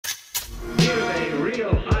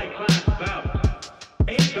real high-class bout.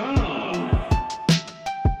 It's on!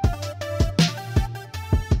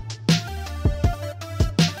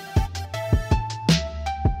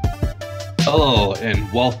 Hello and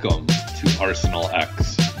welcome to Arsenal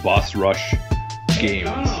X Boss Rush Games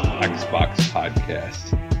Xbox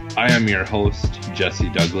Podcast. I am your host, Jesse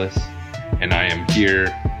Douglas, and I am here.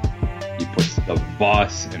 He puts the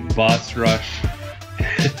boss in Boss Rush,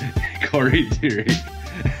 Corey Deary.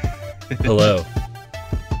 Hello.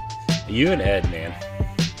 You and Ed, man.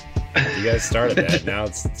 You guys started that. Now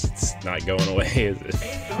it's not going away, is it?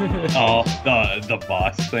 Oh, the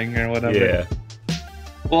boss thing or whatever? Yeah.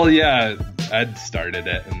 Well, yeah, Ed started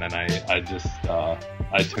it, and then I took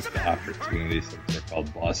the opportunity, since we're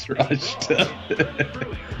called Boss Rush, to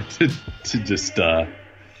just,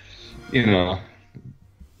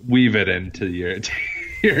 weave it into your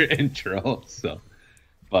intro.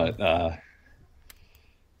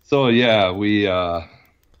 So yeah, we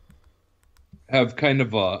have kind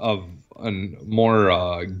of a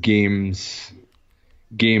more game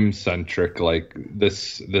centric, like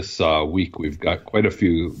this week. We've got quite a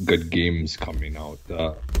few good games coming out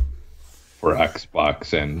for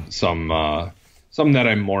Xbox, and some that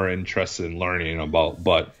I'm more interested in learning about.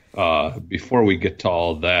 But before we get to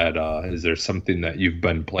all that, is there something that you've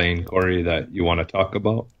been playing, Corey, that you want to talk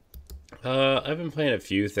about? I've been playing a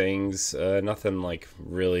few things. Nothing like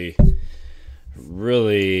really,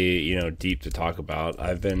 deep to talk about.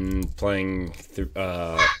 I've been playing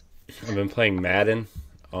Madden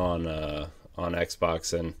on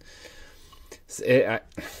Xbox, and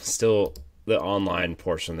still the online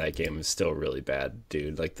portion of that game is still really bad,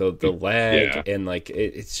 dude. Like the lag, and like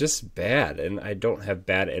it's just bad. And I don't have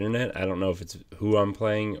bad internet. I don't know if it's who I'm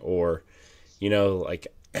playing or, I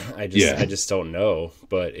just don't know.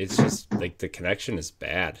 But it's just like the connection is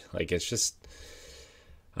bad. Like it's just,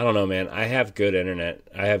 I don't know, man. I have good internet.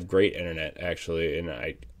 I have great internet actually,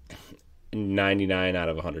 and 99 out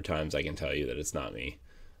of 100 times I can tell you that it's not me.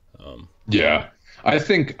 Yeah, I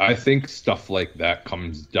think stuff like that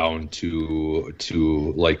comes down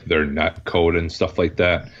to like their net code and stuff like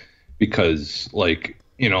that, because like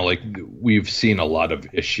we've seen a lot of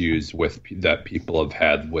issues with that people have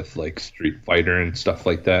had with like Street Fighter and stuff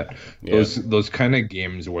like that. Yeah. Those kind of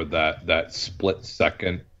games where that split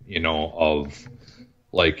second, of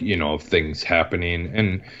like, of things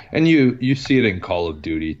happening, and you see it in Call of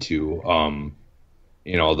Duty too.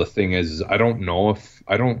 The thing is,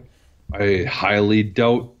 I highly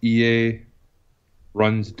doubt EA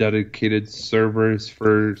runs dedicated servers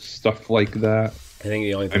for stuff like that. I think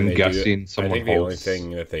the only thing the only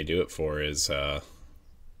thing that they do it for is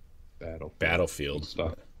Battlefield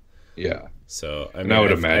stuff. Yeah. So I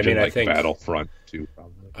would imagine I think Battlefront too.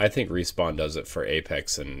 Probably. I think Respawn does it for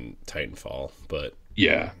Apex and Titanfall, but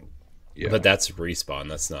yeah. But that's Respawn.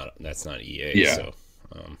 That's not EA. Yeah. So,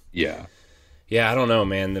 Yeah, I don't know,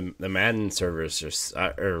 man. The Madden servers if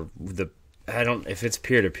it's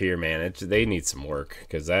peer to peer, man, they need some work,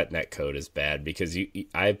 because that net code is bad. Because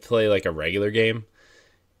I play like a regular game,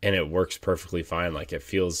 and it works perfectly fine. Like it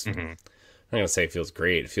feels, I'm not gonna say it feels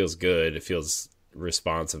great. It feels good. It feels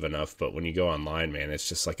responsive enough. But when you go online, man, it's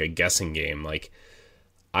just like a guessing game. Like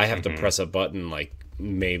I have to press a button, like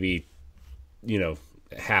maybe,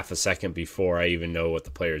 half a second before I even know what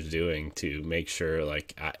the player's doing, to make sure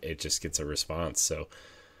like it just gets a response. So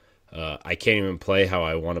I can't even play how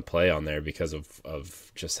I want to play on there because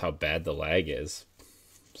of just how bad the lag is.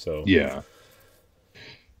 So it's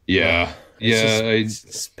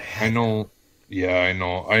bad. I know. Yeah,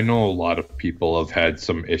 I know a lot of people have had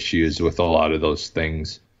some issues with a lot of those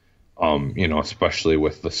things. Especially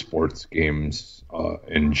with the sports games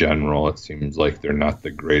in general. It seems like they're not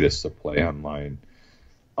the greatest to play online.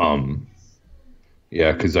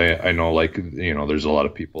 Because I know, like, there's a lot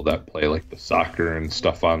of people that play like the soccer and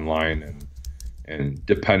stuff online, and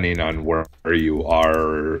depending on where you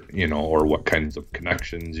are, or what kinds of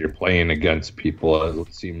connections you're playing against people,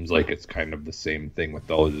 it seems like it's kind of the same thing with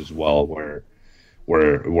those as well, where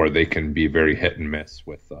they can be very hit and miss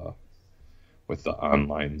with the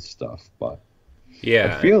online stuff. But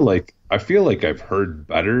yeah, I feel like I've heard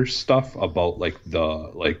better stuff about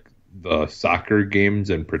the soccer games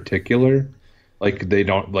in particular. Like they're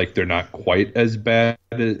not quite as bad,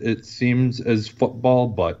 it seems, as football,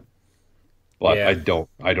 but yeah.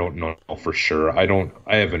 I don't know for sure. I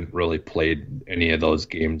haven't really played any of those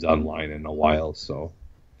games online in a while, so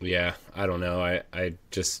yeah, I don't know. I've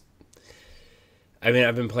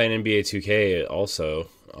been playing NBA 2K also,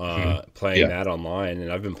 playing that online, and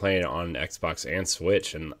I've been playing it on Xbox and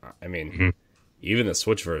Switch, and even the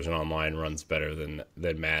Switch version online runs better than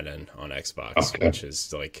Madden on Xbox, which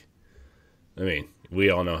is like I mean, we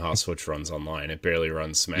all know how Switch runs online. It barely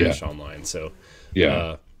runs Smash online, so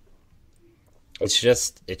Yeah. it's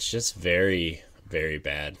just very, very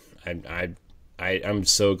bad. I'm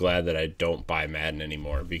so glad that I don't buy Madden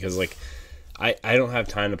anymore because like I don't have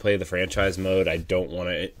time to play the franchise mode. I don't want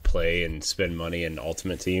to play and spend money in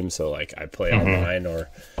Ultimate Team, so like I play online or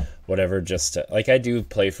whatever. Just to, like I do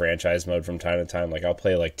play franchise mode from time to time. Like I'll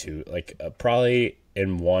play like probably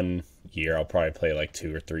in 1 year I'll probably play like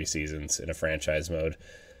 2 or 3 seasons in a franchise mode.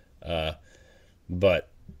 But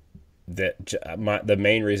the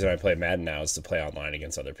main reason I play Madden now is to play online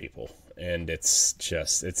against other people, and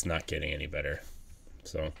it's not getting any better.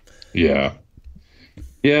 So Yeah.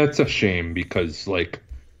 Yeah, it's a shame because like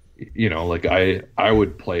like I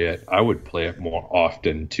would play it more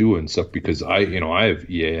often too and stuff because I have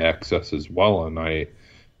EA access as well, and I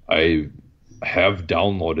have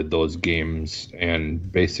downloaded those games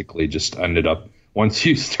and basically just ended up once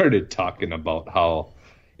you started talking about how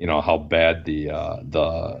bad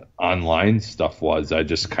the online stuff was, I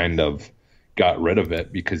just kind of got rid of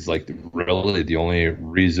it because like really the only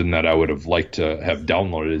reason that I would have liked to have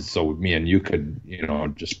downloaded is so me and you could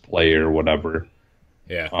just play or whatever.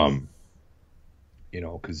 yeah.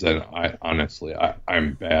 Because then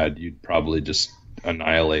I'm bad. You'd probably just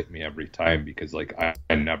annihilate me every time because like I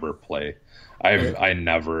never play. I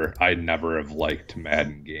never have liked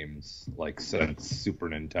Madden games like since Super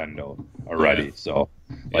Nintendo already. Yeah. So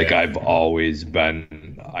like Yeah. I've always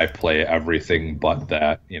been I play everything but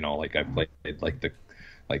that. Like I played like the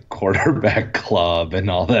quarterback club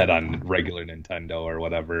and all that on regular Nintendo or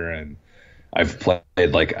whatever, and I've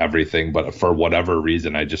played like everything, but for whatever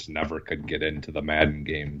reason, I just never could get into the Madden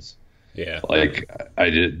games. Yeah. Like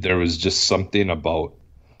there was just something about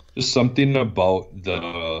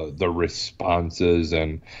the responses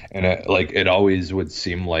and it always would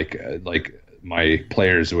seem like my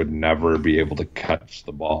players would never be able to catch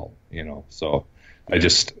the ball. So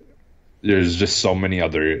there's just so many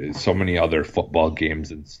other football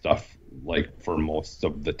games and stuff like for most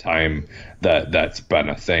of the time that's been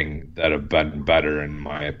a thing that have been better in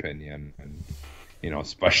my opinion, and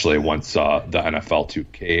especially once the NFL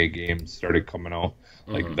 2K games started coming out,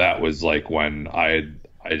 like that was like when I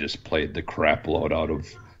just played the crap load out of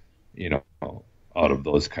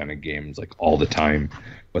those kind of games like all the time,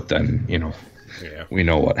 but then Yeah. we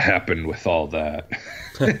know what happened with all that.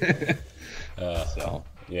 So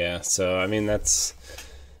Yeah, so I mean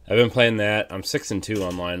I've been playing that. I'm 6-2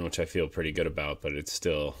 online, which I feel pretty good about, but it's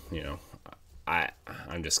still,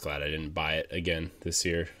 I'm just glad I didn't buy it again this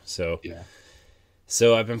year. So yeah.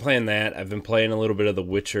 So I've been playing that. I've been playing a little bit of The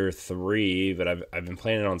Witcher 3, but I've been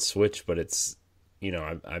playing it on Switch, but it's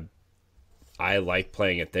I like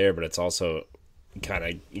playing it there, but it's also kind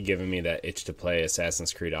of giving me that itch to play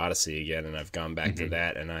Assassin's Creed Odyssey again, and I've gone back to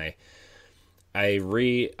that, and I tried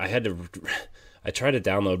to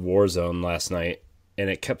download Warzone last night, and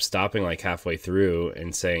it kept stopping like halfway through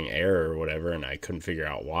and saying error or whatever, and I couldn't figure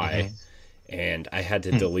out why. And I had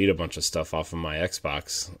to delete a bunch of stuff off of my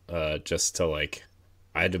Xbox just to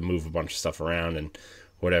I had to move a bunch of stuff around and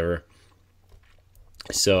whatever.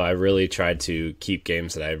 So I really tried to keep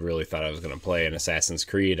games that I really thought I was going to play. In Assassin's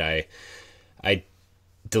Creed, I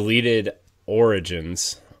deleted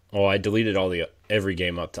Origins. Well, I deleted every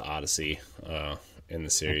game up to Odyssey in the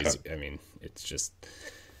series. Okay. I mean, it's just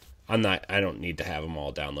I don't need to have them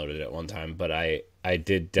all downloaded at one time, but I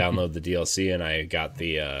did download the DLC, and I got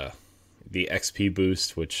the XP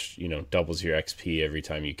boost, which doubles your XP every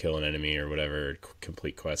time you kill an enemy or whatever,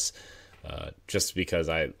 complete quests. Just because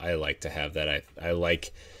I like to have that. I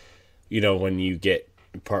like, when you get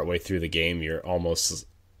partway through the game, you're almost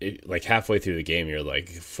halfway through the game, you're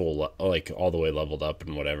full, all the way leveled up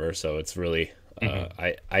and whatever. So it's really,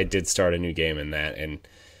 I did start a new game in that, and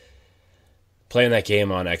playing that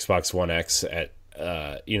game on Xbox One X at,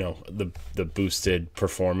 the boosted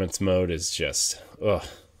performance mode is just,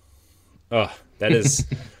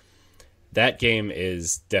 that game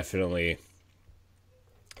is definitely,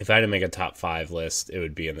 if I had to make a top 5 list, it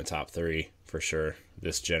would be in the top 3 for sure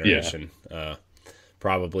this generation. Yeah.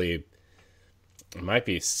 Probably it might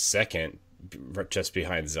be second, just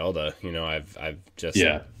behind Zelda. I've just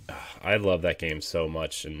I love that game so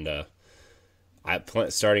much, and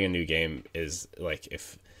starting a new game is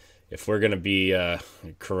if we're gonna be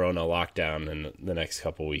Corona lockdown in the next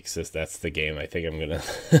couple weeks, that's the game I think I'm gonna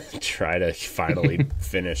try to finally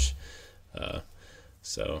finish.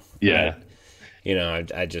 So yeah.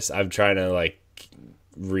 I'm trying to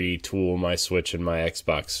retool my Switch and my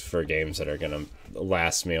Xbox for games that are gonna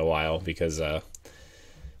last me a while, because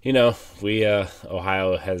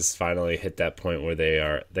Ohio has finally hit that point where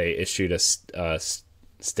they issued a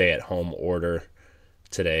stay at home order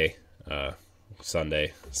today,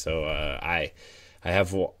 Sunday. So I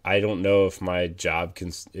don't know if my job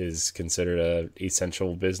is considered a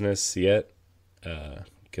essential business yet,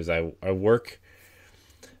 because I work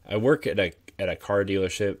at a car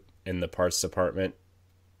dealership in the parts department.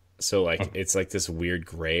 So like it's like this weird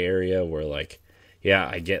gray area where like, yeah,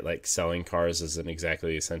 I get like selling cars isn't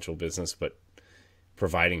exactly essential business, but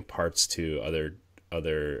providing parts to other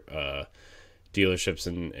dealerships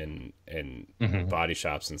and body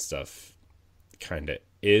shops and stuff kind of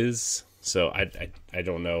is. So I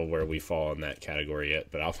don't know where we fall in that category yet,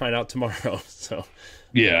 but I'll find out tomorrow. So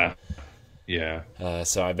yeah.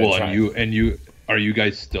 So I've been trying. And you are you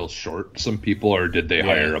guys still short some people, or did they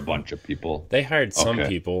hire a bunch of people? They hired some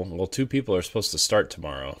people. Well, 2 people are supposed to start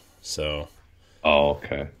tomorrow. So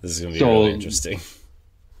okay. This is going to be really interesting.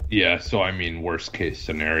 Yeah, so I mean, worst case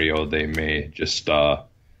scenario, they may just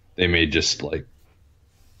like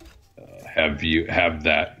have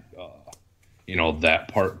that that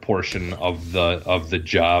portion of the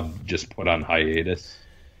job just put on hiatus,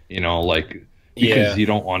 like, because you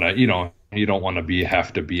don't want to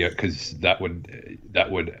have to be because that would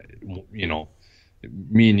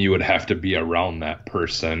mean you would have to be around that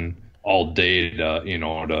person all day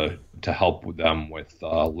to help them with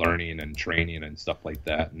learning and training and stuff like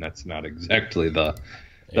that, and that's not exactly the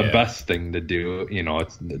best thing to do.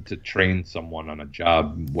 It's to train someone on a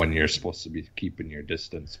job when you're supposed to be keeping your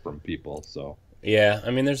distance from people. So yeah, I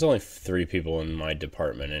mean, there's only 3 people in my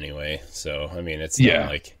department anyway, so I mean, it's not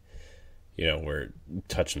like we're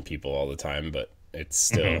touching people all the time, but it's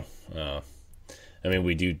still I mean,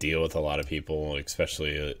 we do deal with a lot of people,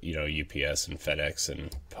 especially UPS and FedEx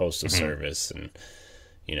and postal service and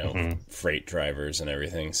freight drivers and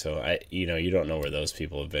everything. So you don't know where those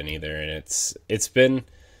people have been either, and it's been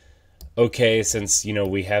okay since we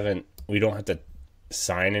don't have to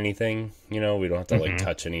sign anything. We don't have to like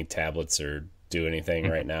touch any tablets or do anything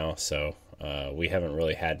right now. So we haven't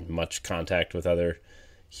really had much contact with other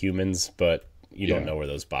humans, but you don't know where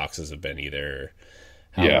those boxes have been either, or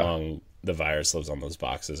how long the virus lives on those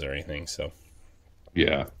boxes or anything. So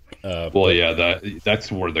that's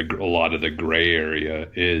where a lot of the gray area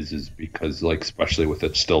is because, like, especially with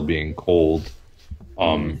it still being cold,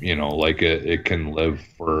 like it can live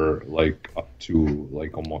for like up to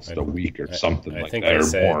like almost a week or something like that, or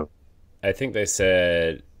more. I think they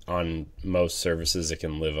said on most services it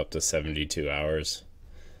can live up to 72 hours.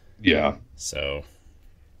 Yeah. So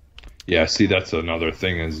yeah, see, that's another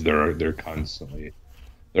thing is they're constantly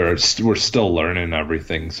we're still learning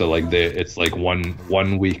everything. So like it's like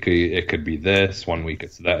one week it could be this, 1 week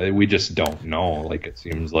it's that. We just don't know. Like, it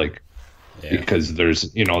seems like because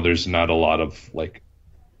there's not a lot of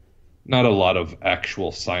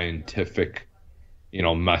actual scientific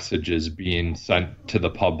messages being sent to the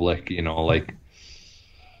public. Like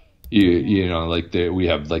we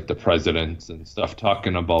have like the presidents and stuff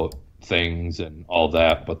talking about things and all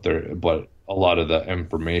that, but a lot of the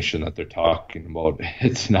information that they're talking about,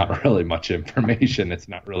 it's not really much information. It's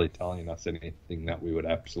not really telling us anything that we would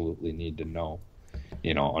absolutely need to know,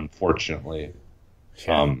 unfortunately.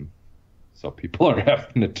 So people are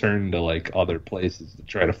having to turn to like other places to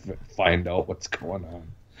try to find out what's going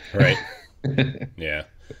on. Right. Yeah.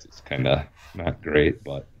 It's kind of not great,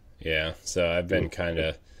 but yeah. So I've been kind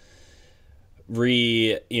of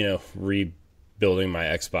rebuilding my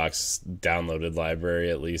Xbox downloaded library,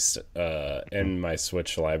 at least, and my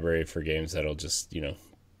Switch library for games that'll just,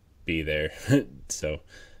 be there. So,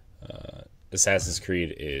 Assassin's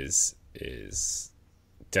Creed is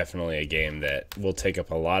definitely a game that will take up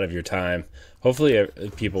a lot of your time. Hopefully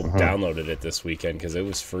people downloaded it this weekend because it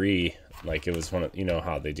was free. Like, it was one of,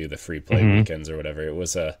 how they do the free play weekends or whatever. It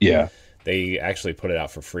was they actually put it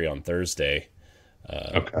out for free on Thursday.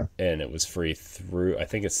 And it was free through, I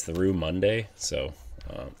think it's through Monday. So,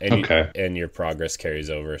 and your progress carries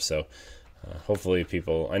over. So, hopefully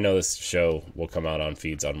I know this show will come out on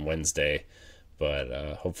feeds on Wednesday,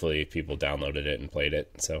 but hopefully people downloaded it and played it.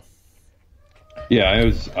 So, yeah,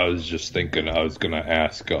 I was just thinking I was gonna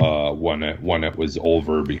ask when it was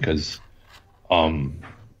over because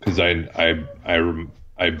I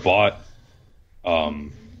bought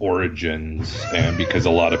Origins, and because a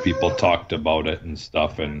lot of people talked about it and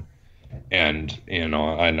stuff, and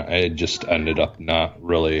I just ended up not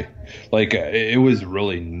really like it was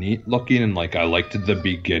really neat looking, and like I liked the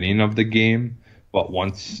beginning of the game, but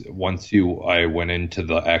once I went into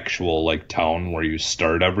the actual like town where you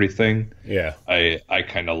start everything, I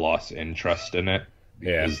kind of lost interest in it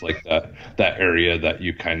because like that area that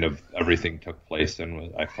you kind of everything took place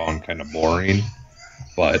in I found kind of boring,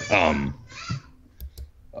 but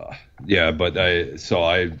Yeah, but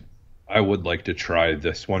I would like to try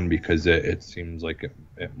this one because it seems like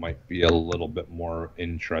it might be a little bit more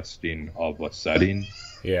interesting of a setting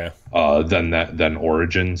Yeah, than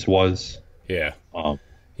Origins was. yeah, Um,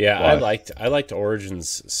 yeah. but I liked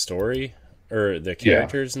Origin's story or the yeah,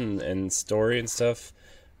 characters and story and stuff.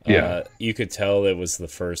 yeah, You could tell it was the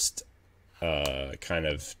first kind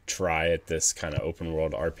of try at this kind of open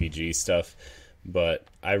world RPG stuff. But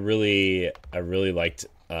I really liked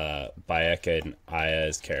Bayeka and Aya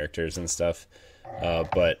as characters and stuff.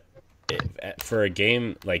 But for a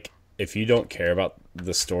game like if you don't care about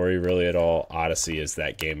the story really at all, Odyssey is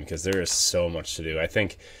that game because there is so much to do. I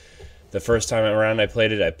think the first time around I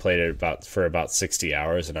played it about 60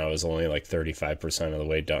 hours, and I was only like 35% of the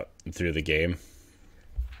way done through the game.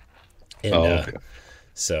 And oh, okay.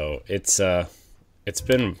 so it's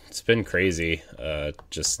been crazy,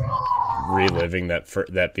 just reliving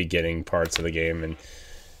that beginning parts of the game and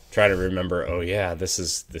try to remember. Oh yeah, this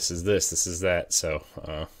is that. So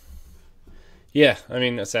yeah, I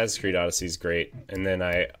mean Assassin's Creed Odyssey is great. And then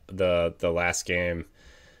the last game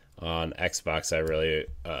on Xbox I really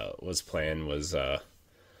was playing was I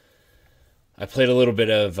played a little bit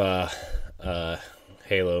of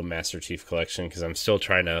Halo Master Chief Collection because I'm still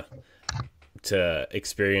trying to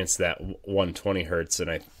experience that 120 hertz,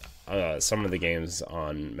 and I some of the games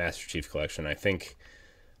on Master Chief Collection I think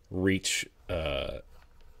Reach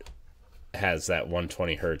has that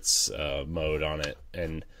 120 hertz mode on it,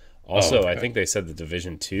 and Oh, also I okay. think they said the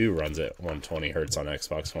Division 2 runs at 120 hertz on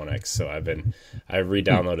Xbox One X, so I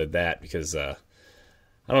re-downloaded that because I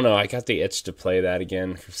don't know, I got the itch to play that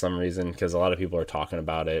again for some reason because a lot of people are talking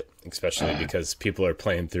about it, especially because people are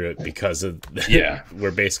playing through it because of Yeah.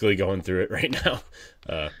 we're basically going through it right now.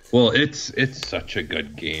 Well, it's such a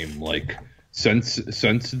good game. Like since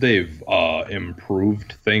they've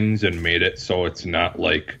improved things and made it so it's not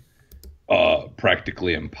like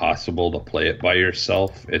practically impossible to play it by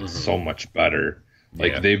yourself, it's so much better.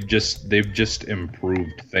 Like Yeah. they've just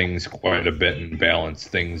improved things quite a bit and balanced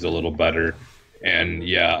things a little better. And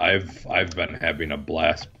yeah, I've been having a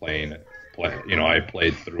blast playing it. I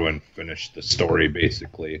played through and finished the story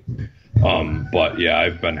basically. But yeah,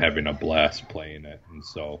 I've been having a blast playing it, and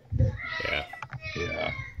so Yeah.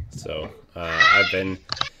 yeah. So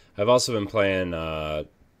I've also been playing a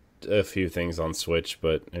few things on Switch,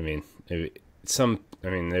 but I mean, I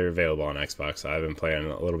mean they're available on Xbox. So I've been playing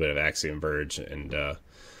a little bit of Axiom Verge, and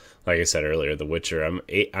like I said earlier, The Witcher. I'm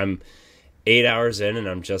 8 hours in, and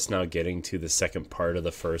I'm just now getting to the second part of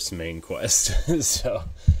the first main quest. So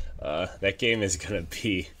that game is gonna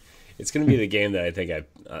be. It's gonna be the game that I think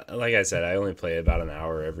like I said, I only play about an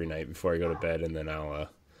hour every night before I go to bed, and then I'll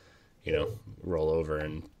roll over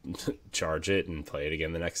and charge it and play it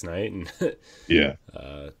again the next night. And Yeah.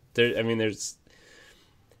 I mean, there's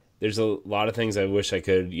a lot of things I wish I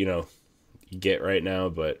could, get right now,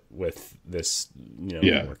 but with this,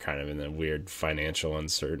 Yeah. we're kind of in a weird financial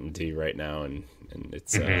uncertainty right now, and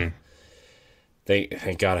it's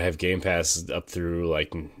thank God I have Game Pass up through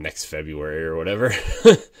like next February or whatever.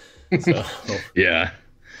 So Yeah.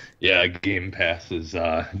 Yeah, Game Pass is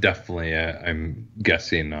definitely I'm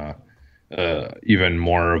guessing even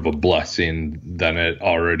more of a blessing than it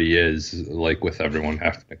already is, like with everyone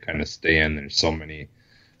having to kind of stay in. There's so many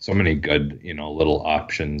good, little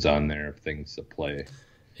options on there of things to play.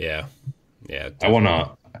 yeah, yeah, I want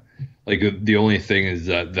definitely. to, like, the only thing is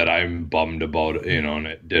that I'm bummed about, and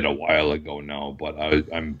it did a while ago now, but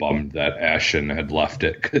I'm bummed that Ashen had left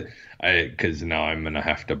it. Because now I'm gonna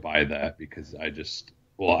have to buy that because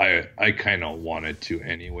well, I kind of wanted to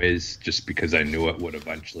anyways, just because I knew it would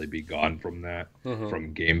eventually be gone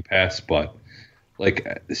from Game Pass. But like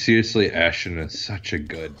seriously, Ashen is such a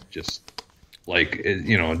good, just like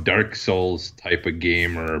Dark Souls type of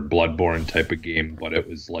game or Bloodborne type of game, but it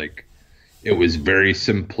was very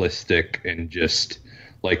simplistic and just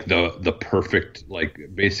like the perfect, like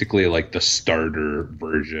basically like the starter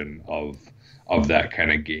version of that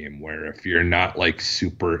kind of game, where if you're not like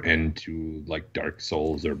super into like Dark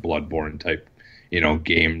Souls or Bloodborne type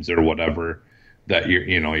games or whatever, that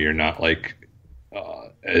you're not like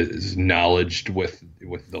as knowledged with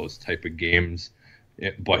those type of games,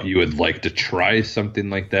 but you would like to try something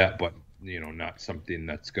like that, but not something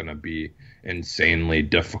that's going to be insanely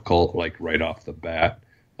difficult like right off the bat.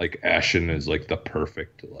 Like Ashen is like the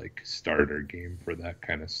perfect like starter game for that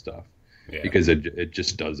kind of stuff Yeah, because it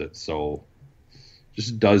just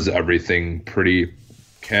does everything pretty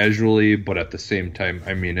casually, but at the same time,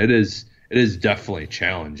 I mean, it is definitely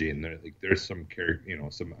challenging. There's some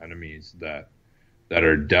some enemies that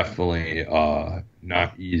are definitely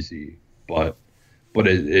not easy, but but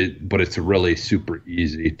it's really super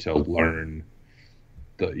easy to learn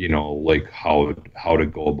the, like how to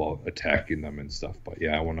go about attacking them and stuff. But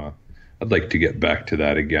yeah, I'd like to get back to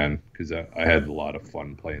that again, because I had a lot of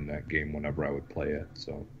fun playing that game whenever I would play it.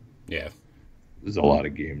 So Yeah. there's a lot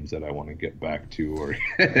of games that I want to get back to or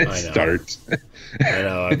know. start. I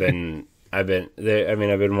know. I've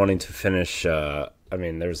been wanting to finish.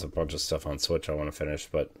 There's a bunch of stuff on Switch I want to finish,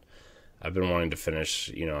 but I've been wanting to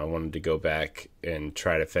finish. I wanted to go back and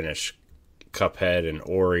try to finish Cuphead and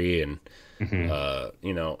Ori, and I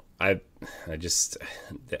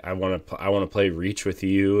want to play Reach with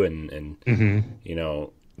you, and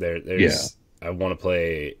there's I want to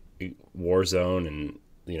play Warzone, and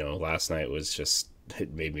last night was just,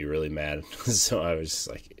 it made me really mad. So I was just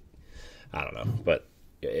like, I don't know, but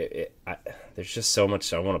there's just so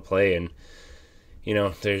much I want to play, and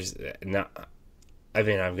there's not. I'm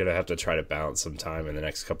gonna have to try to balance some time in the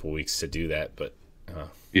next couple of weeks to do that, but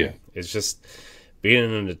it's just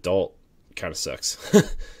being an adult kind of sucks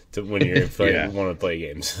when you're want to play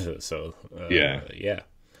games. So yeah.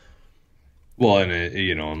 Well,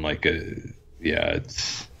 and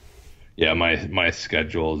my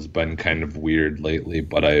schedule has been kind of weird lately,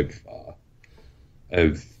 but I've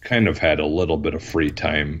kind of had a little bit of free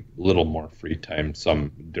time, a little more free time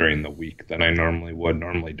some during the week than I normally would.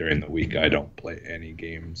 Normally during the week, I don't play any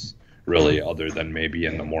games really, other than maybe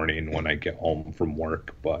in the morning when I get home from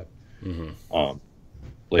work. But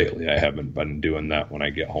lately I haven't been doing that. When I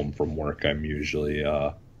get home from work, I'm usually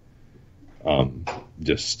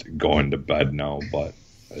just going to bed now, but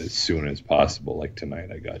as soon as possible, like tonight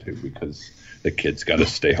I got to, because the kids got to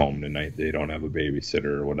stay home tonight. They don't have a babysitter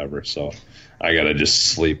or whatever, so I got to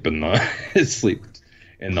just sleep in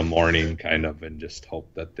the morning kind of, and just hope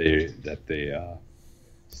that they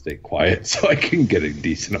stay quiet so I can get a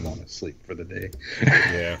decent amount of sleep for the day.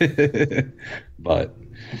 Yeah. But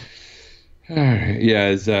all right, yeah,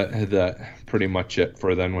 is that pretty much it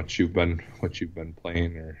for then what you've been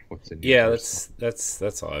playing, or what's in your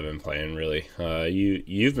that's all I've been playing, really.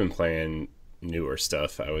 You've been playing newer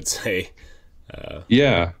stuff, I would say.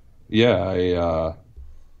 I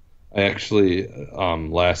actually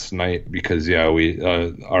last night, because we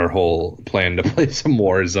our whole plan to play some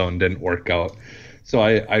Warzone didn't work out, so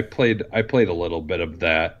I played a little bit of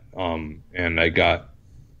that, and I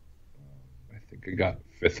think I got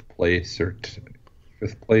fifth place,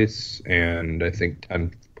 and I think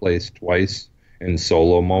 10th place twice in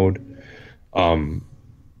solo mode.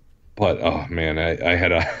 But oh man, I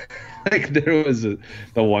had a there was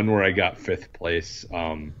the one where I got fifth place,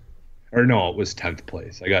 or no, it was 10th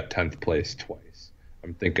place. I got 10th place twice.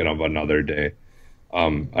 I'm thinking of another day.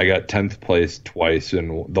 I got 10th place twice,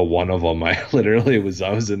 and the one of them I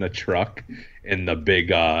was in a truck, in the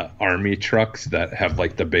big army trucks that have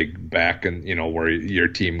like the big back, and where your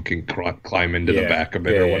team can climb into the back of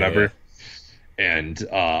it or whatever. And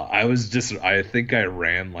I think I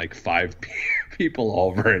ran like 5 people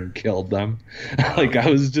over and killed them. Like I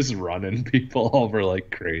was just running people over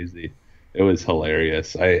like crazy. It was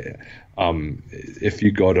hilarious. If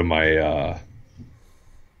you go to my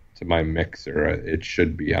Mixer, it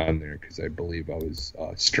should be on there, because I believe I was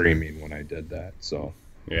streaming when I did that. So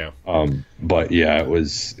yeah. But yeah, it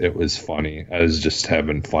was funny. I was just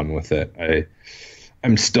having fun with it.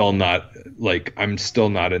 I'm still not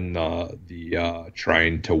in the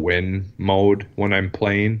trying to win mode when I'm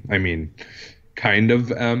playing. I mean, kind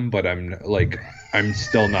of am, but I'm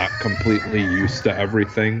still not completely used to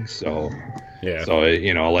everything. So yeah. So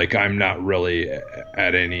I'm not really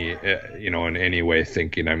at any in any way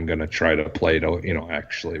thinking I'm gonna try to play to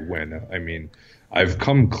actually win. I mean, I've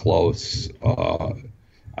come close.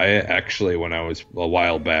 I actually, when I was a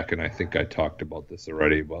while back, and I think I talked about this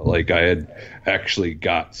already, but I had actually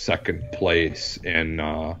got second place in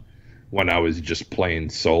when I was just playing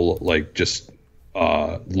solo,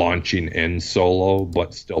 launching in solo,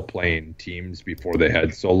 but still playing teams before they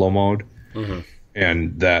had solo mode. Mm-hmm.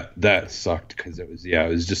 And that sucked, because it was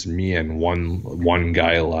just me and one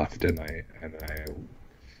guy left, and I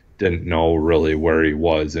didn't know really where he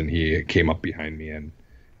was, and he came up behind me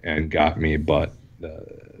and got me, but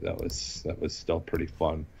that was still pretty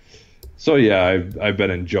fun. So yeah, I've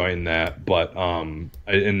been enjoying that, but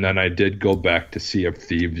and then I did go back to Sea of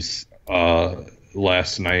Thieves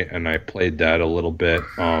last night, and I played that a little bit.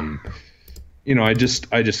 I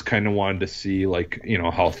just kind of wanted to see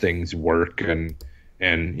how things work, and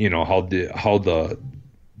how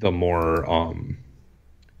the more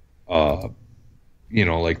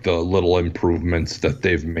the little improvements that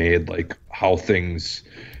they've made, how things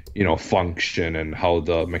function, and how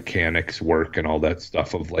the mechanics work, and all that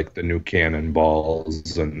stuff of the new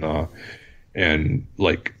cannonballs, and and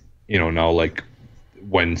like, now like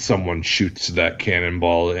when someone shoots that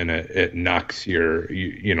cannonball and it knocks the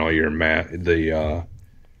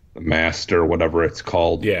mast or whatever it's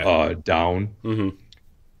called, down.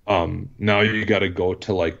 Now you got to go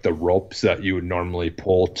to like the ropes that you would normally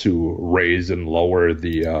pull to raise and lower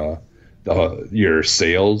your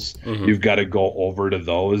sails. You've got to go over to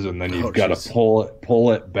those, and then you've got to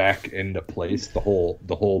pull it back into place, the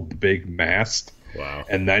whole big mast. Wow.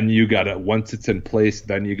 And then you got to, once it's in place,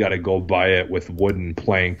 then you got to go by it with wooden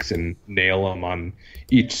planks and nail them on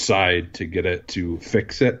each side to get it to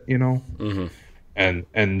fix it, and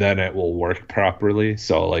then it will work properly.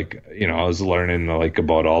 So like, I was learning like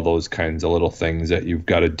about all those kinds of little things that you've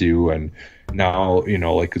got to do. And now,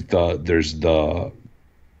 like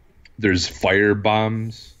there's fire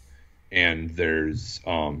bombs, and there's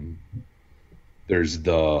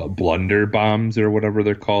the blunder bombs or whatever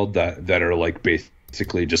they're called that are like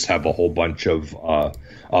basically just have a whole bunch of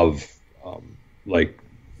like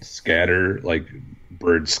scatter, like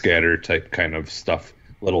bird scatter type kind of stuff,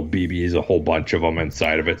 little BBs, a whole bunch of them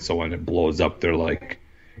inside of it. So when it blows up, they're like,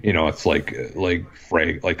 it's like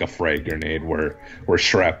a frag grenade where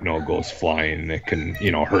shrapnel goes flying and it can,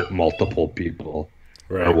 hurt multiple people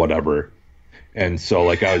or whatever. And so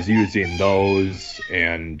like I was using those,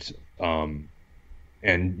 and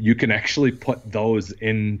you can actually put those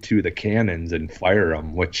into the cannons and fire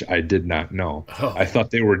them, which I did not know. I thought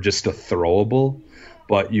they were just a throwable,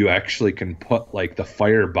 but you actually can put like the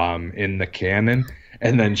fire bomb in the cannon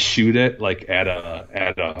and then shoot it like at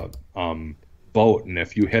a boat. And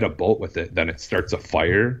if you hit a boat with it, then it starts a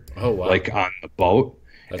fire. Oh, wow. Like on the boat.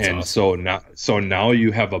 That's awesome. So now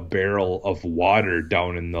you have a barrel of water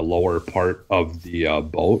down in the lower part of the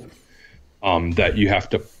boat. That you have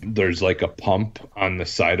to, there's like a pump on the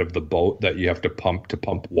side of the boat that you have to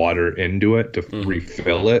pump water into it to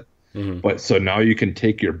refill it. But so now you can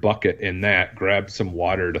take your bucket in that, grab some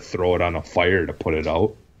water to throw it on a fire to put it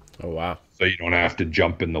out. Oh, wow. So you don't have to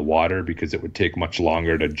jump in the water, because it would take much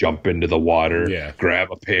longer to jump into the water,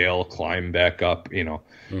 grab a pail, climb back up,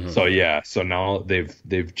 So so now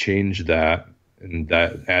they've changed that, and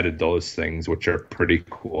that added those things, which are pretty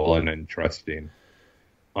cool and interesting.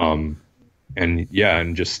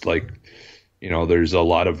 And just like, there's a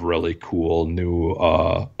lot of really cool new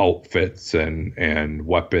outfits and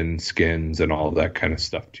weapon skins and all that kind of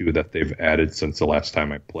stuff too that they've added since the last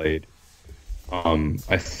time I played.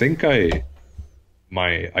 I think I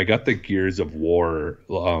got the Gears of War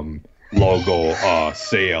logo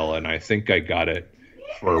sale, and I think I got it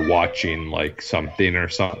for watching like something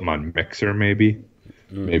on Mixer, maybe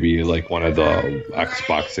like one of the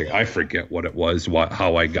Xbox thing. I forget what it was,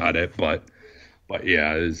 how I got it, but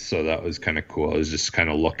yeah, so that was kind of cool. I was just kind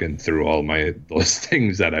of looking through all those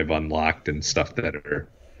things that I've unlocked and stuff that are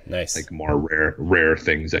nice, like more rare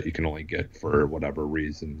things that you can only get for whatever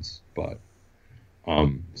reasons. But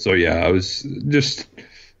so yeah, I was just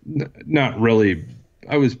not really.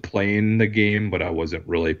 I was playing the game, but I wasn't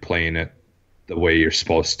really playing it the way you're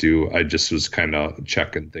supposed to. I just was kind of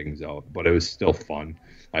checking things out, but it was still fun.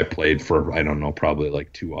 I played for, I don't know, probably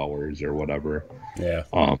like 2 hours or whatever. Yeah.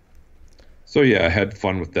 So yeah, I had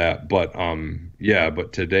fun with that. But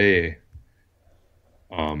but today,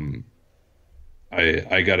 I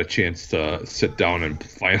got a chance to sit down and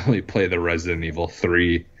finally play the Resident Evil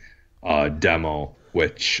 3 demo,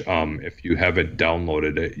 which if you haven't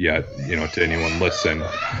downloaded it yet, to anyone listen,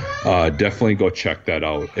 definitely go check that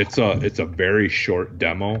out. It's a very short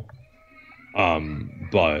demo,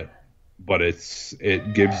 but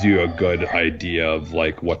it gives you a good idea of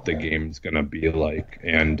like what the game's gonna be like.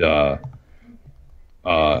 And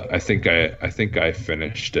I think I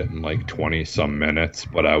finished it in like 20 some minutes,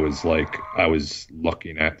 but I was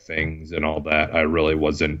looking at things and all that. I really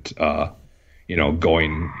wasn't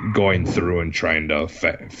going through and trying to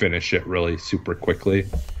finish it really super quickly.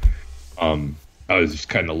 I was just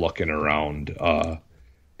kind of looking around,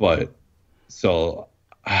 but so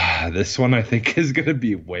this one I think is going to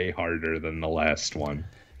be way harder than the last one.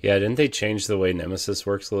 Yeah, didn't they change the way Nemesis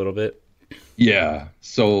works a little bit? Yeah,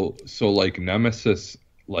 so like Nemesis,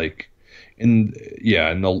 like in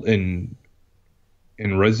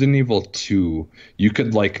Resident Evil 2, you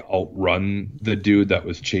could like outrun the dude that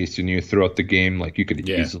was chasing you throughout the game. Like you could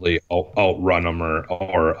easily outrun him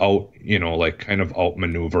or out, like kind of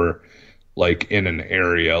outmaneuver, like in an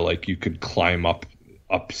area. Like you could climb up,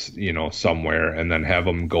 somewhere and then have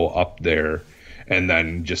him go up there and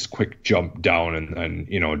then just quick jump down and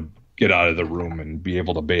then, get out of the room and be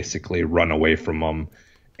able to basically run away from them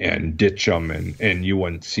and ditch them. And you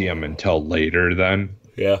wouldn't see them until later then,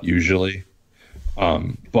 usually.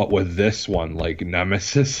 But with this one, like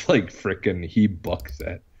Nemesis, like freaking, he books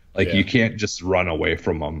it. Like Yeah. you can't just run away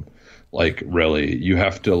from him. Like really, you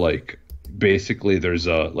have to like basically there's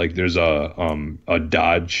a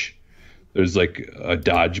dodge. There's like a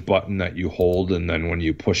dodge button that you hold, and then when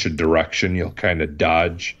you push a direction, you'll kind of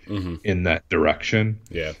dodge in that direction.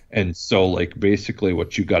 Yeah. And so like basically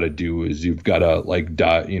what you got to do is you've got to like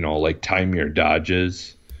like time your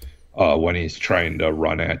dodges when he's trying to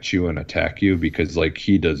run at you and attack you, because like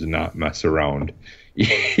he does not mess around.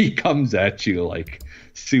 He comes at you like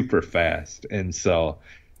super fast. And so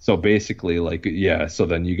basically like yeah, so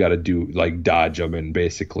then you got to do like dodge him and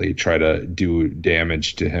basically try to do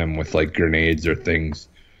damage to him with like grenades or things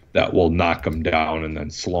that will knock him down and then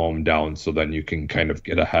slow him down, so then you can kind of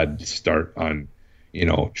get a head start on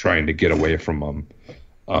trying to get away from him.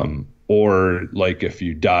 Or like if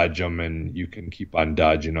you dodge them, and you can keep on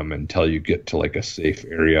dodging them until you get to like a safe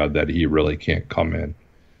area that he really can't come in.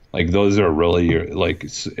 Like those are really like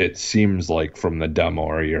it seems like from the demo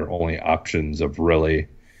are your only options of really,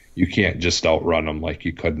 you can't just outrun them like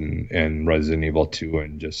you could in Resident Evil 2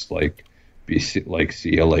 and just like like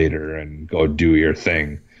see you later and go do your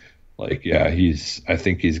thing. Like yeah, I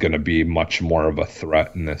think he's going to be much more of a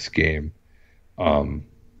threat in this game.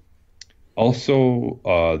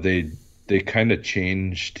 Also, they kind of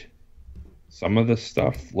changed some of the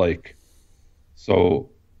stuff. Like, so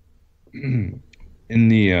in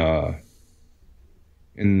the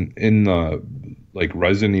in the like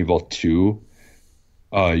Resident Evil 2,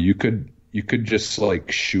 you could just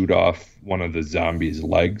like shoot off one of the zombies'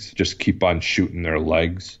 legs, just keep on shooting their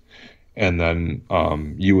legs, and then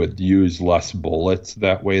you would use less bullets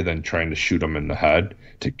that way than trying to shoot them in the head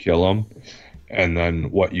to kill them. And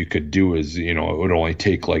then what you could do is, it would only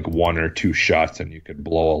take like one or two shots, and you could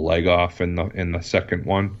blow a leg off in the second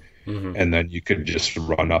one. And then you could just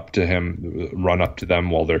run up to them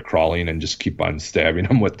while they're crawling, and just keep on stabbing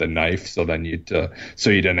them with the knife. So then you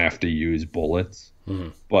didn't have to use bullets.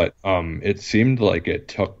 But it seemed like it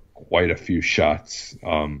took quite a few shots,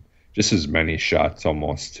 just as many shots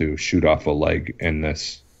almost to shoot off a leg in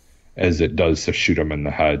this as it does to shoot them in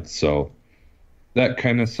the head. So that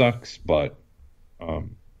kind of sucks, but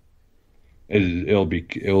it'll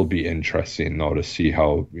be interesting though to see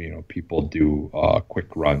how people do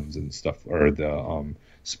quick runs and stuff, or the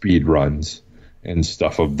speed runs and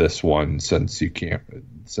stuff of this one, since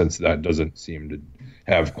that doesn't seem to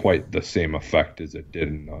have quite the same effect as it did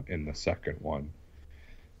in the second one.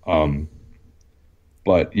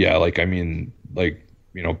 But yeah, like I mean, like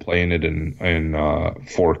playing it in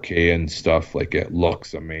 4K and stuff, like it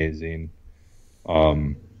looks amazing.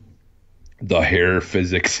 The hair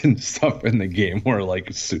physics and stuff in the game were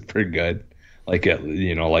like super good. Like it,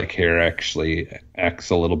 like hair actually acts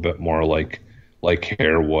a little bit more like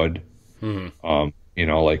hair would.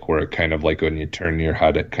 Like where it kind of like when you turn your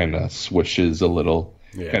head, it kind of swishes a little,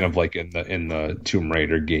 kind of like in the Tomb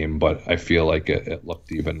Raider game. But I feel like it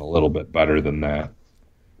looked even a little bit better than that.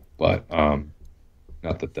 But not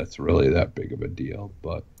that that's really that big of a deal.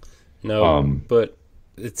 But no, but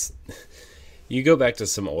it's. You go back to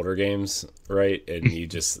some older games, right? And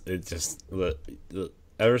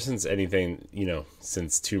ever since anything,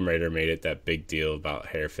 since Tomb Raider made it that big deal about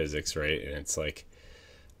hair physics, right? And it's like,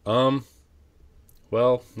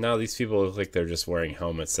 well, now these people look like they're just wearing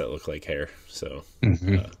helmets that look like hair. So,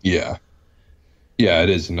 yeah, it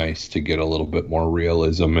is nice to get a little bit more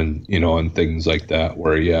realism and and things like that.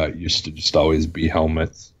 Where it used to just always be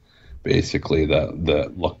helmets, basically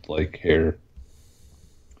that looked like hair.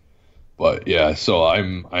 But yeah, so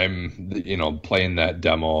I'm playing that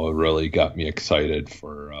demo really got me excited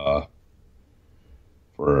for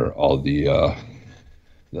all the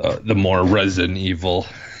more Resident Evil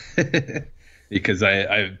because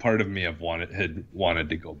I part of me had wanted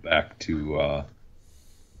to go back to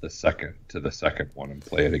the second one and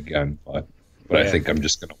play it again, but I think I'm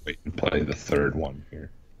just gonna wait and play the third one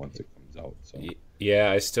here once it comes out. So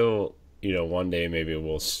yeah, I still one day maybe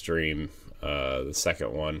we'll stream the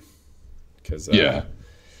second one. Cause, I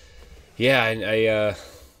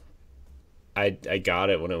got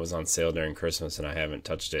it when it was on sale during Christmas, and I haven't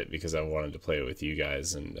touched it because I wanted to play it with you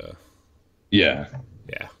guys. And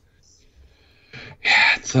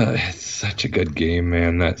it's such a good game,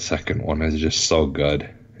 man. That second one is just so good.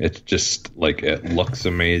 It's just like it looks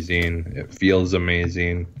amazing, it feels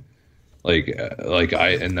amazing.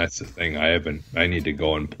 And that's the thing. I need to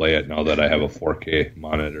go and play it now that I have a 4K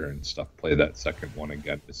monitor and stuff. Play that second one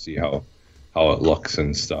again to see how it looks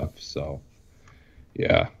and stuff. So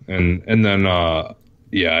yeah, and then I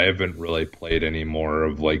haven't really played any more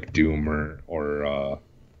of like Doom or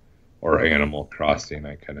or Animal Crossing.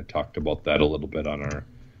 I kind of talked about that a little bit on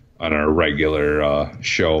our regular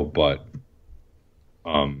show, but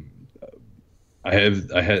I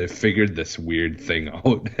had figured this weird thing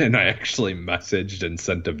out, and I actually messaged and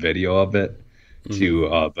sent a video of it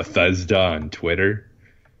to Bethesda on Twitter.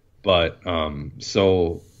 But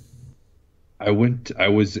so I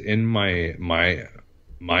was in my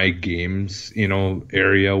games,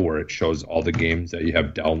 area where it shows all the games that you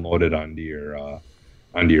have downloaded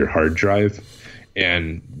onto your hard drive,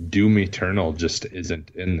 and Doom Eternal just isn't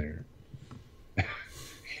in there.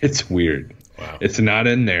 It's weird. Wow. It's not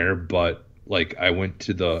in there, but like I had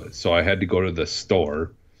to go to the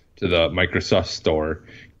store, to the Microsoft store,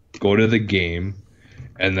 go to the game,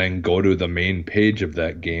 and then go to the main page of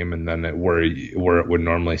that game, and then where it would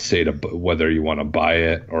normally say to whether you want to buy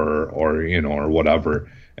it or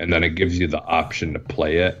whatever, and then it gives you the option to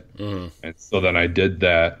play it. And so then I did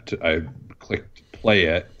that. I clicked play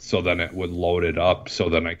it, so then it would load it up, so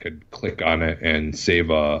then I could click on it and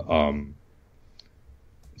save a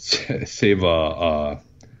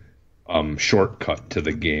shortcut to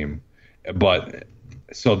the game. But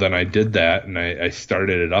so then I did that, and I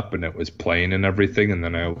started it up, and it was playing and everything, and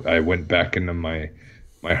then I went back into my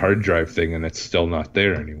hard drive thing, and it's still not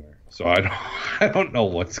there anywhere. So I don't know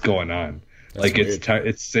what's going on. That's like weird.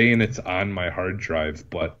 It's saying it's on my hard drive,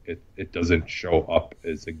 but it doesn't show up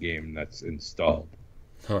as a game that's installed.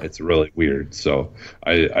 Huh. It's really weird. So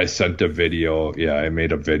I sent a video. Yeah, I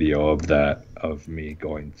made a video of that, of me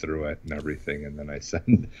going through it and everything, and then I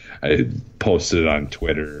posted it on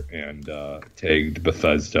Twitter and tagged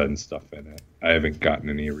Bethesda and stuff in it. I haven't gotten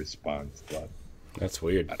any response, but that's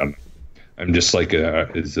weird. I don't know. I'm just like,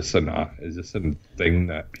 is this a thing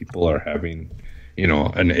that people are having,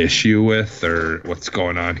 an issue with, or what's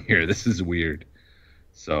going on here? This is weird.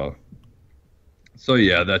 So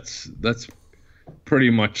yeah, that's pretty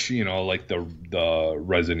much, like the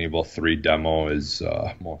Resident Evil 3 demo is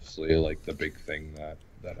mostly like the big thing that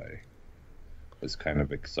I was kind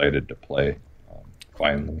of excited to play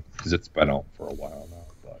finally, because it's been out for a while now.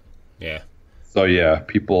 But yeah. So yeah,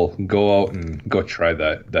 people go out and go try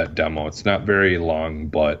that demo. It's not very long,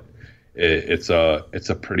 but it's a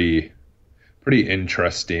pretty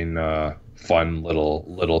interesting, fun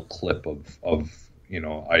little clip of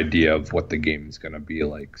idea of what the game's gonna be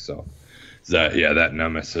like. So that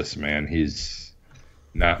Nemesis, man, he's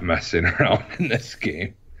not messing around in this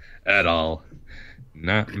game at all.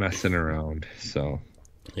 Not messing around. So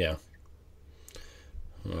yeah.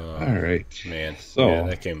 All right, man. So yeah,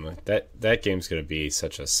 that game's gonna be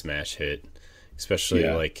such a smash hit,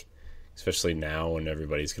 especially now when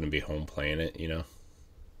everybody's gonna be home playing it.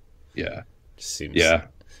 Yeah. Just seems. Yeah.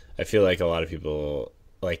 I feel like a lot of people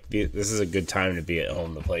this is a good time to be at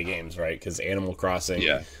home to play games, right? Because Animal Crossing.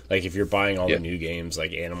 Yeah. Like if you're buying all the new games,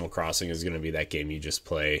 like Animal Crossing is gonna be that game you just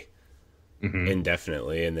play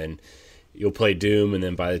indefinitely, and then you'll play Doom, and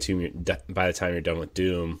then by the time you're done with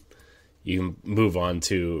Doom, you can move on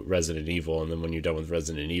to Resident Evil, and then when you're done with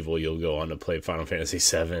Resident Evil, you'll go on to play Final Fantasy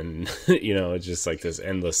VII. It's just like this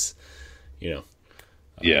endless,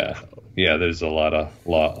 Yeah, there's a lot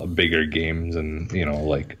of bigger games and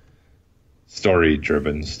like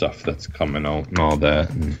story-driven stuff that's coming out and all that.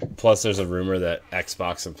 Plus, there's a rumor that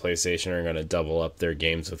Xbox and PlayStation are going to double up their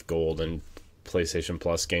games with gold and PlayStation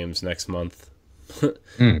Plus games next month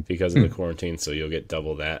because of the quarantine. So you'll get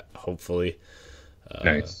double that, hopefully.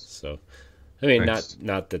 Nice. So, I mean,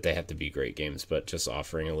 not that they have to be great games, but just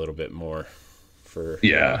offering a little bit more for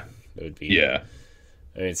it would be. Yeah.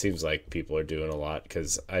 I mean, it seems like people are doing a lot,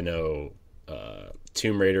 because I know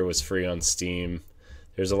Tomb Raider was free on Steam.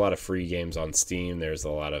 There's a lot of free games on Steam. There's a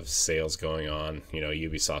lot of sales going on.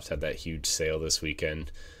 Ubisoft had that huge sale this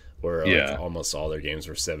weekend where almost all their games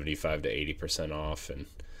were 75 to 80% off, and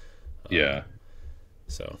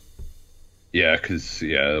so. Yeah, because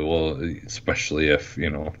especially if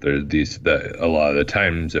there's a lot of the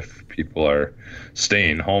times if people are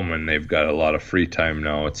staying home and they've got a lot of free time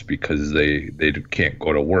now, it's because they can't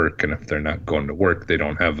go to work, and if they're not going to work, they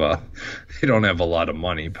don't have a lot of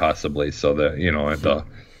money possibly. So that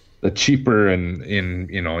the cheaper and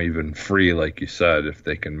even free, like you said, if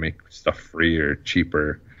they can make stuff free or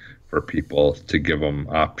cheaper for people to give them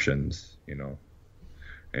options,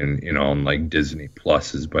 and like Disney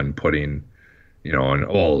Plus has been putting.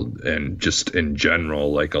 And just in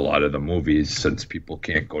general, like a lot of the movies, since people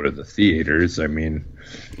can't go to the theaters, I mean,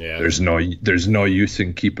 there's no use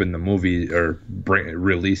in keeping the movie or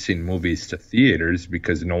releasing movies to theaters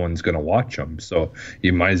because no one's going to watch them. So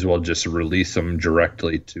you might as well just release them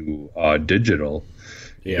directly to digital,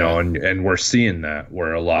 You Yeah. know, and we're seeing that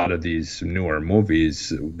where a lot of these newer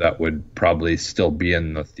movies that would probably still be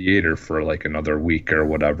in the theater for like another week or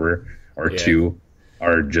whatever or Yeah. two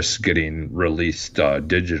are just getting released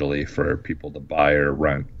digitally for people to buy or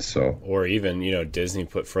rent. So Or even, Disney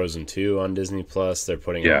put Frozen 2 on Disney Plus. They're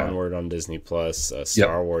putting Yeah. Onward on Disney Plus.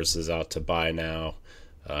 Star Wars is out to buy now.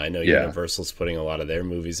 I know Yeah. Universal's putting a lot of their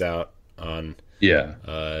movies out on yeah,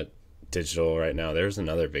 digital right now. There's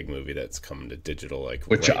another big movie that's coming to digital, like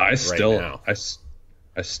which right, I right still now.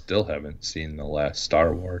 I still haven't seen the last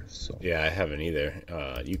Star Wars. So Yeah, I haven't either.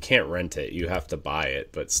 You can't rent it; you have to buy it.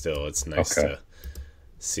 But still, it's nice Okay. to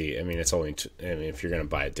see. I mean, it's only. If you're gonna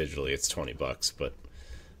buy it digitally, it's $20. But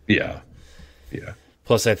yeah,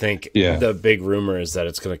 plus, I think Yeah. the big rumor is that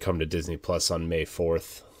it's gonna come to Disney Plus on May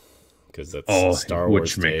 4th because that's Star Wars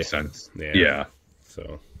which Day. makes sense. Yeah. Yeah,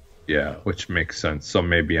 So yeah, which makes sense. So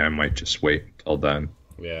maybe I might just wait till then.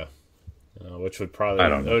 yeah, which would probably I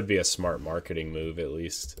don't know. that would be a smart marketing move at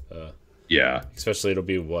least. Yeah, Especially it'll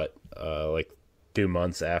be like 2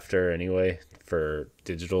 months after anyway for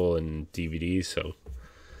digital and DVD. So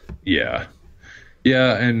yeah.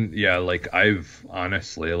 Yeah, and yeah, like I've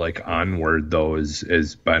honestly like Onward though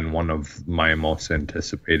is been one of my most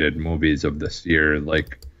anticipated movies of this year,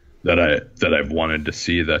 like that I've wanted to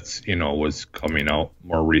see that's was coming out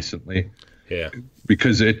more recently yeah,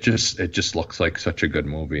 because it just looks like such a good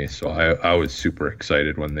movie. So I was super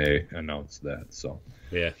excited when they announced that. So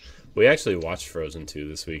yeah. We actually watched Frozen 2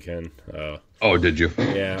 this weekend. oh, did you?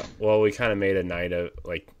 Yeah, well, we kind of made a night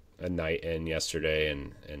in yesterday,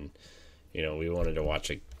 and we wanted to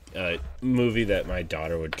watch a movie that my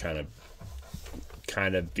daughter would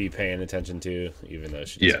kind of be paying attention to, even though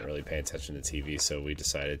she doesn't Yeah. really pay attention to TV. So we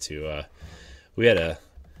decided to we had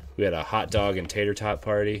a hot dog and tater tot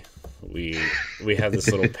party. We have this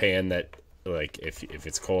little pan that like if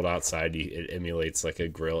it's cold outside, it emulates like a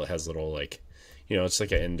grill. It has little like it's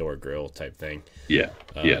like an indoor grill type thing. Yeah,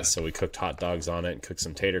 yeah, So we cooked hot dogs on it and cooked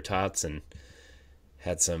some tater tots and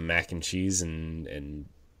had some mac and cheese and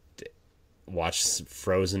watched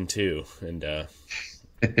Frozen 2. And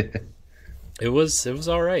it was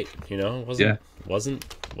all right. It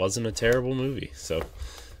wasn't a terrible movie. So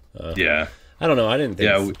yeah. I don't know. I didn't think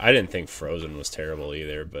Yeah, I didn't think Frozen was terrible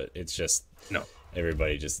either, but it's just No.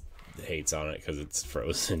 everybody just hates on it because it's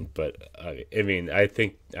Frozen. But I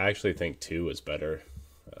actually think 2 was better.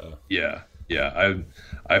 Yeah, yeah,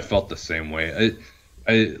 I felt the same way.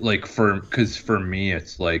 I like because for me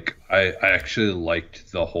it's like I actually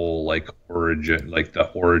liked the whole like the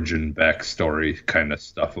origin backstory kind of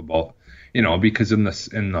stuff about because in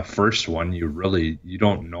the first one you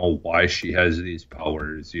don't know why she has these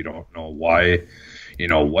powers, you don't know why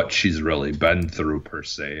what she's really been through per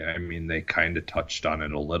se. I mean, they kind of touched on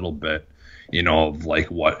it a little bit, of like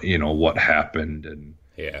what happened and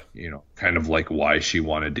Yeah. kind of like why she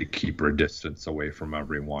wanted to keep her distance away from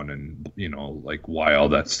everyone and, like why all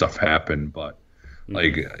that stuff happened. But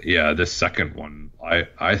like, yeah, this second one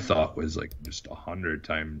I thought was like just 100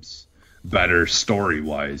 times better story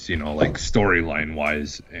wise, like storyline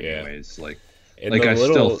wise anyways. Yeah. Like, And like the I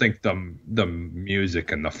little- still think the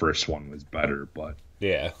music in the first one was better, but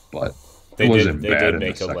Yeah. it wasn't They bad did in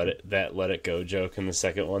make the second. let it go joke in the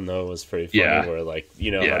second one though. It was pretty funny. Yeah. Where like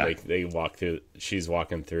Yeah. how they walk through. She's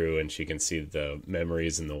walking through and she can see the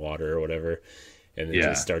memories in the water or whatever, and then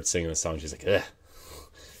Yeah. she starts singing the song. She's like, "Ugh."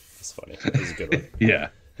 It's funny. It was a good one. Yeah,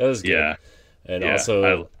 That was good. yeah, And Yeah,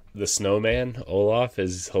 also the snowman Olaf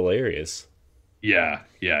is hilarious. yeah,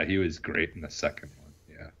 he was great in the second one.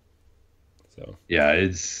 Yeah. So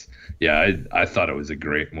I thought it was a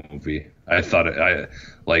great movie. I thought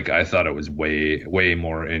it was way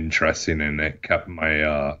more interesting, and it kept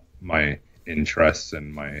my my interest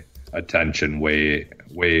and my attention way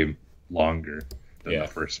longer than Yeah. the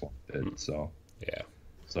first one did. So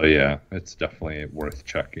yeah. it's definitely worth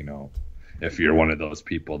checking out if you're one of those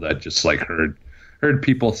people that just like heard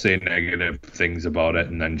people say negative things about it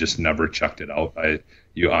and then just never checked it out.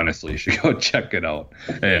 You honestly should go check it out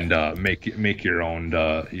and make your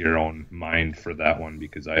own mind for that one,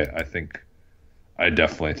 because I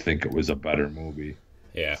definitely think it was a better movie.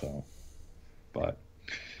 Yeah. So, but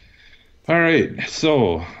all right,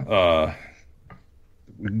 so I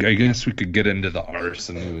guess we could get into the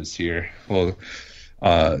arson news here. Well,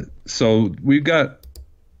 so we've got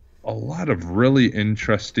a lot of really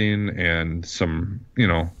interesting and some,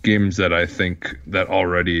 games that I think that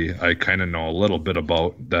already I kind of know a little bit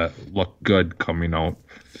about that look good coming out.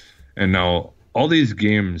 And now all these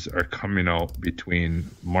games are coming out between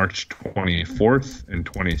March 24th and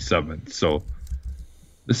 27th. So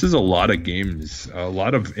This is a lot of games, a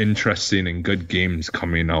lot of interesting and good games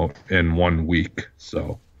coming out in one week.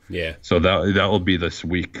 Yeah. So that will be this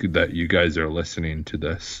week that you guys are listening to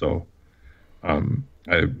this. So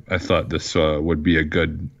I thought this would be a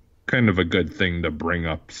good thing to bring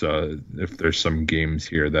up. So if there's some games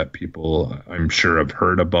here that people I'm sure have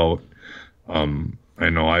heard about, I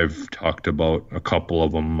know I've talked about a couple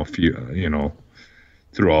of them, a few,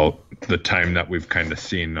 throughout the time that we've kind of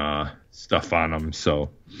seen stuff on them. So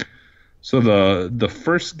the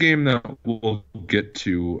first game that we'll get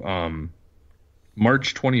to,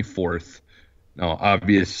 March 24th. Now,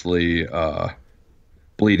 obviously,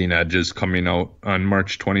 Bleeding Edge is coming out on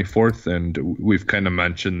March 24th, and we've kind of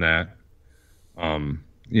mentioned that. I'm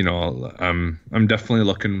definitely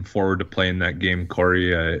looking forward to playing that game,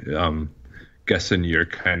 Corey. Guessing you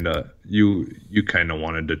kind of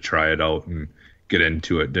wanted to try it out and get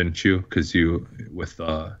into it, didn't you? Because you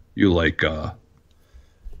like Yeah.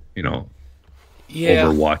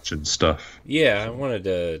 Overwatch and stuff. Yeah, I wanted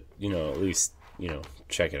to, at least,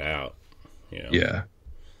 check it out. Yeah.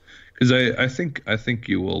 Because I think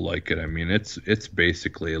you will like it. I mean, it's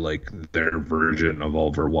basically like their version of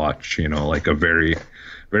Overwatch. Like a very,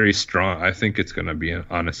 very strong. I think it's going to be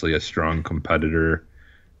honestly a strong competitor.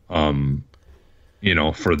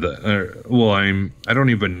 For the I don't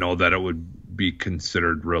even know that it would be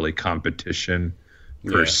considered really competition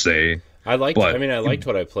per se. I liked what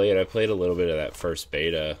I played. I played a little bit of that first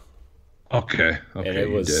beta. Okay. And it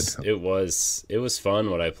was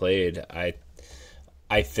fun what I played.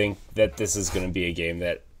 I think that this is going to be a game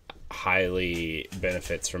that highly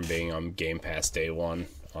benefits from being on Game Pass day one,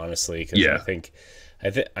 honestly, because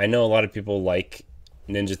I know a lot of people like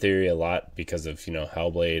Ninja Theory a lot because of,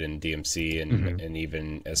 Hellblade and DMC and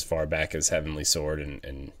even as far back as Heavenly Sword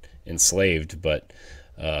and Enslaved, but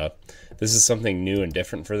this is something new and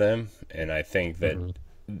different for them, and I think that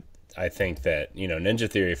Ninja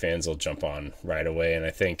Theory fans will jump on right away, and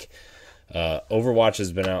I think Overwatch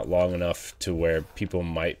has been out long enough to where people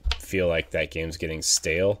might feel like that game's getting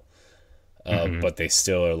stale, but they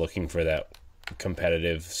still are looking for that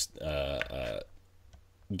competitive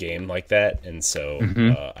game like that, and so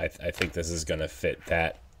I think this is going to fit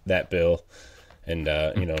that bill, and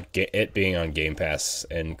it being on Game Pass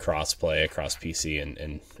and cross-play across PC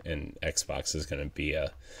and Xbox is going to be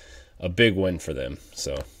a big win for them.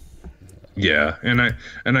 So. Yeah, and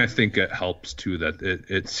I think it helps too that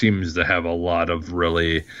it seems to have a lot of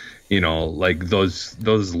really, like those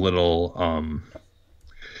little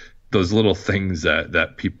things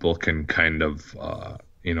that people can kind of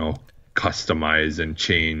customize and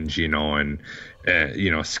change, and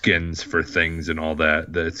skins for things and all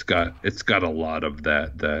that. That it's got a lot of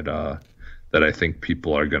that I think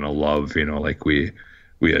people are gonna love. Like we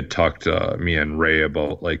had talked me and Ray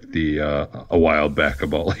about like a while back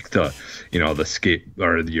about like the skate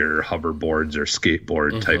or your hoverboards or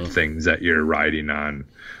skateboard type things that you're riding on,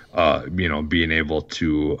 being able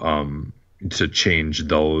to change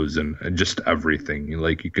those and just everything.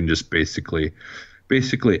 Like you can just basically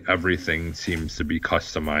everything seems to be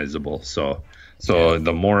customizable. So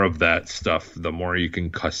the more of that stuff, the more you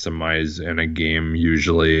can customize in a game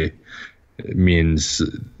usually means,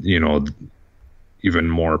 even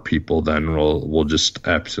more people then will just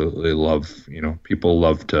absolutely love, people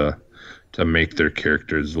love to make their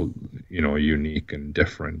characters, unique and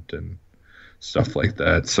different and stuff like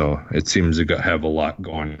that. So it seems to have a lot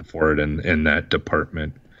going for it in that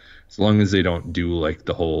department. As long as they don't do like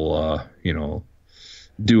the whole,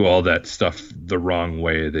 do all that stuff the wrong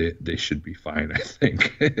way, they should be fine, I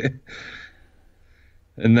think.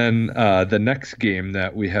 And then the next game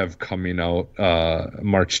that we have coming out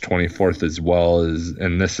March 24th as well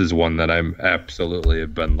and this is one that I'm absolutely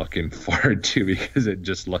have been looking forward to because it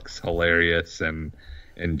just looks hilarious and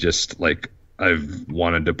just like I've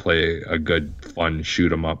wanted to play a good fun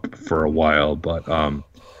shoot 'em up for a while, but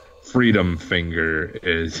Freedom Finger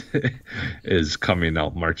is coming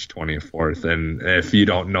out March 24th, and if you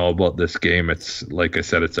don't know about this game, it's like I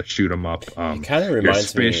said, it's a shoot 'em up. It kind of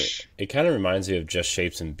reminds me of Just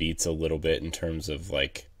Shapes and Beats a little bit in terms of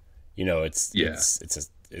like, it's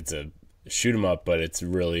a shoot 'em up, but it's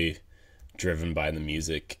really driven by the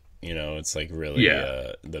music. It's like really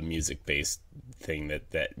the music based thing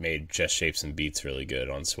that made Just Shapes and Beats really good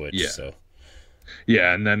on Switch. Yeah. So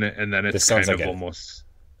yeah, and then it's kind of almost.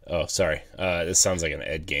 Oh, sorry. This sounds like an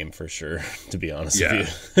Ed game for sure, to be honest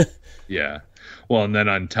with you. Yeah. Well, and then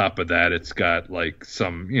on top of that, it's got like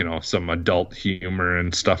some adult humor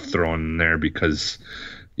and stuff thrown in there because,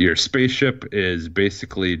 your spaceship is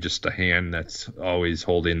basically just a hand that's always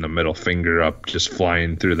holding the middle finger up, just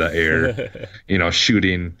flying through the air,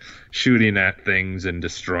 shooting at things and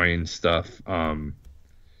destroying stuff.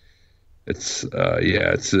 It's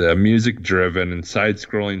a music driven and side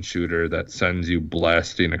scrolling shooter that sends you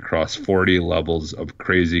blasting across 40 levels of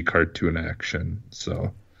crazy cartoon action.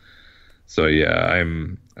 So yeah,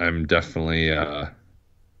 I'm definitely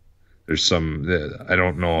there's some, I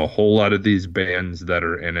don't know a whole lot of these bands that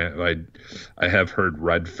are in it. I have heard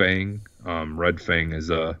Red Fang. Red Fang is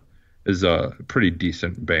a pretty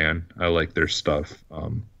decent band. I like their stuff.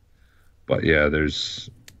 But yeah, there's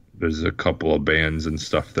a couple of bands and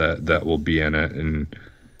stuff that will be in it,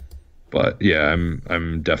 but yeah,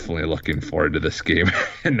 I'm definitely looking forward to this game,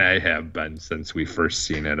 and I have been since we first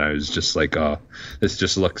seen it. I was just like, oh, this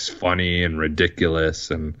just looks funny and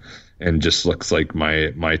ridiculous, and just looks like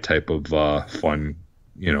my type of fun,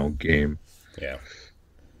 game. Yeah.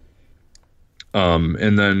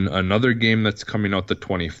 And then another game that's coming out the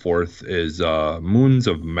 24th is Moons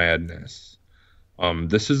of Madness.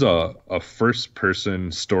 This is a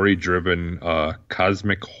first-person, story-driven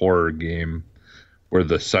cosmic horror game where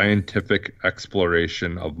the scientific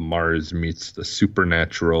exploration of Mars meets the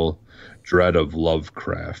supernatural dread of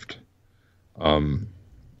Lovecraft.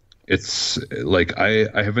 It's like I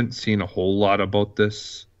haven't seen a whole lot about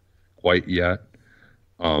this quite yet,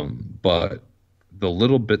 but the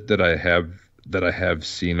little bit that I have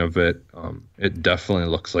seen of it, it definitely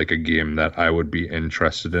looks like a game that I would be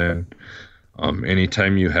interested in.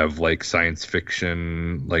 Anytime you have like science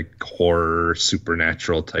fiction, like horror,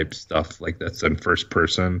 supernatural type stuff like that's in first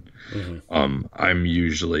person, I'm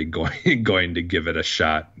usually going to give it a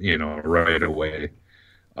shot, right away.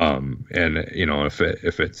 And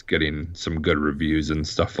if it's getting some good reviews and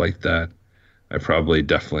stuff like that, I probably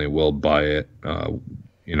definitely will buy it,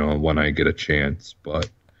 when I get a chance.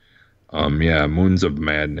 But yeah, Moons of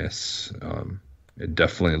Madness, it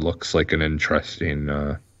definitely looks like an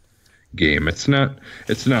interesting game. It's not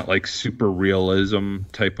like super realism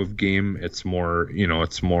type of game. It's more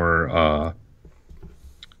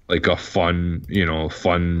like a fun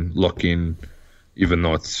looking, even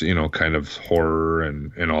though it's kind of horror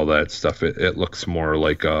and all that stuff. It looks more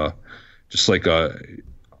like just like a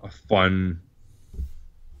fun,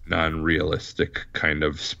 non-realistic kind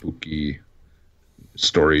of spooky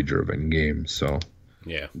story driven game. So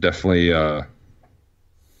yeah, definitely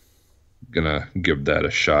gonna give that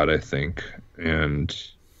a shot, I think. And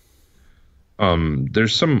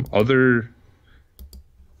there's some other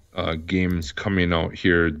games coming out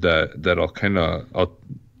here that I'll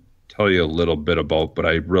tell you a little bit about, but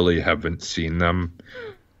I really haven't seen them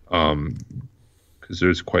because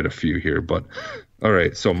there's quite a few here. But all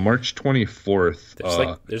right, so March 24th,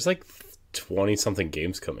 there's like 20 something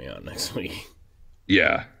games coming out next week.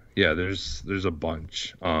 Yeah, there's a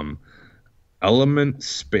bunch. Element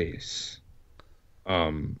Space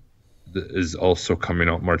is also coming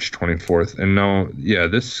out March 24th, and now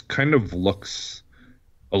this kind of looks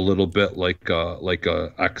a little bit like a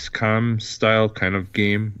XCOM style kind of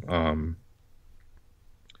game.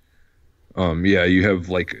 You have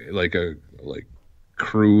like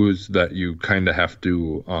crews that you kind of have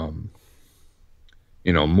to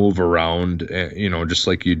move around, just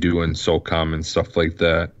like you do in SOCOM and stuff like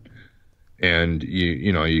that. And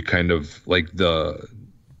you kind of like the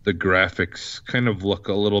graphics kind of look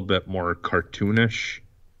a little bit more cartoonish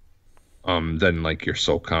than like your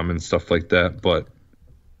SOCOM and stuff like that. But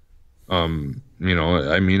I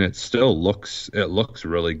mean, it still looks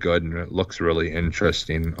really good, and it looks really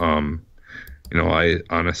interesting. I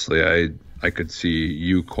honestly I could see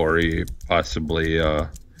you, Corey, possibly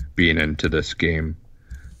being into this game.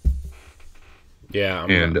 Yeah,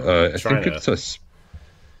 I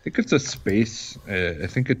think it's a space. I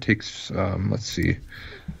think it takes. Let's see.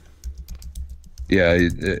 Yeah,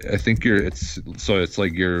 I think it's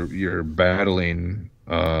like you're battling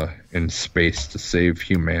in space to save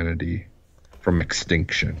humanity from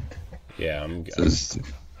extinction. Yeah, I'm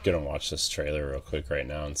gonna watch this trailer real quick right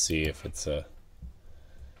now and see if it's a.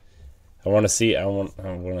 I want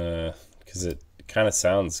to because it kind of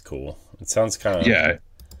sounds cool. It sounds kind of Yeah,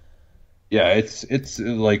 it's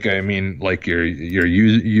like, I mean, like you're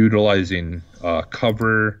utilizing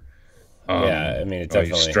cover. I mean, it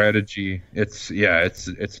definitely strategy. It's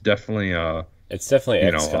definitely it's definitely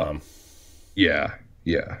XCOM.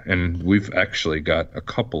 Yeah, and we've actually got a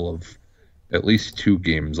couple of at least 2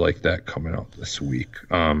 games like that coming out this week.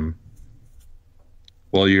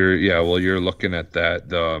 While you're looking at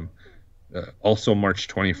that, also March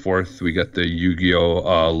 24th we got the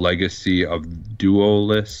Yu-Gi-Oh! Legacy of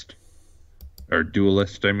Duelist.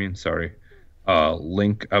 I mean, sorry.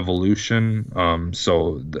 Link Evolution.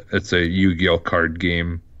 It's a Yu-Gi-Oh card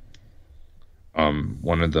game.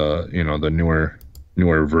 One of the the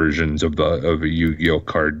newer versions of a Yu-Gi-Oh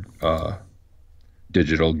card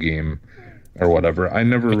digital game or whatever. I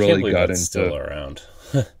never I can't really believe got that's into. still around.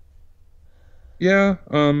 Yeah,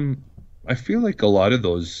 I feel like a lot of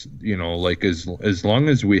those, like as long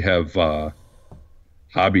as we have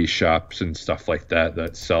hobby shops and stuff like that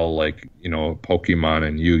that sell like, Pokemon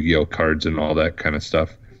and Yu-Gi-Oh cards and all that kind of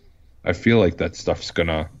stuff, I feel like that stuff's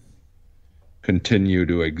gonna continue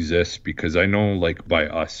to exist because I know like by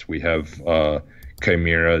us we have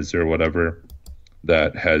Chimeras or whatever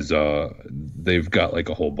that has they've got like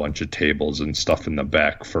a whole bunch of tables and stuff in the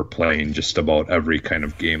back for playing just about every kind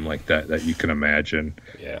of game like that you can imagine.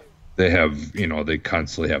 Yeah. They have, they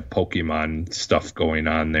constantly have Pokemon stuff going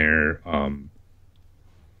on there,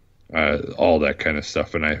 all that kind of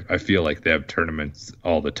stuff. And I feel like they have tournaments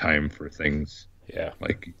all the time for things Yeah.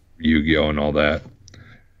 like Yu-Gi-Oh and all that.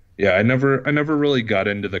 Yeah, I never really got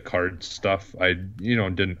into the card stuff.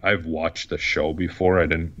 I've watched the show before. I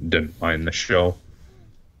didn't mind the show.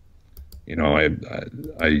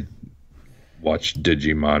 I watched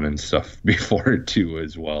Digimon and stuff before too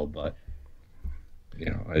as well, but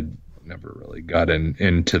I never really got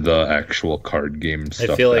into the actual card game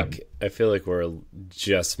stuff. I feel like we're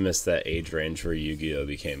just missed that age range where Yu-Gi-Oh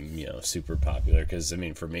became super popular because I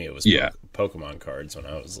mean for me it was Pokemon cards when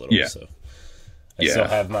I was little. Yeah. So I still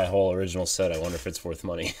have my whole original set. I wonder if it's worth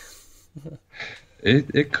money.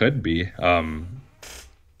 It could be.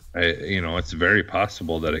 It's very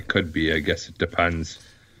possible that it could be. I guess it depends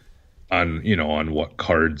on what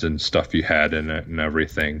cards and stuff you had in it and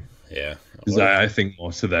everything. Yeah. Because I think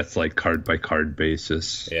most of that's like card by card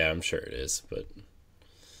basis. Yeah, I'm sure it is, but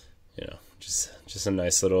just a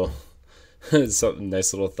nice little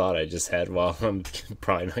nice little thought I just had while I'm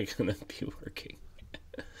probably not gonna be working.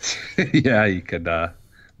 Yeah, you could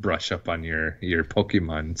brush up on your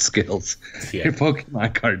Pokemon skills, your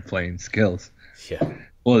Pokemon card playing skills. Yeah.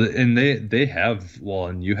 Well, and they have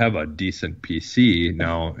and you have a decent PC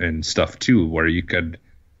now and stuff too, where you could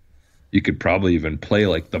probably even play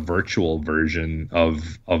like the virtual version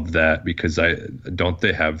of that because don't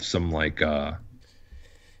they have some like some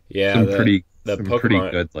pretty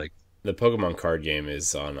good like the Pokemon card game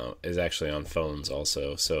is actually on phones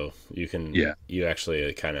also, so you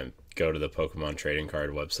actually kind of go to the Pokemon trading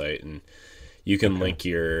card website and you can link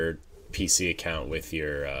your PC account with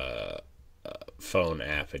your phone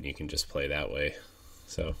app and you can just play that way.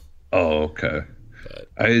 So. Oh, okay.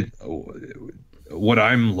 But what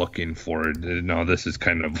I'm looking for now, this is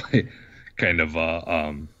kind of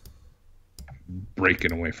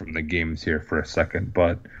breaking away from the games here for a second,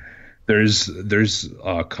 but there's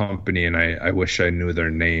a company, and I wish I knew their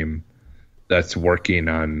name, that's working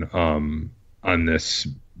on this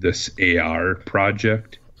AR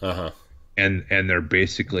project. Uh-huh. And they're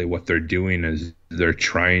basically, what they're doing is they're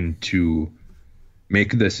trying to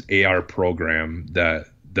make this AR program that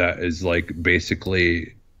is like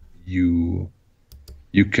basically you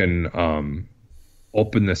can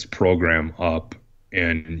open this program up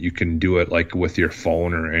and you can do it like with your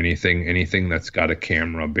phone or anything that's got a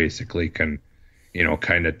camera basically can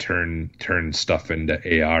kind of turn stuff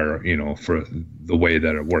into AR, for the way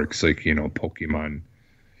that it works. Like, Pokemon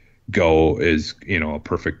Go is, a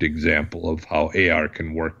perfect example of how AR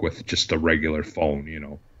can work with just a regular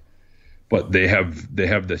phone, But they have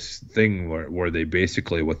this thing where they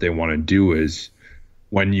basically, what they want to do is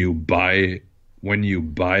when you buy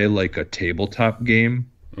like a tabletop game,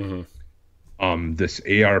 this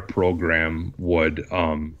AR program would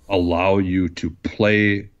allow you to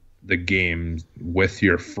play the game with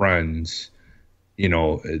your friends,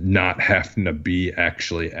 not having to be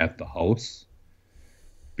actually at the house.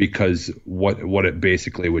 Because what it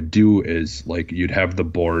basically would do is like you'd have the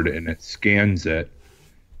board and it scans it,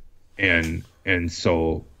 and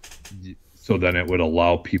so then it would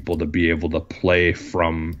allow people to be able to play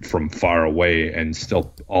from far away and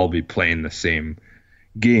still all be playing the same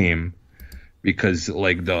game. Because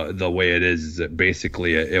like the way it is that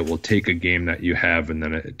basically it will take a game that you have and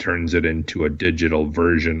then it turns it into a digital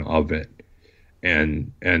version of it.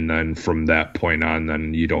 And then from that point on,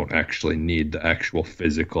 then you don't actually need the actual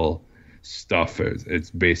physical stuff. It's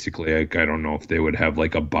basically like, I don't know if they would have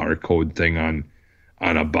like a barcode thing on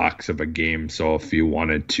a box of a game. So if you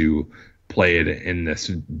wanted to play it in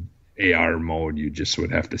this AR mode, you just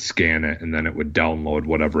would have to scan it and then it would download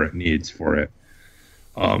whatever it needs for it.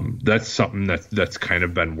 That's something that's kind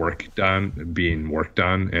of been being worked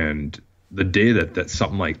on. And the day that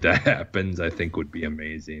something like that happens, I think would be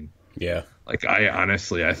amazing. Yeah. Like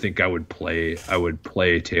I think I would play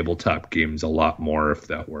tabletop games a lot more if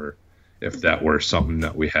that were something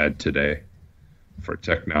that we had today for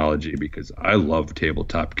technology, because I love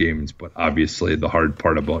tabletop games, but obviously the hard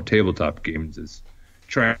part about tabletop games is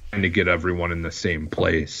trying to get everyone in the same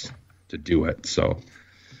place to do it. So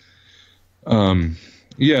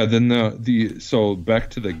yeah, then so back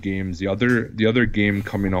to the games. The other game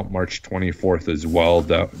coming out March 24th as well,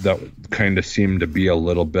 that kind of seemed to be a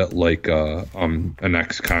little bit like an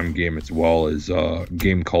XCOM game as well, is a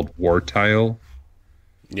game called War Tile.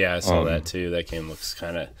 Yeah, I saw that too. That game looks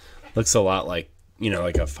a lot like,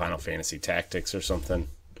 like a Final Fantasy Tactics or something.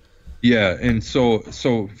 Yeah, and so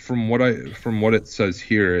from what it says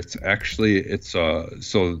here, it's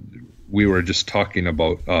so we were just talking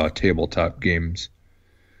about tabletop games.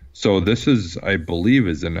 So this is, I believe,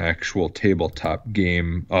 is an actual tabletop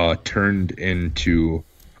game turned into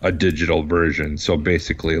a digital version. So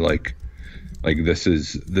basically, like this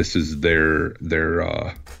is their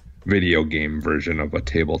video game version of a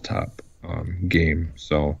tabletop game.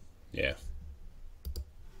 So yeah.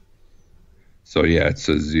 So yeah, it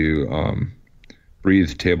says you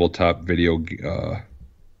breathing tabletop video game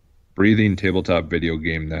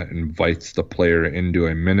that invites the player into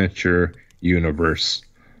a miniature universe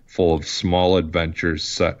full of small adventures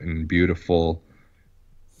set in beautiful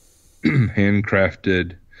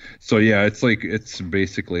handcrafted. So yeah, it's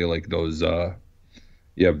basically like those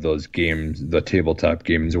you have those games, the tabletop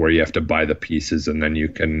games where you have to buy the pieces and then you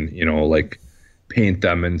can, like paint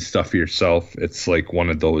them and stuff yourself. It's like one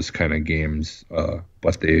of those kind of games,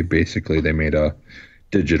 but they made a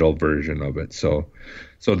digital version of it. So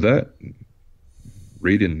that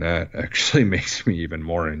reading that actually makes me even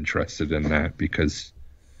more interested in that, because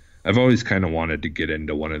I've always kind of wanted to get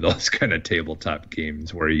into one of those kind of tabletop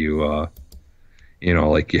games where you,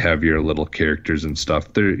 like you have your little characters and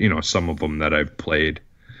stuff. There, some of them that I've played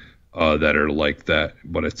that are like that,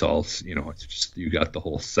 but it's all, it's just, you got the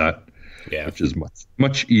whole set, yeah, which is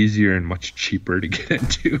much easier and much cheaper to get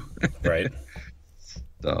into. Right.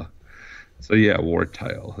 So yeah, War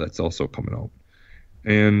Tile, that's also coming out.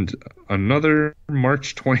 And another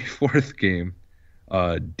March 24th game,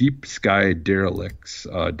 Deep Sky Derelicts,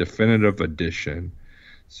 Definitive Edition.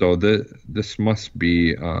 So this must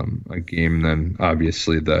be a game then,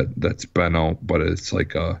 obviously, that's been out, but it's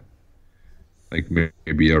like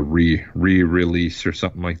maybe a re-release or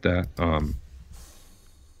something like that.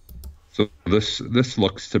 So this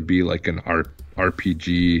looks to be like an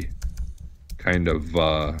RPG kind of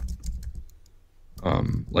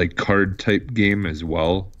like card type game as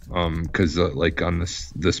well, because like on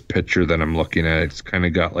this picture that I'm looking at, it's kind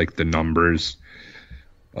of got like the numbers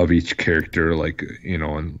of each character, like,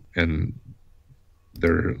 and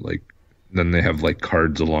they're like, then they have like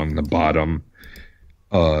cards along the bottom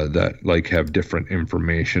that like have different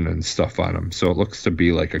information and stuff on them. So it looks to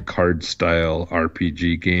be like a card style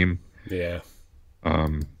RPG game. Yeah.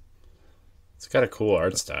 It's got a cool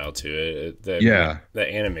art style to it. Yeah.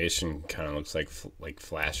 The animation kind of looks like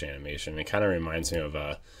Flash animation. It kind of reminds me of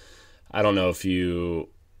I don't know if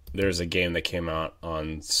there's a game that came out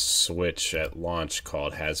on Switch at launch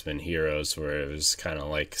called Has Been Heroes, where it was kind of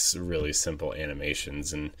like really simple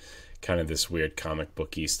animations and kind of this weird comic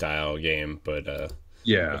booky style game, but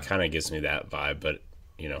yeah, it kind of gives me that vibe, but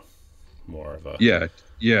more of a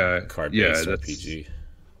card-based RPG.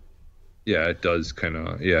 Yeah, it does kind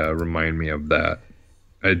of remind me of that.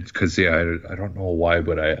 Because I don't know why,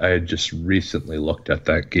 but I had just recently looked at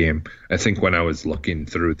that game. I think when I was looking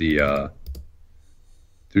through the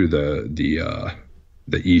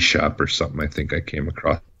eShop or something, I think I came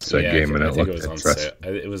across that game, and I think it looked interesting.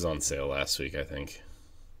 It was on sale last week, I think.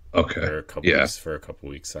 Okay. For a couple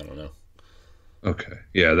weeks, I don't know. Okay.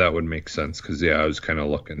 Yeah, that would make sense, because I was kind of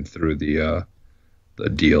looking through the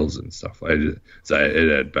deals and stuff. It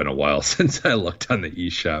had been a while since I looked on the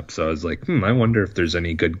eShop, so I was like, I wonder if there's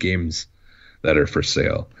any good games that are for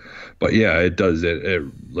sale. But yeah, it does. It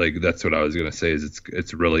like, that's what I was gonna say, is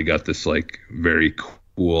it's really got this like very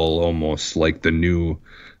cool, almost like the new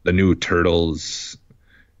Turtles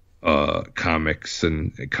comics,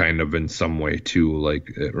 and kind of in some way too, like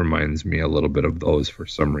it reminds me a little bit of those for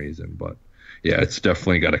some reason. But yeah, it's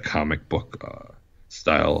definitely got a comic book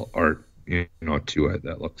style art to it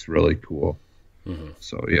that looks really cool. Mm-hmm.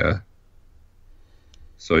 So yeah,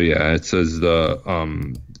 it says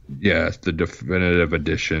it's the definitive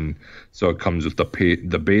edition. So it comes with the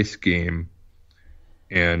base game,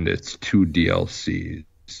 and it's 2 DLCs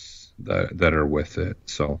that are with it.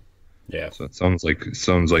 So yeah, so it sounds like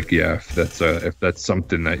if that's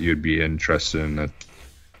something that you'd be interested in, that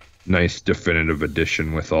nice definitive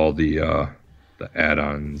edition with all the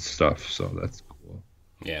add-on stuff, so that's cool.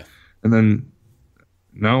 Yeah. And then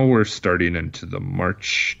now we're starting into the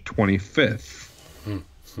March 25th.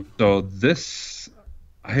 So this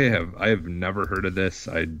I have never heard of this.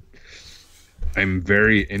 I'm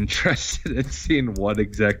very interested in seeing what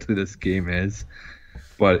exactly this game is,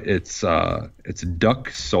 but it's Duck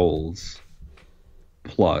Souls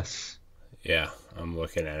Plus. Yeah, I'm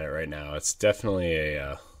looking at it right now. It's definitely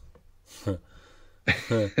a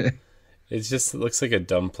it looks like a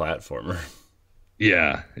dumb platformer.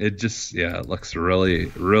 Yeah, it looks really,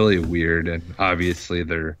 really weird, and obviously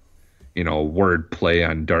they're, word play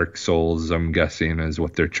on Dark Souls, I'm guessing, is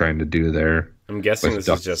what they're trying to do there. I'm guessing this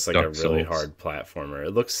is just like a really hard platformer.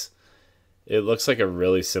 It looks like a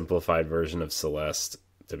really simplified version of Celeste,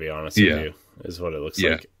 to be honest with you, is what it looks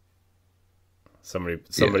like. Somebody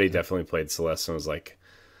definitely played Celeste and was like,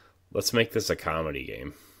 let's make this a comedy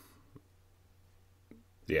game.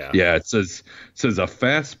 Yeah. Yeah, it says a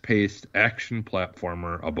fast-paced action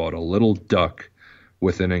platformer about a little duck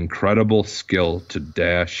with an incredible skill to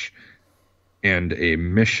dash and a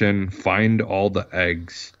mission: find all the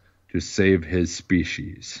eggs to save his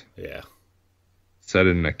species. Yeah. Set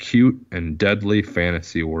in a cute and deadly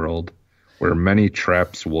fantasy world where many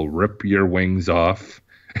traps will rip your wings off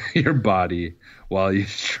your body while you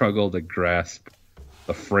struggle to grasp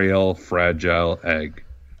the frail, fragile egg.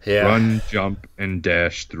 Yeah. Run, jump, and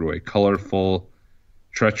dash through a colorful,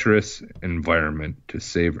 treacherous environment to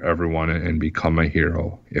save everyone and become a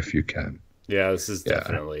hero if you can. Yeah, this is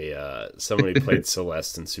definitely somebody played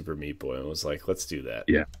Celeste and Super Meat Boy and was like, let's do that.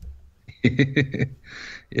 Yeah.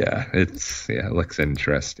 It looks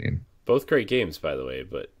interesting. Both great games, by the way,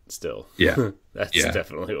 but still. Yeah. That's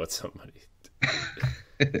definitely what somebody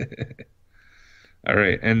All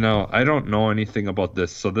right, and now I don't know anything about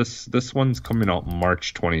this. So this one's coming out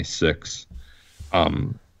March 26th.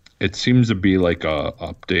 It seems to be like a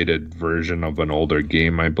updated version of an older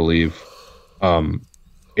game, I believe.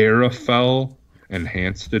 Arafel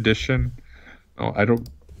Enhanced Edition. Oh, I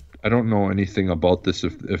don't know anything about this,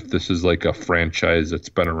 if this is like a franchise that's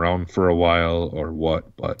been around for a while or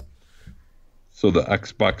what, but so the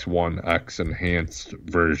Xbox One X enhanced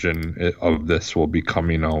version of this will be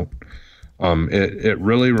coming out. It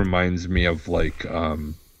really reminds me of like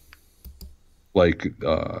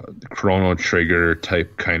Chrono Trigger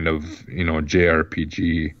type kind of,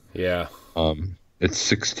 JRPG. Yeah.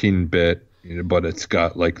 It's 16-bit, but it's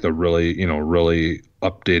got like the really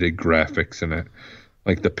updated graphics in it.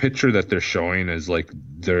 Like the picture that they're showing is like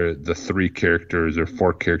the 3 characters or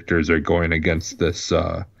 4 characters are going against this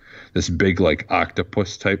big like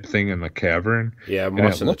octopus type thing in the cavern. Yeah, I'm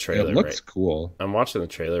watching the trailer. It looks cool. I'm watching the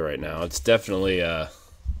trailer right now. It's definitely a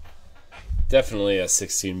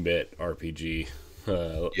 16-bit RPG.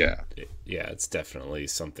 It's definitely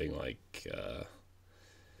something like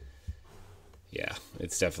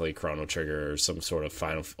it's definitely Chrono Trigger or some sort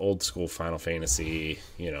of old school Final Fantasy,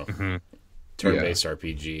 turn-based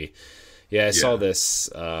RPG. Yeah, I saw this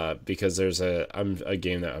because there's a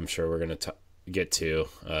game that I'm sure we're going to get to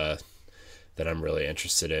that I'm really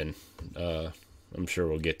interested in. I'm sure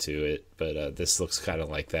we'll get to it, but this looks kind of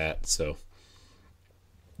like that. So,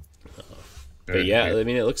 but yeah, I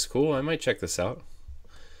mean, it looks cool. I might check this out.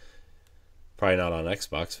 Probably not on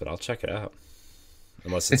Xbox, but I'll check it out.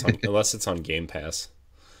 Unless it's on Game Pass.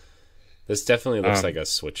 This definitely looks like a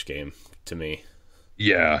Switch game to me.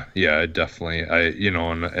 Yeah, definitely.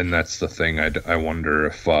 And that's the thing. I wonder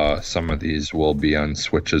if some of these will be on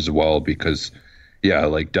Switch as well, because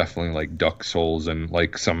like definitely like Duck Souls and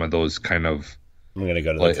like some of those kind of. I'm gonna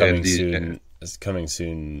go to the coming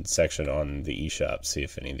soon section on the eShop, see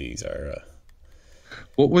if any of these are.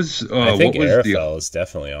 What was? I think Arafel is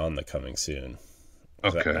definitely on the coming soon.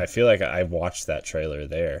 Okay. I feel like I watched that trailer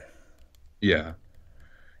there. Yeah.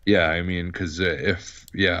 I mean, because if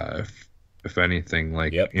anything,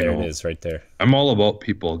 like, there it is right there. I'm all about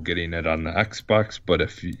people getting it on the Xbox, but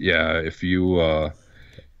if you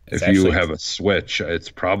have a Switch, it's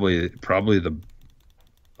probably the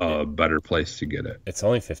better place to get it. It's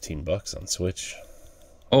only $15 on Switch.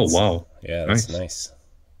 Oh, wow. Yeah, that's nice.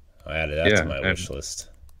 I added that to my wish list.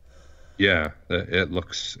 Yeah, it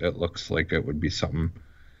looks like it would be something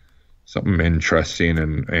interesting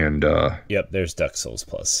and Yep, there's Duck Souls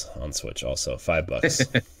Plus on Switch also,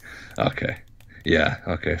 $5. Okay. Yeah,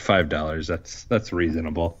 okay, $5. That's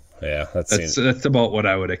reasonable. Yeah, that's about what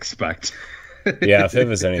I would expect. Yeah, if it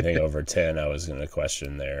was anything over 10, I was going to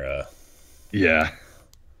question their Yeah.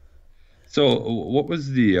 So, what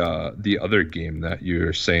was the other game that you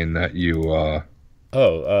were saying that you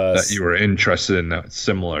that you were interested in that's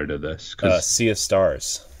similar to this? Sea of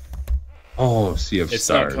Stars. Oh, Sea of It's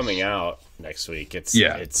Stars. not coming out next week. It's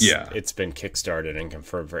Yeah, yeah. It's been kickstarted and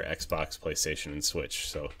confirmed for Xbox, PlayStation, and Switch.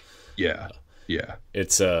 So Yeah, yeah,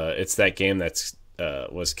 it's that game that's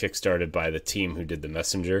was kickstarted by the team who did The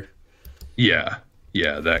Messenger. yeah,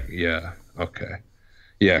 yeah. Okay,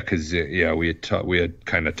 yeah, because yeah, we had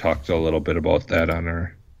kind of talked a little bit about that on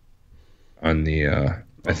the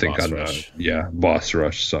I think Boss on Rush. the Boss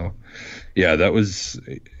Rush. So yeah,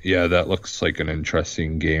 that looks like an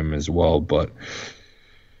interesting game as well. But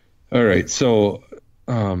all right, so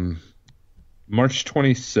March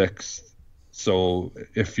 26th. So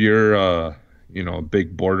if you're a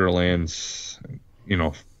big Borderlands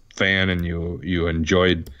fan and you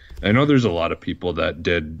enjoyed, I know there's a lot of people that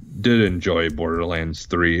did enjoy Borderlands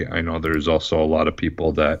 3. I know there's also a lot of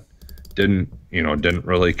people that didn't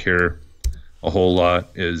really care a whole lot.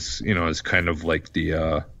 Is kind of like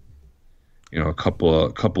the a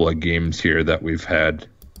couple of games here that we've had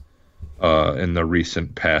in the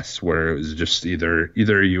recent past where it was just either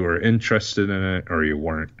you were interested in it or you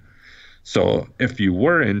weren't. So if you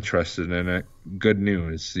were interested in it, good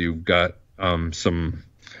news, you've got some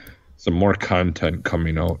more content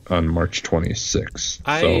coming out on March 26th.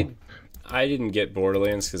 I didn't get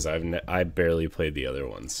Borderlands because I barely played the other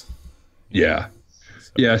ones. Yeah.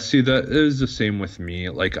 Yeah, see, that is the same with me.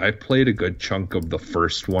 Like, I played a good chunk of the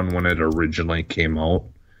first one when it originally came out.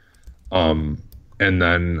 And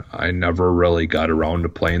then I never really got around to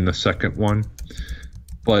playing the second one.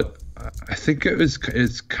 But I think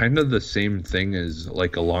it's kind of the same thing as,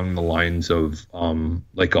 like, along the lines of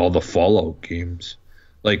like all the Fallout games.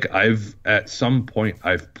 Like, at some point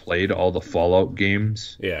I've played all the Fallout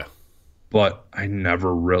games. Yeah. But I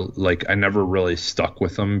never really stuck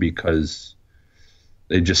with them because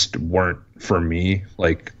they just weren't for me.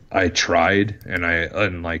 Like, I tried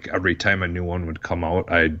and like every time a new one would come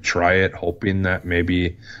out, I'd try it hoping that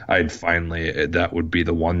maybe that would be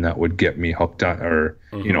the one that would get me hooked on, or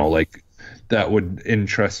like that would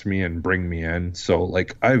interest me and bring me in. So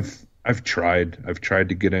like I've tried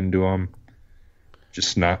to get into them,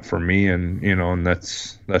 just not for me, and and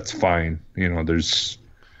that's fine. There's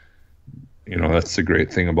that's the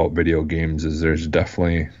great thing about video games is there's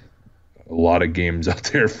definitely a lot of games out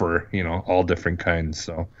there for all different kinds.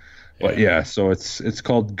 So but yeah, so it's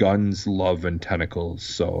called Guns, Love, and Tentacles.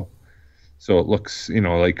 So it looks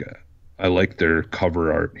like I like their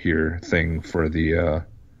cover art here thing for the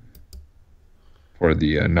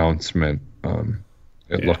announcement.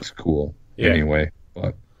 It looks cool anyway,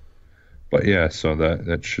 but yeah, so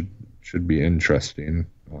that should be interesting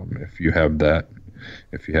if you have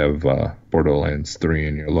Borderlands 3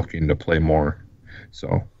 and you're looking to play more.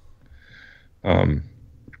 So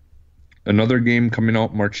another game coming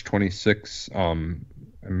out March 26th. I'm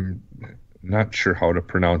not sure how to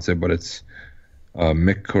pronounce it, but it's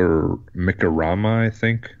Mikorama, I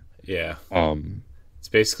think. Yeah. It's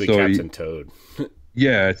basically Captain Toad.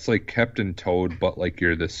 Yeah, it's like Captain Toad, but like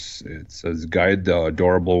you're this. It says guide the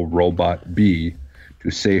adorable robot Bee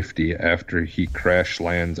to safety after he crash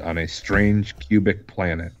lands on a strange cubic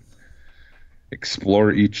planet.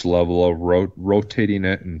 Explore each level, rotating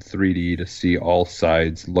it in 3D to see all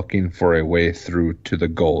sides, looking for a way through to the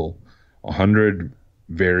goal. 100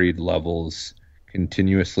 varied levels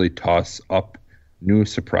continuously toss up new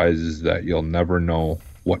surprises that you'll never know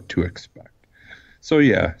what to expect. So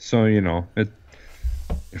yeah,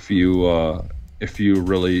 if you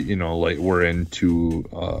really like were into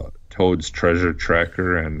Toad's Treasure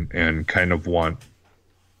Tracker and kind of want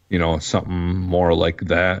something more like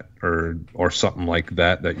that or something like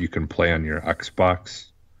that you can play on your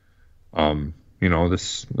Xbox.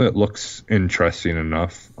 It looks interesting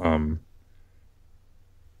enough. I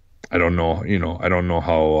don't know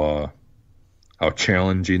how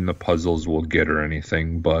challenging the puzzles will get or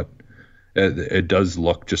anything, but it does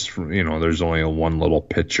look just from there's only one little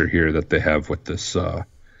picture here that they have with this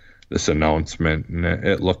announcement, and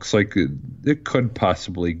it looks like it could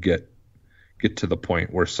possibly get to the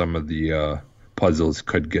point where some of the puzzles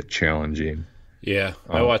could get challenging. Yeah,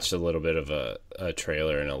 I watched a little bit of a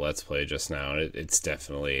trailer and a Let's Play just now, and it's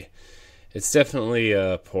definitely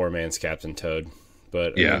a poor man's Captain Toad.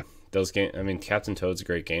 But yeah, Captain Toad's a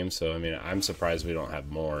great game, so I'm surprised we don't have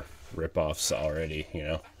more ripoffs already.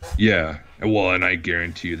 Yeah, well, and I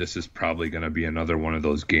guarantee you this is probably going to be another one of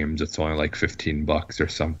those games that's only like $15 or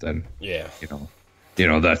something. Yeah,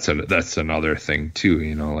 that's another thing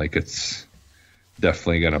too. Like it's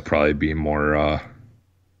definitely going to probably be more a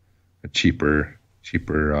cheaper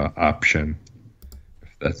option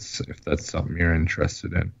if that's something you're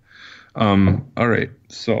interested in. All right,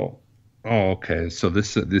 so okay, so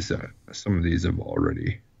this some of these have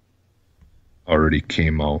already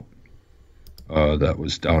came out. that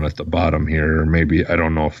was down at the bottom here. Or maybe I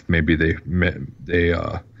don't know if maybe they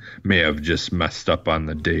may have just messed up on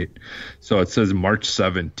the date. So it says March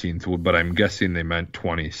 17th, but I'm guessing they meant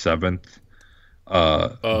 27th.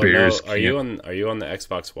 Bears. No. Are you on the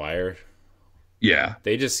Xbox Wire? Yeah.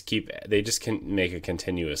 They just can make a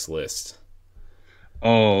continuous list.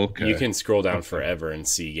 Oh, okay. You can scroll down forever and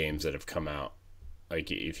see games that have come out. Like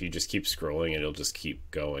if you just keep scrolling, it'll just keep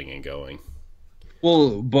going and going.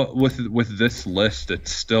 Well, but with this list,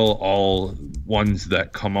 it's still all ones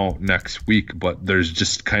that come out next week. But there's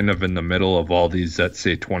just kind of in the middle of all these that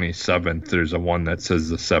say 27th. There's a one that says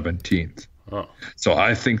the 17th. Oh. So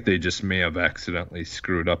I think they just may have accidentally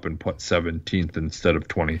screwed up and put 17th instead of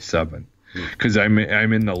 27th. Because I'm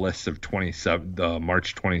in the list of 27,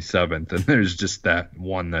 March 27th, and there's just that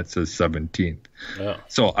one that says 17th. Oh.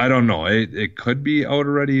 So I don't know. It could be out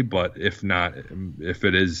already, but if not, if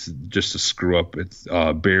it is just a screw up, it's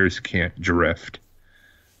Bears Can't Drift.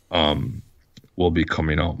 Will be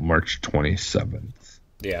coming out March 27th.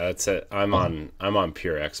 Yeah, that's it. I'm on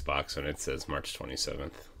pure Xbox and it says March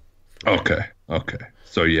 27th. Okay.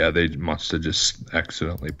 So yeah, they must have just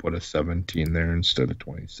accidentally put a 17 there instead of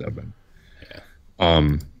 27.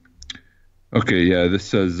 Okay, yeah, this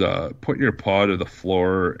says, put your paw to the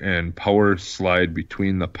floor and power slide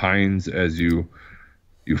between the pines as you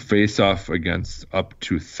face off against up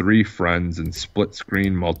to 3 friends in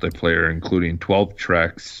split-screen multiplayer, including 12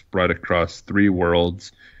 tracks spread across 3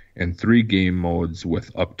 worlds and 3 game modes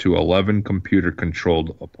with up to 11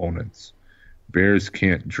 computer-controlled opponents. Bears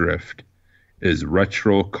Can't Drift is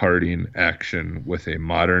retro karting action with a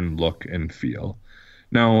modern look and feel.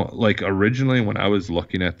 Now, like originally when I was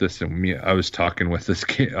looking at this and I was talking with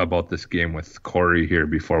about this game with Corey here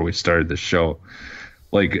before we started the show.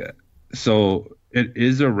 Like, so it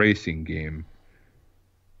is a racing game.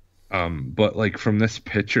 But like from this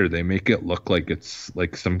picture, they make it look like it's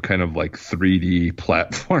like some kind of like 3D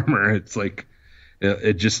platformer. It's like,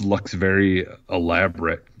 it just looks very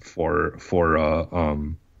elaborate for a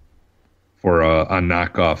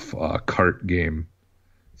knockoff kart game.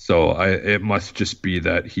 So it must just be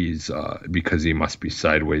that he's because he must be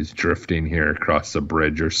sideways drifting here across a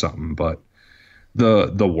bridge or something. But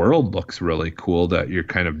the world looks really cool that you're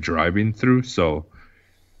kind of driving through. So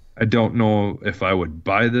I don't know if I would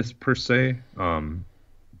buy this per se,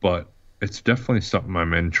 but it's definitely something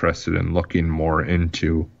I'm interested in looking more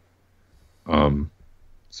into.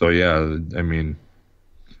 So yeah, I mean,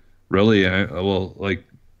 really,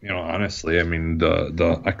 honestly, I mean,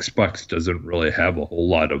 the Xbox doesn't really have a whole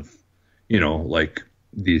lot of, like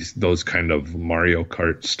those kind of Mario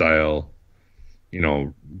Kart style,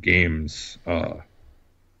 games. I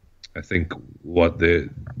think they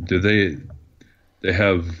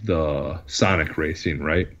have the Sonic Racing,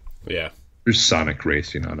 right? Yeah. There's Sonic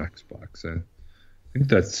Racing on Xbox. I think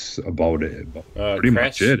that's about it. Pretty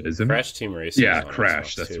much it, isn't it? Crash Team Racing. Yeah,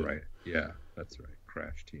 Crash. That's too. Right. Yeah, that's right.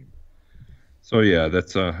 Crash Team. So yeah,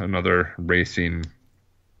 that's another racing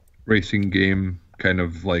game, kind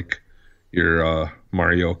of like your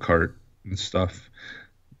Mario Kart and stuff.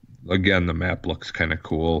 Again, the map looks kind of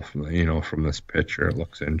cool, from this picture. It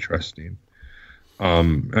looks interesting.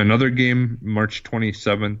 Another game, March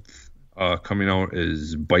 27th, coming out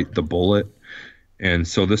is Bite the Bullet. And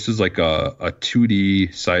so this is like a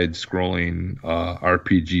 2D side-scrolling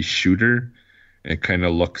RPG shooter. It kind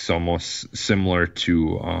of looks almost similar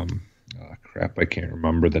to I can't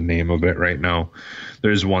remember the name of it right now.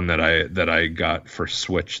 There's one that I got for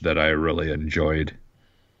Switch that I really enjoyed.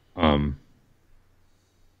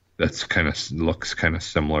 That's looks kind of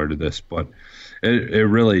similar to this, but it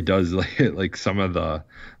really does like some of the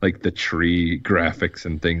tree graphics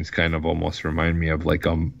and things kind of almost remind me of like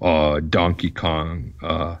Donkey Kong,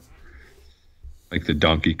 like the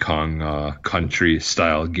Donkey Kong country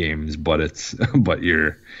style games, but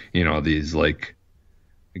you're these like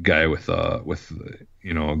a guy with a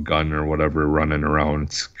gun or whatever running around.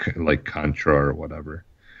 It's like Contra or whatever.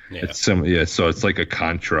 Yeah. It's similar. Yeah, so it's like a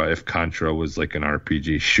Contra if Contra was like an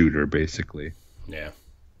RPG shooter, basically. Yeah.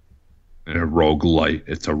 And a roguelite.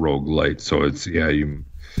 It's a roguelite, so it's you.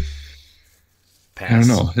 Pass.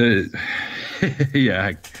 I don't know.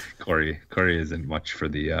 Yeah, Corey isn't much for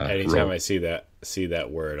the. Anytime I see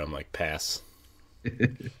that word, I'm like pass.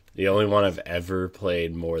 The only one I've ever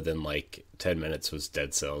played more than like 10 minutes was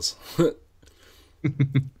Dead Cells.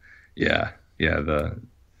 Yeah. The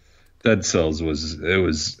Dead Cells was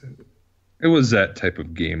that type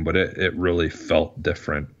of game, but it really felt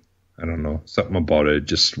different. I don't know, something about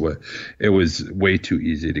it. It was way too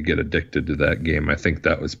easy to get addicted to that game. I think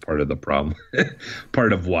that was part of the problem.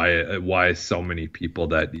 Part of why so many people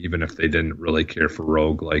that even if they didn't really care for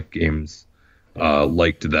roguelike games,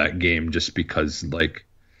 liked that game just because like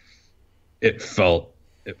it felt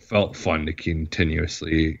fun to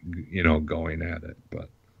continuously, going at it. But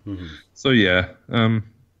so yeah,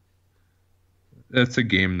 that's a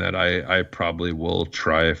game that I probably will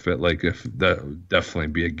try if that would definitely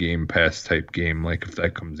be a Game Pass type game. Like if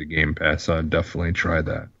that comes to Game Pass, I'd definitely try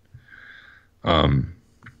that.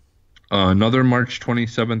 Another March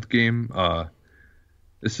 27th game.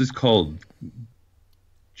 This is called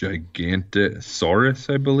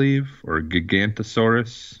Gigantosaurus, I believe, or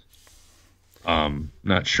Gigantosaurus.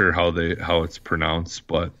 Not sure how it's pronounced,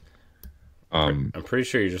 but I'm pretty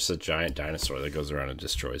sure you're just a giant dinosaur that goes around and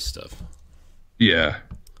destroys stuff. yeah.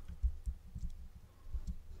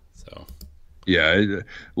 So Yeah,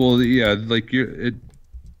 like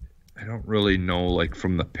I don't really know, like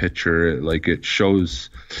from the picture, like it shows,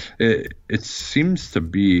 it seems to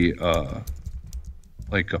be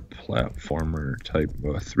like a platformer type,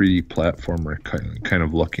 a 3D platformer kind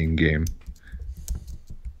of looking game.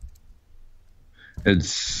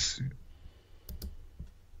 It's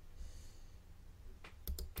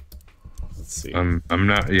let's see. I'm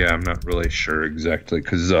not really sure exactly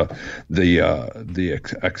because the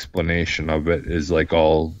explanation of it is like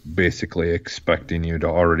all basically expecting you to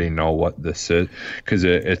already know what this is because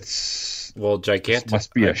it's Well, this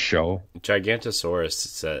must be a show.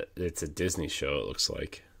 Gigantosaurus. It's a Disney show. It looks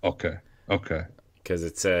like Okay. because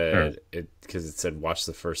it said watch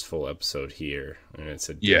the first full episode here, and it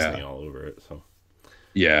said Yeah. Disney all over it. So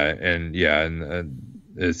And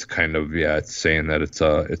it's kind of it's saying that it's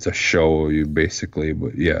a show you basically,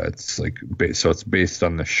 but it's like so it's based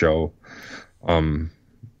on the show. I'm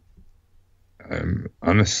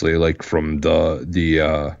honestly like from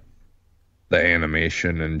the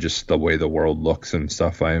animation and just the way the world looks and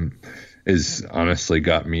stuff is honestly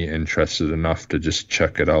got me interested enough to just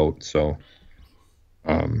check it out. So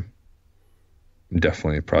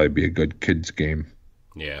definitely probably be a good kids game.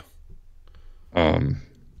 yeah.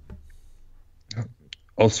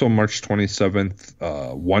 Also March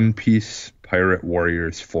 27th, One Piece Pirate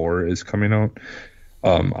Warriors 4 is coming out.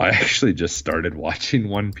 I actually just started watching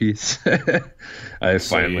One Piece. I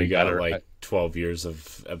So finally you got it. like 12 years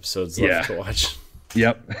of episodes left to watch.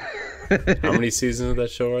 Yep. How many seasons of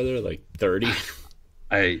that show are there? Like 30?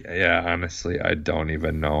 Honestly, I don't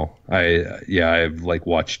even know. I've like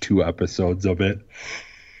watched 2 episodes of it.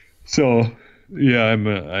 So,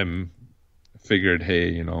 I'm figured,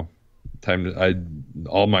 hey,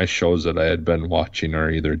 all my shows that I had been watching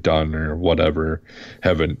are either done or whatever,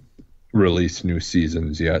 haven't released new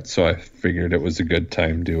seasons yet. So I figured it was a good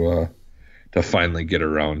time to finally get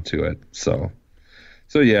around to it. So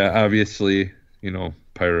obviously,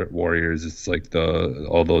 Pirate Warriors, it's like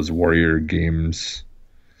all those warrior games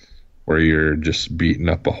where you're just beating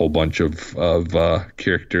up a whole bunch of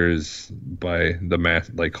characters by the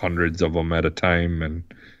math, like hundreds of them at a time, and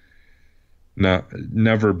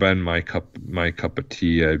never been my cup of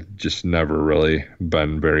tea. I've just never really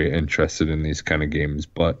been very interested in these kind of games.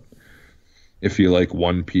 But if you like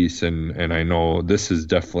One Piece, and I know this is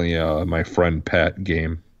definitely my friend Pat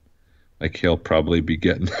game, like he'll probably be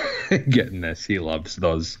getting getting this. He loves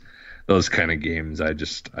those kind of games.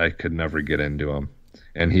 I could never get into them,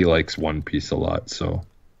 and he likes One Piece a lot. So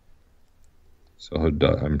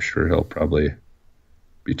I'm sure he'll probably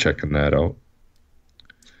be checking that out.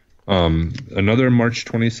 Another March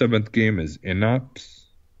 27th game is Inops.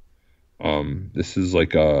 This is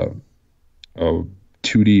like a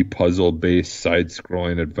 2D puzzle-based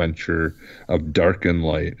side-scrolling adventure of dark and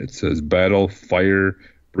light. It says battle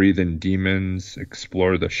fire-breathing demons,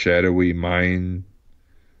 explore the shadowy mine,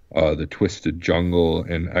 the twisted jungle,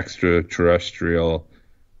 and extraterrestrial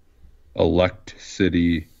elect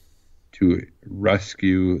city to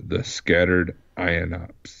rescue the scattered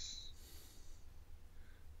Ionops.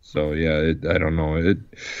 So I don't know.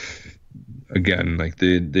 Again, like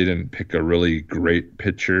they didn't pick a really great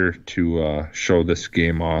picture to show this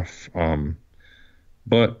game off.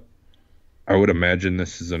 But I would imagine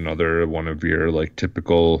this is another one of your like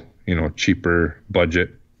typical, cheaper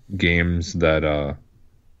budget games that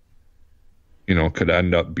could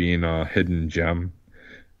end up being a hidden gem.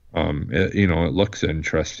 It looks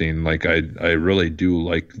interesting. Like I really do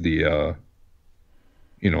like the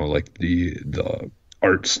like the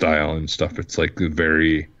art style and stuff. It's like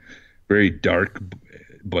very, very dark,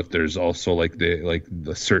 but there's also like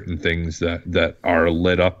the certain things that are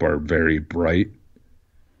lit up are very bright.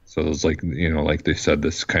 So there's like like they said,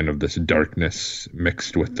 this kind of this darkness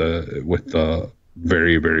mixed with the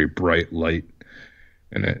very, very bright light,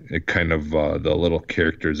 and it kind of the little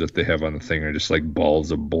characters that they have on the thing are just like balls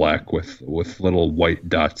of black with little white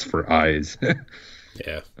dots for eyes.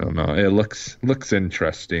 Yeah. I don't know. It looks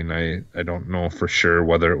interesting. I don't know for sure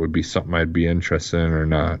whether it would be something I'd be interested in or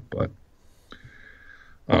not, but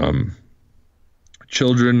um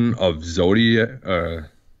Children of Zodiac,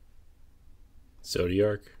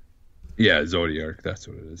 Zodiac. yeah, Zodiac, that's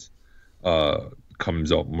what it is.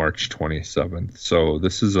 Comes out March 27th. So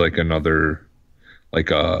this is like another like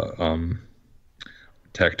a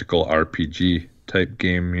tactical RPG type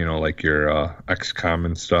game, like your XCOM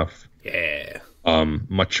and stuff. Yeah.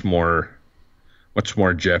 Much more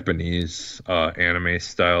Japanese anime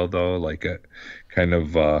style though, like a kind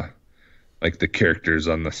of like the characters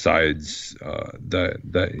on the sides that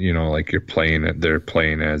like they're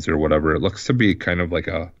playing as or whatever. It looks to be kind of like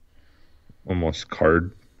a almost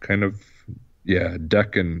card kind of, yeah,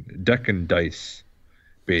 deck and dice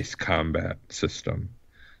based combat system.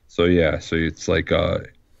 So yeah, so it's like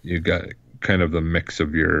you got kind of the mix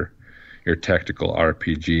of your tactical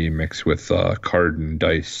RPG mixed with card and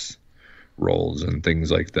dice rolls and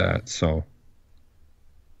things like that. So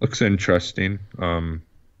looks interesting.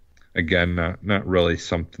 Again, not really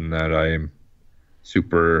something that I'm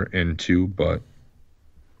super into, but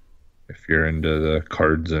if you're into the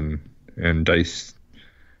cards and dice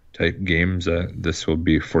type games, this will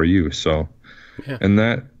be for you. So, Yeah. and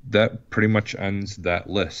that pretty much ends that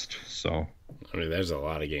list. So, I mean, there's a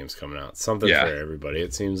lot of games coming out. Something Yeah. for everybody.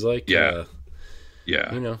 It seems like. Yeah.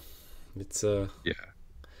 It's yeah,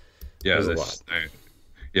 There's a this, lot.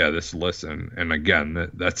 this list, and again,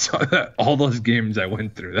 that's all those games I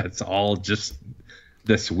went through. That's all just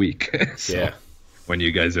this week. So Yeah. when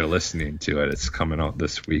you guys are listening to it, it's coming out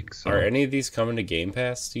this week. So Are any of these coming to Game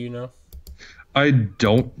Pass? Do you know? I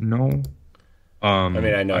don't know. I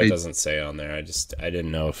mean, I know it doesn't say on there. I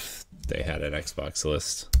didn't know if they had an Xbox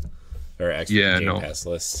list or Xbox Game Pass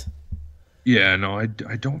list. Yeah, no, I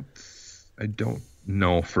don't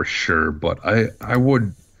know for sure, but I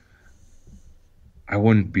wouldn't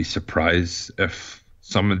be surprised if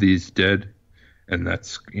some of these did, and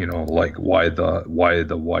that's like why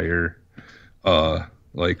the Wire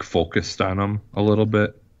like focused on them a little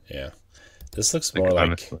bit. Yeah, this looks more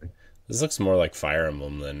like Fire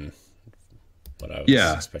Emblem than what I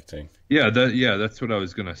was expecting. Yeah, that's what I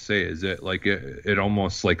was gonna say. Is it like it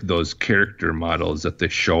almost like those character models that they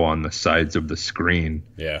show on the sides of the screen?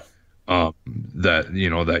 Yeah. That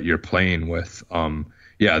that you're playing with.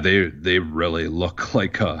 Yeah, they really look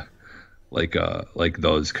like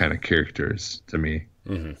those kind of characters to me.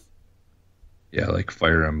 Mm-hmm. Yeah, like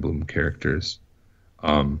Fire Emblem characters.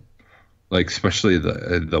 Like especially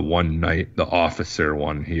the one knight, the officer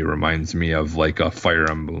one, he reminds me of like a Fire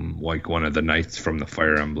Emblem, like one of the knights from the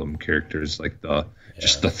Fire Emblem characters, like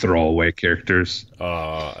just the throwaway characters.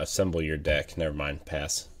 Assemble your deck. Never mind.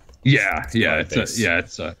 Pass.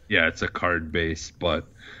 It's a card base, but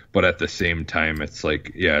at the same time, it's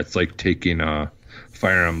like taking a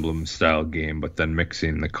Fire Emblem style game, but then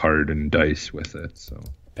mixing the card and dice with it. So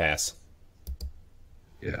Pass.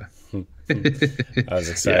 Yeah. I was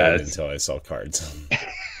excited until I saw cards.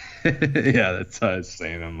 Yeah, that's what I was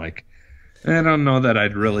saying. I'm like, I don't know that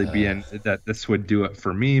I'd really be in that. This would do it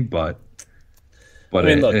for me, but I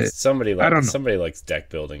mean, look, somebody likes deck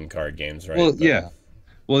building card games, right? Well, yeah.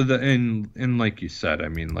 Well, and like you said, I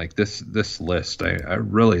mean, like this list, I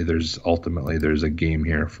really there's a game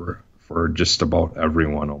here for just about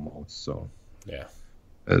everyone almost. So yeah,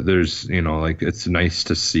 there's like it's nice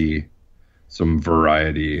to see some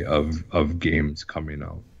variety of games coming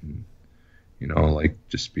out. And, like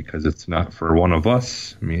just because it's not for one of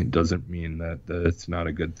us, I mean, it doesn't mean that it's not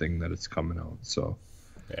a good thing that it's coming out. So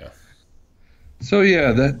yeah. So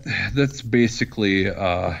yeah, that's basically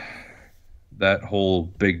that whole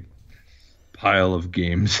big pile of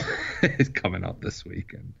games is coming out this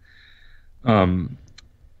weekend.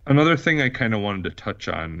 Another thing I kind of wanted to touch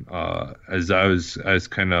on as I was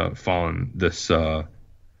kind of following this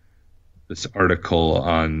article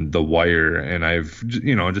on The Wire, and I've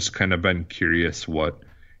just kind of been curious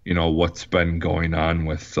what's been going on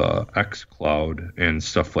with xCloud and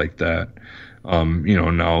stuff like that.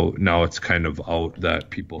 Now it's kind of out that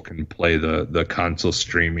people can play the console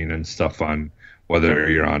streaming and stuff on whether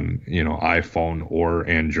you're on iPhone or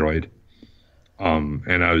Android.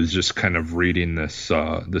 And I was just kind of reading this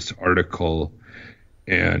article,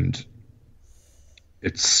 and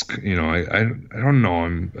it's I don't know,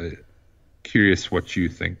 I'm curious what you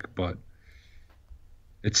think, but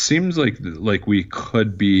it seems like we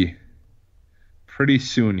could be pretty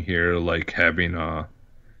soon here like having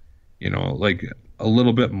like a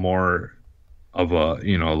little bit more of a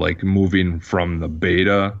like moving from the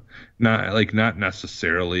beta, not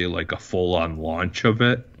necessarily like a full on launch of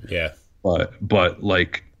it, Yeah. but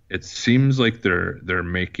like it seems like they're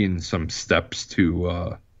making some steps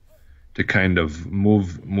to kind of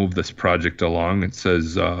move this project along. It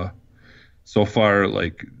says so far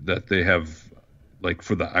like that they have like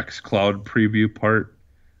for the xCloud preview part,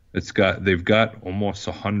 they've got almost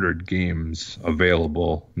 100 games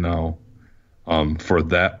available now for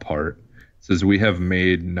that part. It says we have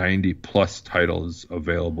made 90 plus titles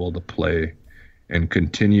available to play and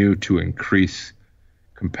continue to increase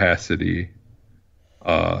capacity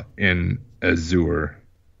in Azure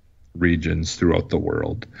regions throughout the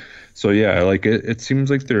world. So yeah, like it seems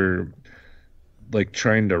like they're like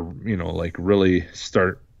trying to, like really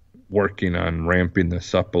start working on ramping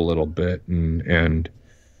this up a little bit and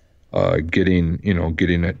getting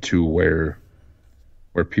it to where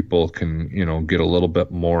people can, get a little bit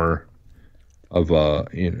more of a,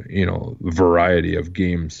 variety of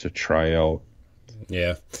games to try out.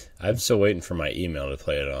 Yeah. I'm still waiting for my email to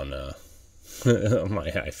play it on on my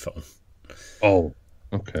iPhone. Oh,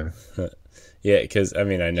 okay. Yeah, because I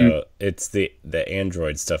mean, I know it's the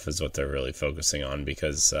Android stuff is what they're really focusing on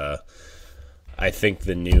because I think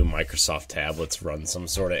the new Microsoft tablets run some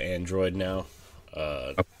sort of Android now,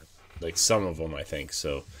 like some of them, I think.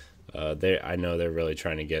 So I know they're really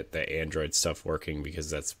trying to get the Android stuff working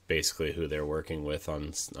because that's basically who they're working with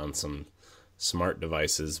on some smart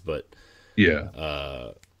devices. But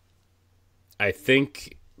yeah, I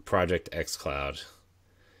think Project xCloud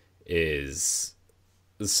is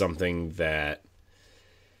something that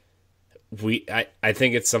I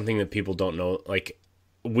think it's something that people don't know. Like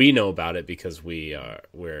we know about it because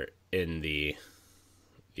we're in the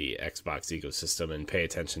Xbox ecosystem and pay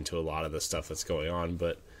attention to a lot of the stuff that's going on.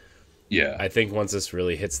 But yeah, I think once this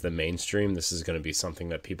really hits the mainstream, this is going to be something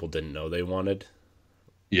that people didn't know they wanted.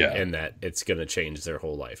 Yeah, and that it's going to change their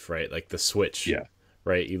whole life, right? Like the Switch. Yeah,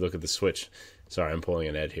 right. You look at the Switch. Sorry, I'm pulling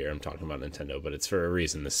an Ed here. I'm talking about Nintendo, but it's for a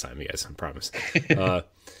reason this time, you guys. I promise.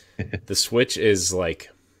 The Switch is like,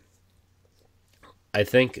 I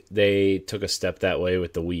think they took a step that way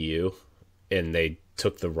with the Wii U, and they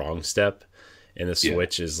took the wrong step. And the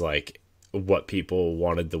Switch is like what people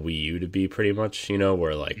wanted the Wii U to be, pretty much.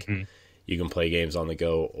 Where like you can play games on the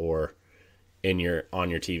go or on your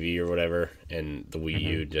TV or whatever. And the Wii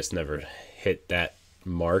U just never hit that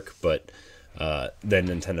mark, but. Then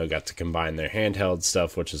Nintendo got to combine their handheld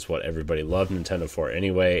stuff, which is what everybody loved Nintendo for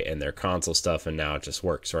anyway, and their console stuff, and now it just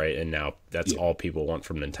works, right? And now that's all people want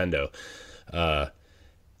from Nintendo.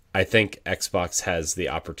 I think Xbox has the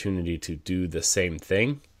opportunity to do the same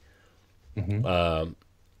thing,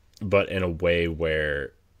 but in a way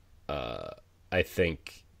where I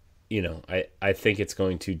think, I think it's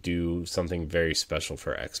going to do something very special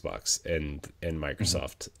for Xbox and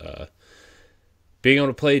Microsoft. Being able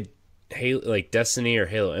to play Halo, like Destiny or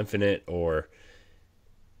Halo Infinite, or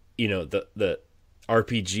the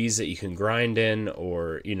RPGs that you can grind in,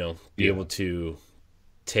 or be able to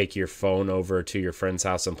take your phone over to your friend's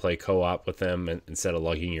house and play co-op with them instead of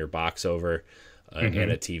lugging your box over and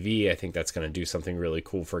a TV. I think that's going to do something really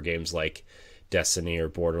cool for games like Destiny or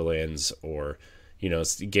Borderlands, or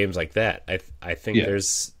games like that. I think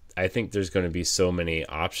there's going to be so many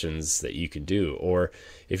options that you can do. Or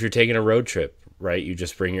if you're taking a road trip, right, you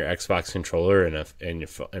just bring your Xbox controller and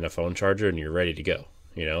a phone charger, and you're ready to go.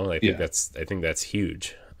 I think that's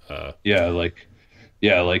huge. We'll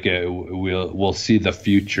see the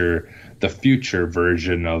future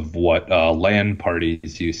version of what LAN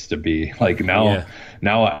parties used to be. Like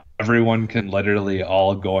now everyone can literally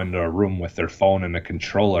all go into a room with their phone and a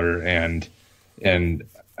controller, and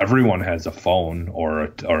everyone has a phone or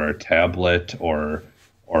a tablet or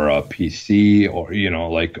a PC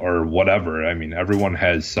or whatever. I mean, everyone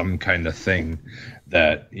has some kind of thing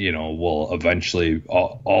that, will eventually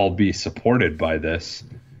all be supported by this.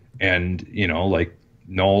 And,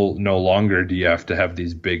 no longer do you have to have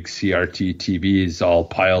these big CRT TVs all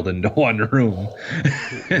piled into one room.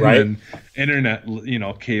 Right. And internet,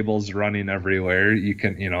 cables running everywhere. You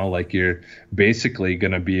can, you're basically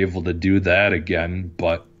going to be able to do that again,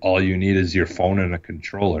 but all you need is your phone and a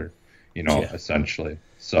controller, essentially.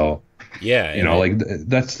 So,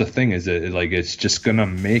 that's the thing, is it's just going to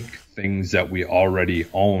make things that we already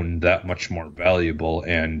own that much more valuable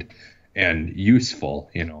and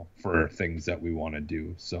useful, for things that we want to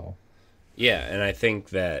do. So, yeah. And I think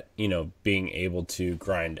that, being able to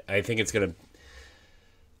grind, I think it's going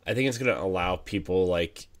to allow people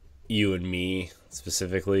like you and me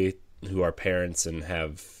specifically, who are parents and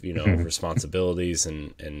have, responsibilities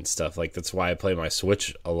and stuff. Like, that's why I play my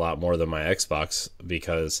Switch a lot more than my Xbox,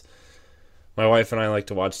 because my wife and I like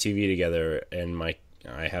to watch TV together, and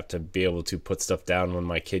I have to be able to put stuff down when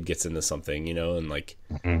my kid gets into something, you know, and like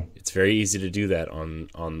Mhm. it's very easy to do that on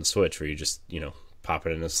the Switch, where you just, you know, pop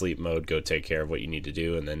it in a sleep mode, go take care of what you need to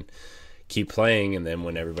do, and then keep playing, and then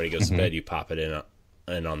when everybody goes to bed, you pop it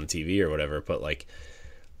in on the TV or whatever. But like,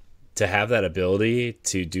 to have that ability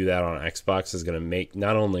to do that on Xbox is going to make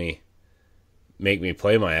not only make me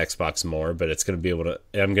play my Xbox more, but it's going to be able to,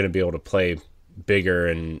 I'm going to be able to play bigger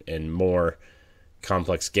and more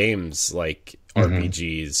complex games like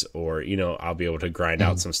RPGs, or, you know, I'll be able to grind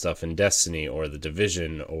out some stuff in Destiny or The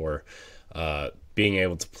Division, or being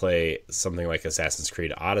able to play something like Assassin's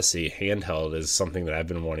Creed Odyssey handheld is something that I've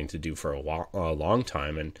been wanting to do for a long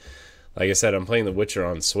time. And like I said, I'm playing The Witcher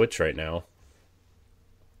on Switch right now,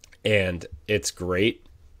 and it's great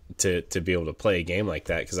to be able to play a game like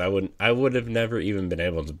that, because I would have never even been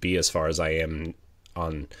able to be as far as I am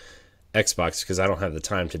on Xbox, because I don't have the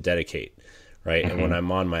time to dedicate, right? And when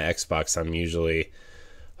I'm on my Xbox, I'm usually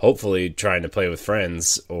hopefully trying to play with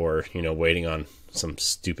friends, or, you know, waiting on some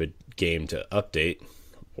stupid game to update,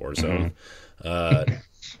 Warzone.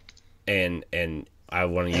 And I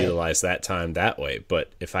want to utilize that time that way.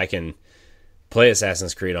 But if I can play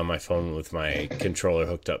Assassin's Creed on my phone with my controller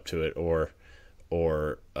hooked up to it, or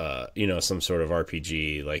you know, some sort of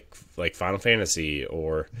RPG like Final Fantasy,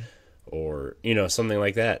 or you know, something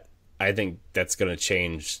like that, I think that's going to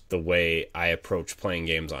change the way I approach playing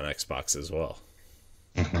games on Xbox as well.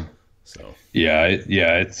 So Yeah,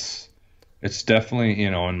 it's definitely, you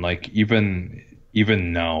know, and like even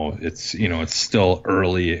now, it's, you know, it's still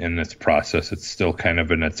early in its process. It's still kind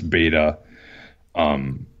of in its beta.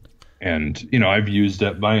 And, you know, I've used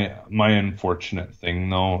it. My unfortunate thing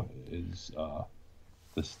though is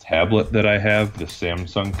this tablet that I have, the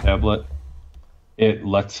Samsung tablet. It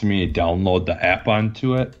lets me download the app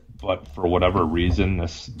onto it, but for whatever reason,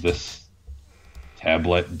 this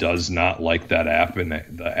tablet does not like that app, and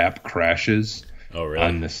the app crashes. Oh, really?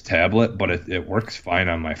 On this tablet, but it works fine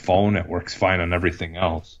on my phone. It works fine on everything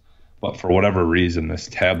else. But for whatever reason, this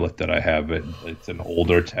tablet that I have, it's an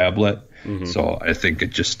older tablet. So I think it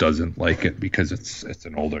just doesn't like it because it's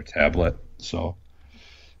an older tablet. So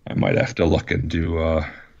I might have to look into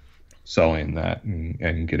selling that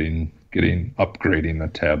and getting upgrading a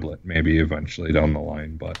tablet maybe eventually down the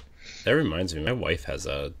line. But that reminds me, my wife has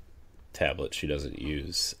a tablet she doesn't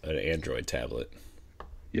use, an Android tablet.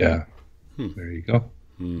 yeah, there you go.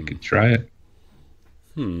 You could try it.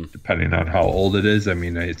 Depending on how old it is, I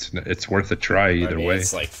mean, it's worth a try either way.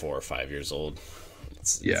 It's like 4 or 5 years old.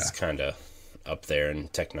 It's kind of up there in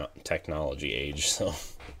technology age. So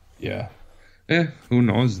Yeah. Who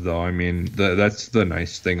knows though? I mean, that's the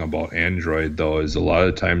nice thing about Android though, is a lot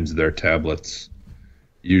of times their tablets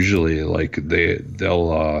usually, like,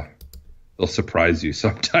 they'll surprise you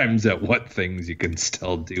sometimes at what things you can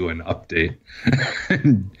still do and update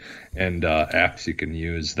and apps you can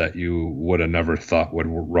use that you would have never thought would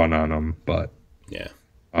run on them. But yeah,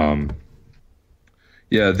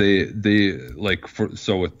 they like,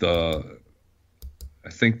 so with the, I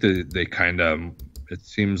think they kind of, it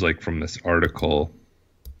seems like from this article.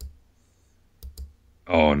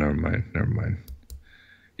 Oh, never mind.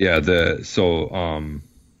 Yeah, let's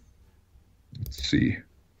see.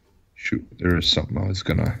 Shoot, there was something I was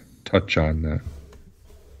gonna touch on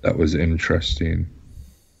that was interesting.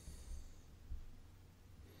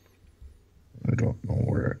 I don't know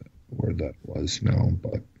where that was now,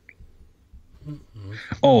 but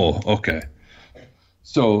oh, okay.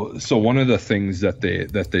 So one of the things that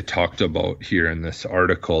they talked about here in this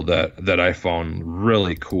article that I found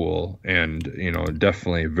really cool, and, you know,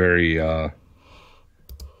 definitely very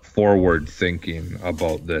forward thinking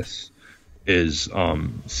about this, is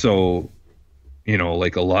so, you know,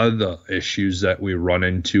 like a lot of the issues that we run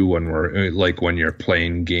into when you're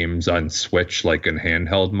playing games on Switch, like in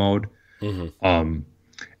handheld mode,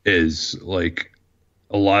 is like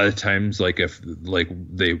a lot of times, like, if like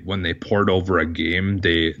when they port over a game,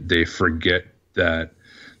 they forget that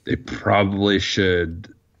they probably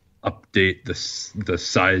should update the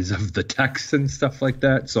size of the text and stuff like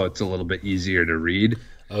that, so it's a little bit easier to read.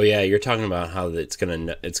 Oh yeah, you're talking about how it's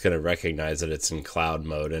gonna recognize that it's in cloud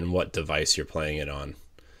mode and what device you're playing it on.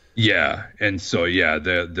 Yeah, and so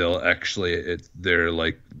they'll actually, they're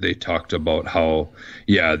like, they talked about how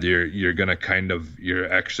you're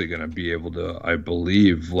actually gonna be able to, I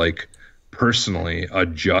believe, like, personally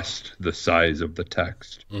adjust the size of the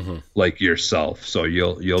text, like, yourself. So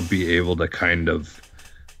you'll be able to kind of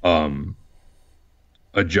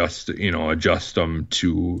adjust them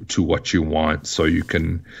to what you want, so you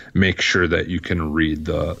can make sure that you can read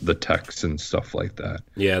the text and stuff like that.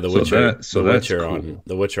 Yeah, The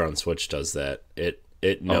Witcher on Switch does that.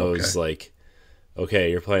 It knows, like,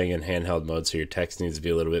 okay, you're playing in handheld mode, so your text needs to be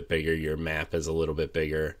a little bit bigger, your map is a little bit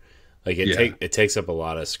bigger. Like it takes up a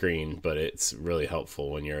lot of screen, but it's really helpful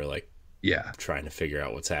when you're like trying to figure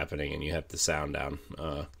out what's happening and you have the sound down.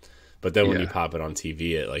 But then when you pop it on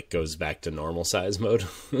TV, it like goes back to normal size mode.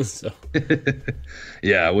 So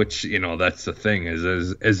yeah, which that's the thing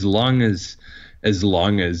is as long as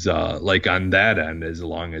like on that end, as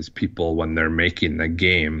long as people when they're making the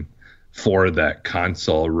game for that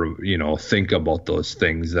console, think about those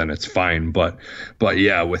things, then it's fine. But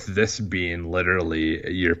yeah, with this being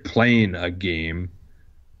literally you're playing a game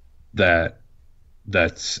that's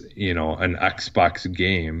an Xbox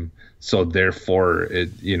game, so therefore it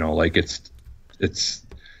like it's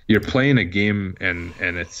you're playing a game and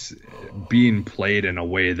it's being played in a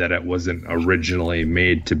way that it wasn't originally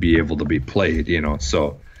made to be able to be played,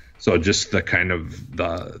 so just the kind of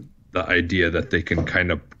the idea that they can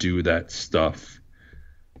kind of do that stuff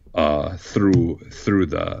through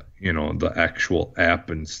the the actual app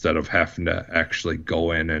instead of having to actually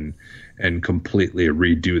go in and completely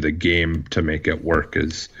redo the game to make it work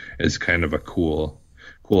is kind of a cool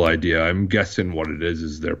idea. I'm guessing what it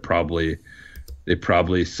is they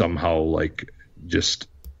probably somehow like just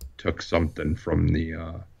took something from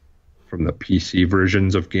the PC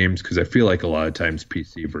versions of games, because I feel like a lot of times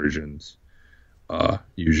PC versions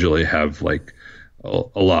usually have like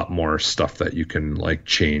a lot more stuff that you can like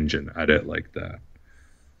change and edit like that.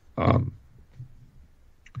 I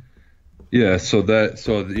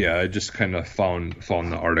just kind of found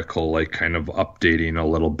the article like kind of updating a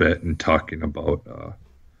little bit and talking about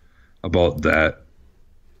that.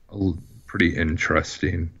 Pretty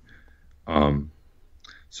interesting.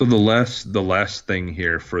 So the last thing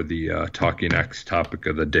here for the Talking X topic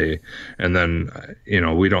of the day, and then I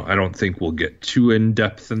don't think we'll get too in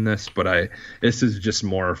depth in this, but this is just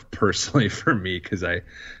more personally for me, because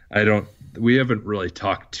we haven't really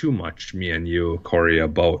talked too much, me and you, Corey,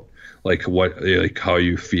 about like how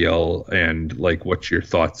you feel and like what your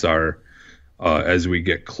thoughts are as we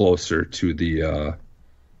get closer to the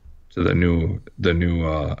new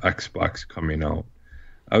Xbox coming out.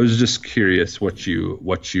 I was just curious what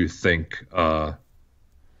you think.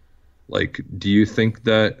 Like, do you think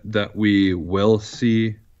that we will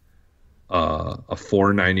see a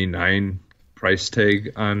 $499 price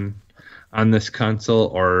tag on this console,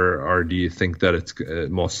 or do you think that it's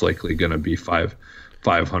most likely going to be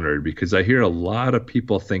 $500? Because I hear a lot of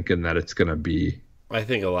people thinking that it's going to be. I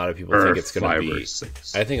think a lot of people think it's going to be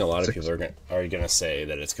 6. I think a lot of people are going to say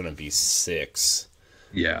that it's going to be 6.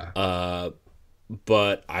 Yeah.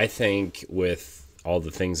 But I think with all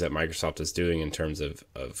the things that Microsoft is doing in terms of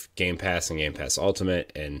Game Pass and Game Pass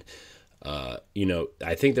Ultimate, and I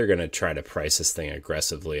think they're going to try to price this thing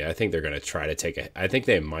aggressively. I think they're going to try to I think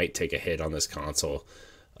they might take a hit on this console.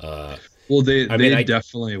 Well, they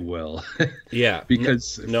definitely will. Yeah,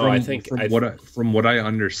 because from what I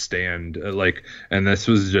understand, like, and this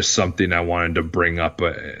was just something I wanted to bring up,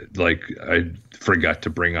 like I forgot to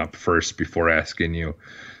bring up first before asking you.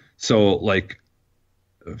 So, like,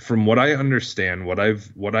 from what I understand, what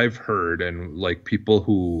I've heard, and like people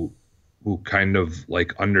who kind of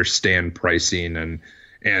like understand pricing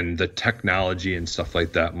and the technology and stuff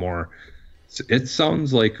like that more. It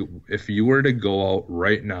sounds like if you were to go out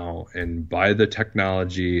right now and buy the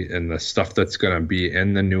technology and the stuff that's going to be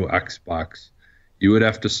in the new Xbox, you would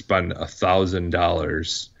have to spend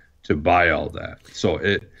 $1,000 to buy all that.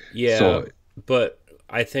 But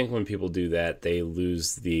I think when people do that, they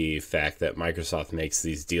lose the fact that Microsoft makes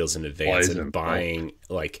these deals in advance and buying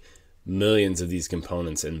like millions of these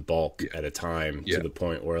components in bulk at a time, to the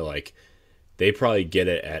point where like they probably get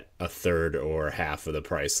it at a third or half of the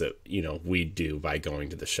price that we do by going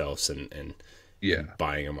to the shelves and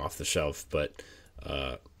buying them off the shelf. But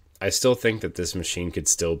I still think that this machine could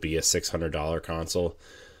still be a $600 console.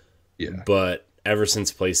 Yeah. But ever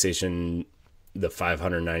since PlayStation, the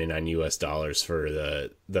 $599 US for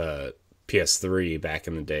the PS3 back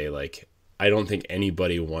in the day, like I don't think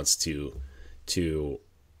anybody wants to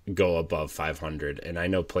go above 500, and I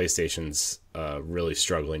know PlayStation's really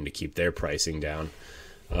struggling to keep their pricing down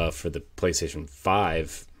for the PlayStation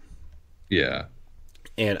 5. Yeah.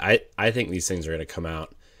 And I think these things are going to come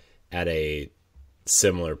out at a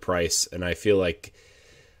similar price, and I feel like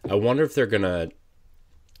I wonder if they're going to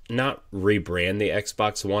not rebrand the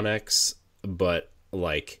Xbox One X, but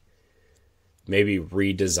like maybe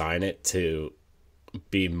redesign it to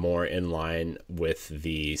be more in line with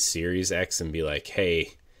the Series X and be like, hey,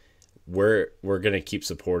 we're going to keep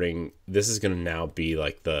supporting, this is going to now be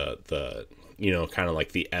like the kind of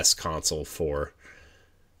like the S console for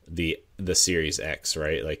the Series X,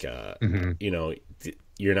 right? Like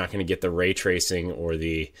you're not going to get the ray tracing or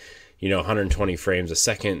the 120 frames a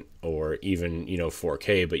second or even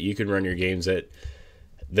 4K, but you can run your games at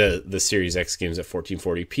the Series X games at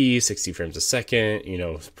 1440p, 60 frames a second,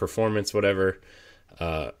 performance, whatever.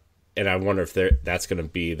 And I wonder if that's going to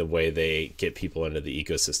be the way they get people into the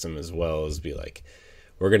ecosystem as well, as be like,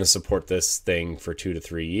 we're going to support this thing for 2 to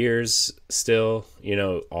 3 years still.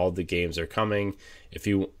 All the games are coming.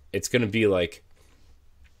 It's going to be like,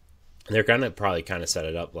 they're going to probably kind of set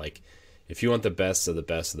it up like, if you want the best of the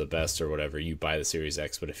best of the best or whatever, you buy the Series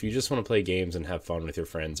X. But if you just want to play games and have fun with your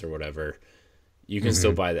friends or whatever, you can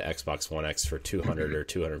still buy the Xbox One X for $200 or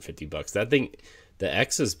 $250. That thing, the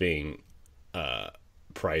X is being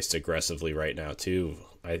priced aggressively right now too.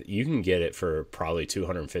 You can get it for probably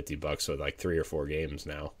 $250 with like 3 or 4 games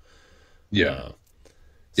now. Yeah.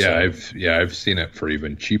 I've seen it for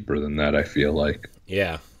even cheaper than that, I feel like.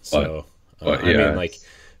 Yeah. So but I mean, like,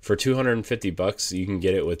 for $250 you can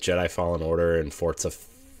get it with Jedi Fallen Order and Forza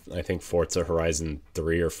Horizon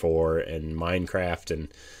 3 or 4 and Minecraft and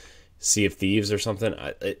Sea of Thieves or something.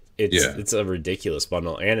 It's a ridiculous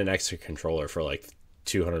bundle, and an extra controller for like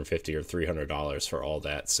 $250 or $300 for all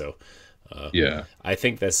that. So I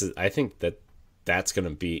think that's going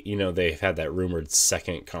to be, they've had that rumored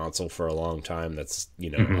second console for a long time that's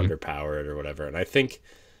underpowered or whatever, and I think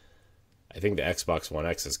the Xbox One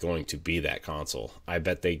X is going to be that console. I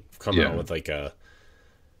bet they come out with like I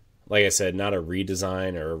said, not a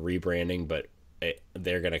redesign or a rebranding, but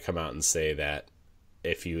they're going to come out and say that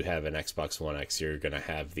if you have an Xbox One X, you're going to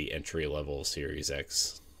have the entry level Series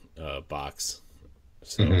X box.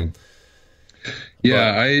 So, I'm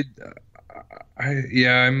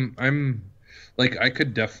like, I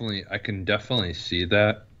can definitely see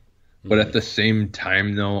that, but at the same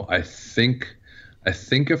time, though, I think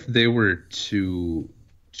if they were to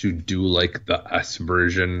do like the S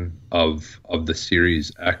version of the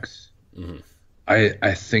Series X,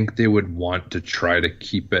 I think they would want to try to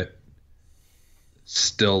keep it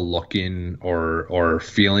still looking or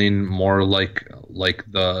feeling more like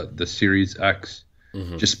the Series X.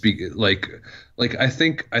 Just be like I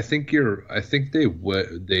think they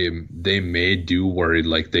may do where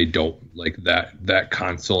like they don't like that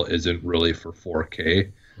console isn't really for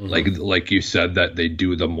 4K. Like you said, that they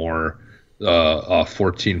do the more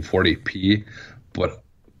 1440p, but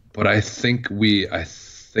I think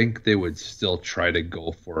they would still try to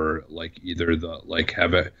go for like either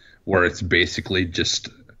have it where it's basically just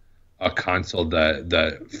a console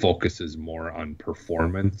that focuses more on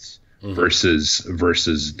performance versus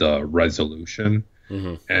the resolution.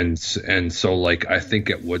 And so like I think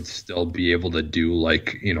it would still be able to do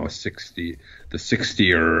like 60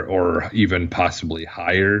 or even possibly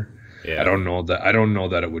higher. I don't know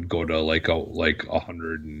that it would go to like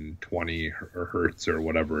 120 hertz or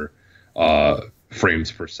whatever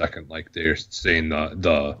frames per second like they're saying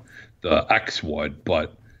the X would,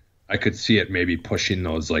 but I could see it maybe pushing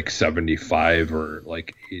those like 75 or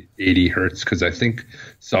like 80 hertz, because I think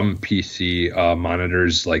some PC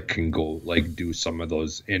monitors like can go like do some of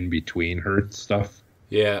those in between hertz stuff.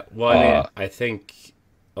 Yeah, well, I think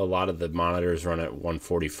a lot of the monitors run at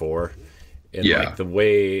 144, and like the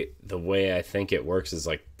way I think it works is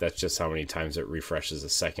like that's just how many times it refreshes a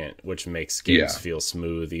second, which makes games feel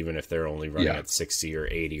smooth even if they're only running at 60 or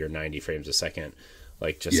 80 or 90 frames a second.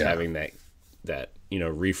 Like just having that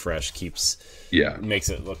refresh makes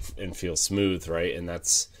it look and feel smooth, right? And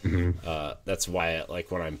that's why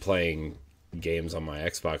like when I'm playing games on my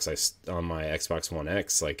Xbox One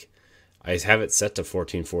X, like I have it set to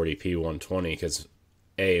 1440p 120 because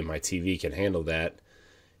A, my TV can handle that,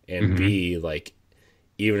 and B, like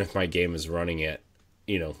even if my game is running at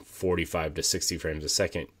 45 to 60 frames a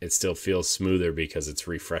second, it still feels smoother because it's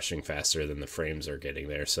refreshing faster than the frames are getting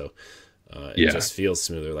there. So it just feels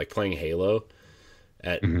smoother. Like playing Halo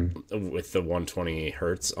with the 120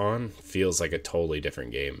 hertz on feels like a totally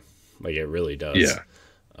different game. Like it really does.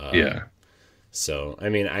 So I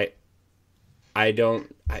mean,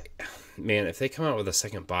 man, if they come out with a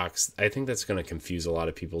second box, I think that's going to confuse a lot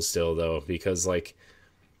of people still, though, because like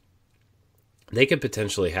they could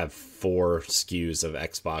potentially have 4 SKUs of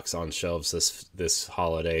Xbox on shelves this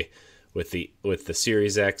holiday with the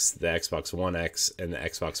Series X, the Xbox One X, and the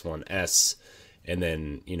Xbox One S, and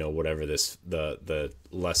then whatever the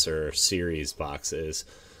lesser Series box is.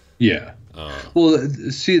 Yeah. Well,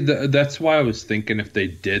 see, that's why I was thinking if they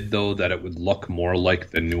did, though, that it would look more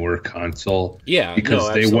like the newer console. Yeah,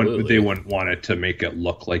 because they wouldn't want it to make it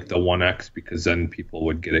look like the One X, because then people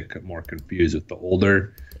would get it more confused with the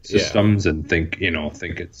older systems and think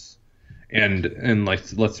it's And like,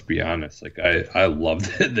 let's be honest, like I love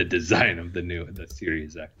the design of the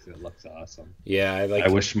Series X. It looks awesome. Yeah, I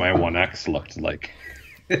wish my One X looked like.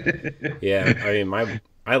 Yeah, I mean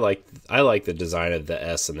I like the design of the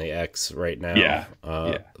S and the X right now. Yeah.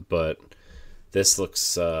 But this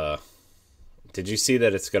looks did you see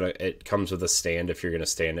that it comes with a stand if you're gonna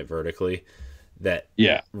stand it vertically that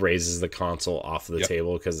raises the console off of the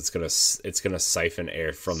table because it's gonna siphon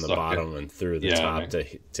air from the bottom and through the top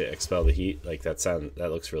to expel the heat. Like that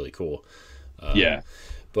looks really cool.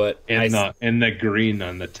 But and the green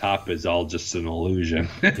on the top is all just an illusion.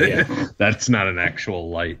 That's not an actual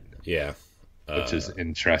light. Which is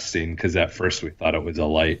interesting because at first we thought it was a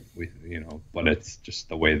light. But it's just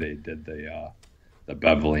the way they did the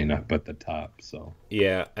beveling up at the top. So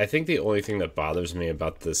yeah, I think the only thing that bothers me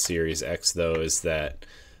about the Series X though is that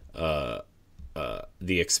the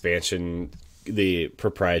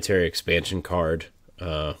proprietary expansion card.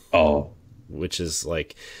 Which is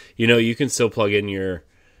like, you can still plug in your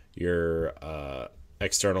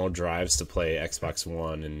external drives to play Xbox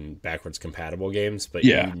One and backwards compatible games, but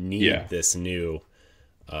you need this new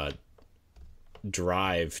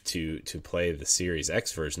drive to play the Series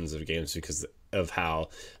X versions of games because of how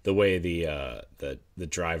the way the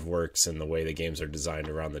drive works and the way the games are designed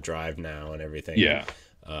around the drive now and everything.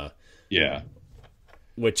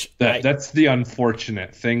 Which that's the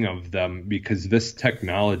unfortunate thing of them, because this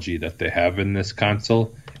technology that they have in this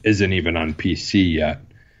console isn't even on PC yet.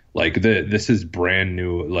 Like this is brand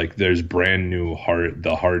new. Like there's brand new hard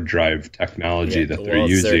drive technology that they're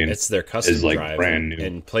using. It's their custom is like drive, brand new,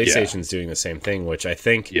 and PlayStation's doing the same thing. Which I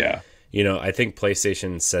think, I think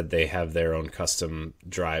PlayStation said they have their own custom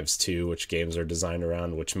drives too, which games are designed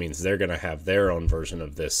around. Which means they're going to have their own version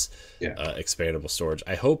of this expandable storage.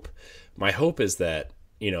 My hope is that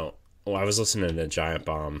I was listening to Giant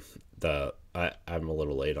Bomb. I'm a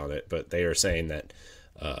little late on it, but they are saying that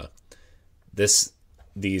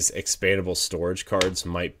these expandable storage cards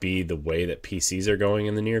might be the way that PCs are going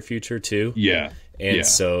in the near future too.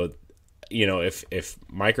 So, if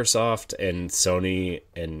Microsoft and Sony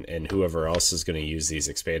and whoever else is going to use these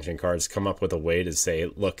expansion cards come up with a way to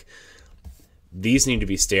say, look, these need to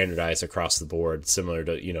be standardized across the board, similar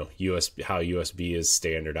to USB, how USB is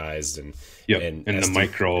standardized, and the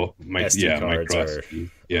micro cards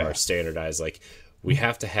are standardized. Like, we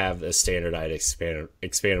have to have a standardized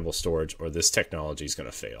expandable storage, or this technology is going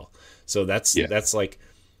to fail. So that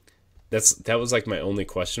was like my only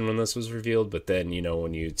question when this was revealed. But then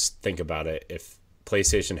when you think about it, if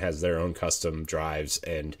PlayStation has their own custom drives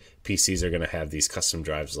and PCs are going to have these custom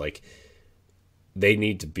drives, like, they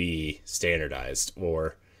need to be standardized,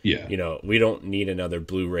 or we don't need another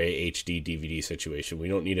Blu-ray HD DVD situation. We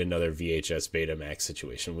don't need another VHS Betamax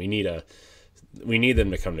situation. We need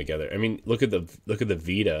them to come together. I mean, look at the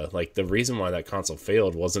Vita. Like, the reason why that console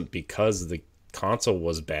failed wasn't because the console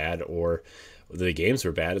was bad or the games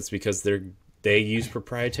were bad. It's because they use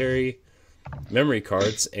proprietary memory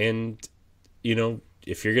cards, and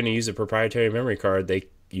if you're going to use a proprietary memory card,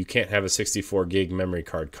 you can't have a 64 gig memory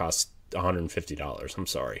card cost $150. I'm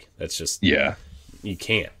sorry. That's just you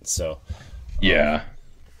can't. So I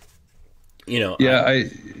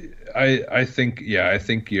think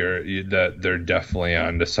that they're definitely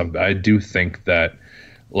onto something. I do think that,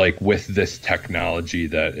 like, with this technology,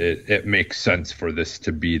 that it makes sense for this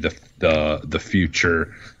to be the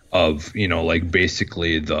future of like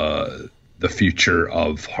basically the future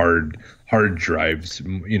of hard drives.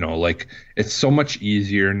 Like, it's so much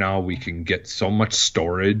easier now. We can get so much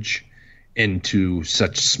storage into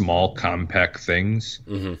such small compact things.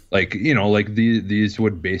 Like these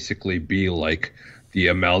would basically be like the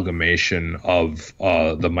amalgamation of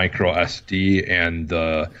the micro SD and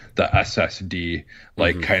the SSD,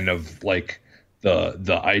 like kind of like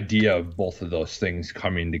the idea of both of those things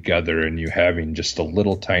coming together, and you having just a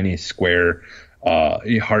little tiny square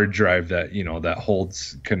hard drive that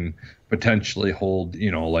that can potentially hold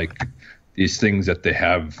like these things that they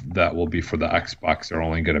have that will be for the Xbox are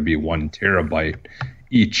only going to be 1 terabyte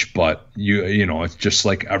each, but it's just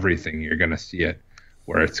like everything. You're going to see it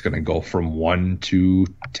where it's going to go from 1 to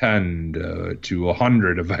 10 to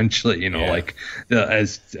 100 eventually. Like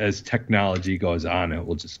as technology goes on, it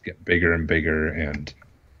will just get bigger and bigger. And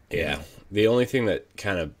the only thing that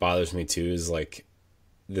kind of bothers me too is like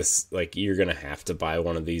this, like, you're going to have to buy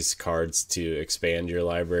one of these cards to expand your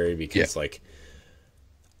library, because like,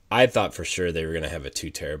 I thought for sure they were going to have a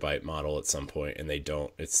 2 terabyte model at some point, and they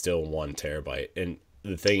don't. It's still 1 terabyte. And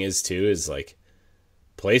the thing is too, is like,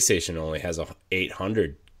 PlayStation only has a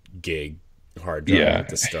 800 gig hard drive at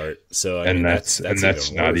the start. So I mean, that's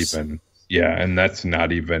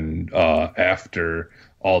not even after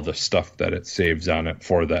all the stuff that it saves on it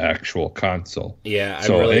for the actual console. Yeah, I'm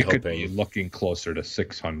So really it could be hoping. looking closer to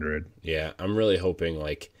 600. Yeah, I'm really hoping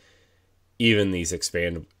like even these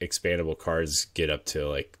expandable cards get up to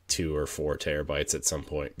like 2 or 4 terabytes at some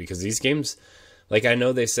point, because these games, like, I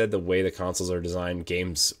know they said the way the consoles are designed,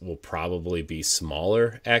 games will probably be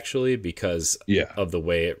smaller actually because Yeah. of the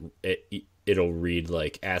way it'll read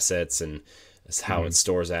like assets and how it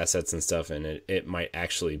stores assets and stuff, and it might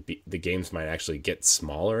actually be, the games might actually get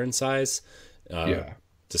smaller in size, Yeah.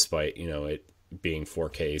 despite it being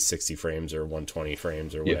 4K 60 frames or 120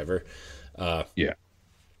 frames or Yeah. whatever. Yeah.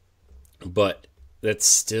 But that's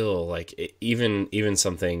still like even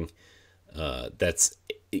something that's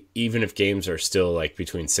even if games are still like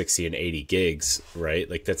between 60 and 80 gigs, right?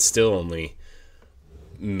 Like that's still only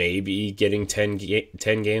maybe getting 10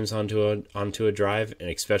 games onto a drive, and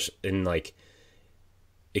especially if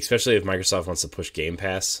Microsoft wants to push Game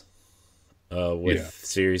Pass with Yeah.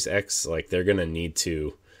 Series X, like they're gonna need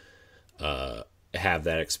to have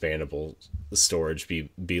that expandable storage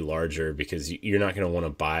be larger, because you're not gonna want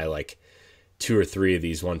to buy like 2 or 3 of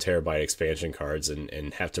these 1 terabyte expansion cards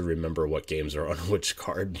and have to remember what games are on which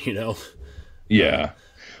card, Yeah.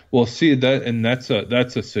 Well, see that, and that's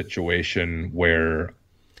a situation where,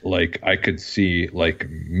 like, I could see, like,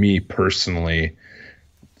 me personally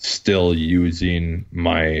still using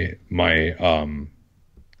my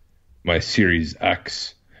Series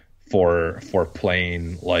X for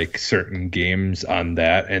playing like certain games on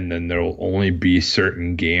that, and then there will only be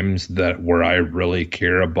certain games that where I really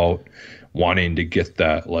care about wanting to get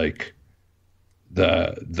that, like,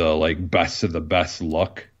 the like best of the best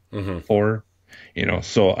look for,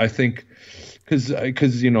 so I think, because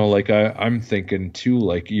like I'm thinking too,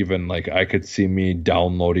 like, even like I could see me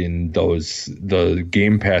downloading the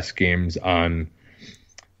Game Pass games on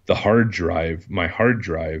the my hard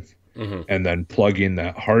drive, and then plugging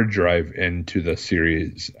that hard drive into the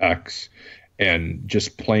Series X and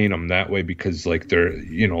just playing them that way, because like they're,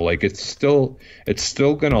 like it's still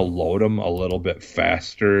gonna load them a little bit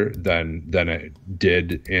faster than it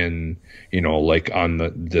did in, like on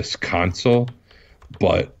this console,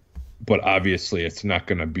 but obviously it's not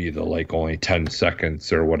going to be the like only 10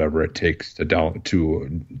 seconds or whatever it takes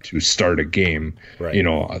to start a game, Right.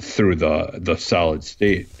 Through the solid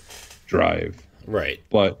state drive. Right.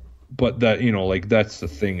 But that, like, that's the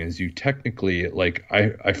thing, is you technically, like,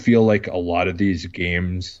 I feel like a lot of these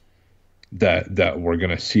games that we're going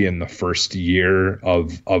to see in the first year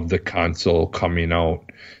of the console coming out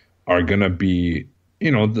are going to be,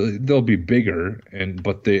 they'll be bigger,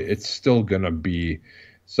 but it's still going to be,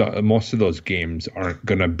 so most of those games aren't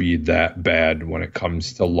going to be that bad when it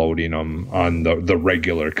comes to loading them on the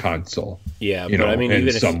regular console. Yeah, but I mean, in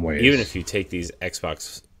even some ways. even if you take these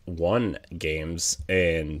Xbox One games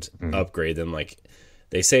and upgrade them, like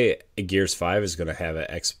they say Gears 5 is going to have an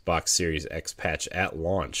Xbox Series X patch at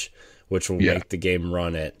launch, which will make the game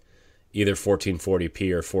run at either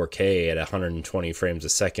 1440p or 4K at 120 frames a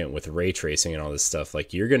second with ray tracing and all this stuff.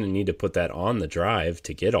 Like, you're going to need to put that on the drive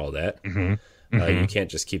to get all that. You can't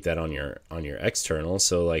just keep that on your external.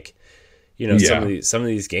 So, like, some of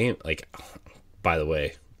these games, like, by the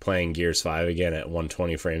way, playing Gears 5 again at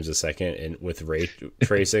 120 frames a second and with ray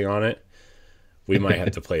tracing on it, we might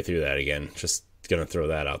have to play through that again. Just gonna throw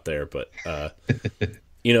that out there. But I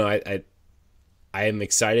am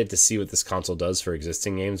excited to see what this console does for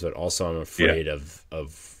existing games, but also I'm afraid of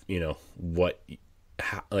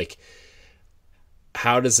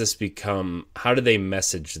how does this become, how do they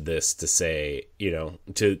message this to say,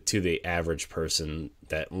 to the average person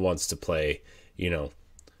that wants to play,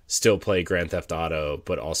 still play Grand Theft Auto,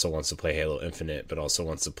 but also wants to play Halo Infinite, but also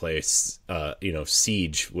wants to play,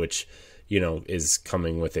 Siege, which, is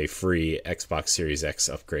coming with a free Xbox Series X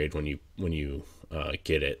upgrade when you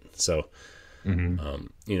get it. So,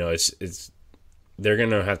 it's they're going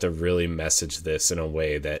to have to really message this in a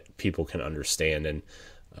way that people can understand. And,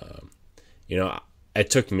 it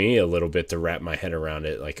took me a little bit to wrap my head around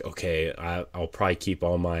it. Like, okay, I'll probably keep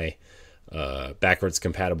all my backwards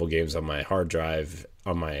compatible games on my hard drive,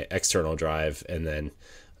 on my external drive, and then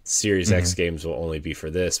Series X games will only be for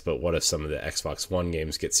this. But what if some of the Xbox One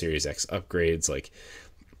games get Series X upgrades? Like,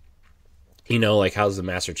 like, how's the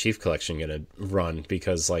Master Chief Collection going to run?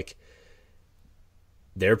 Because, like,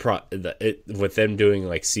 they're with them doing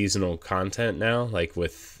like seasonal content now, like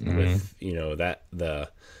with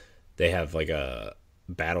they have like a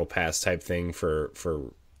battle pass type thing for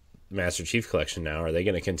Master Chief Collection now. Are they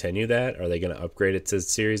going to continue that? Are they going to upgrade it to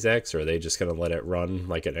Series X, or are they just going to let it run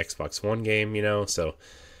like an Xbox One game? So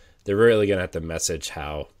they're really going to have to message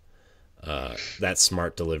how that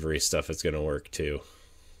smart delivery stuff is going to work too.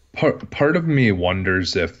 part of me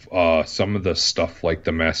wonders if some of the stuff like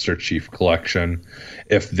the Master Chief Collection,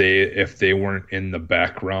 if they weren't in the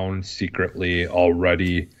background secretly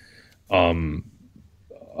already,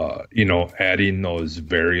 adding those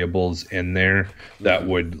variables in there that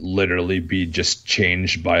would literally be just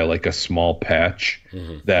changed by like a small patch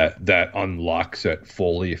that unlocks it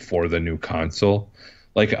fully for the new console.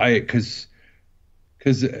 Like because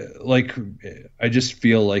like I just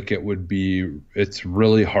feel like it's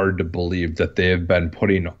really hard to believe that they have been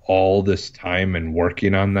putting all this time and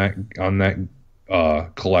working on that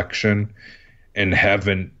collection and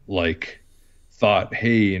haven't like thought,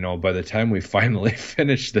 hey, by the time we finally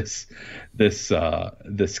finish this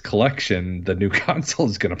collection, the new console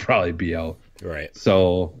is going to probably be out. Right.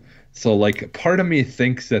 So like part of me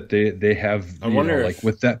thinks that they have, I wonder like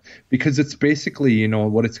with that, because it's basically,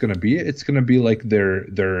 what it's going to be. It's going to be like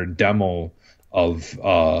their demo of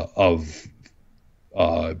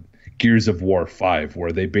Gears of War 5,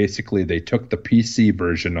 where they took the PC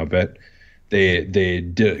version of it.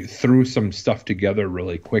 They threw some stuff together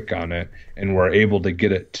really quick on it and were able to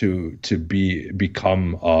get it to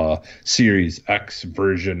become a Series X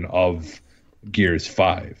version of Gears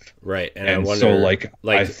 5. Right. And I wonder, so like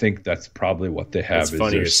I think that's probably what they have. It's Is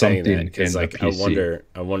funny you're there's saying something that because in like the PC.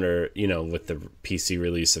 I wonder, with the PC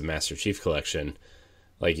release of Master Chief Collection,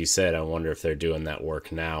 like you said, I wonder if they're doing that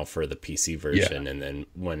work now for the PC version, and then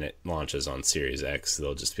when it launches on Series X,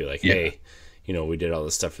 they'll just be like, hey, we did all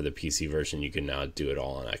this stuff for the PC version. You can now do it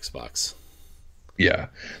all on Xbox. Yeah.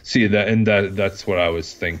 See that's what I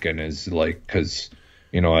was thinking is like, because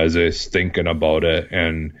as I was thinking about it,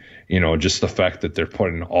 and just the fact that they're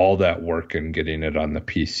putting all that work and getting it on the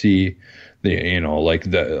PC, a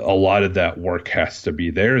lot of that work has to be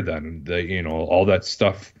there. Then all that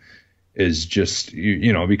stuff is just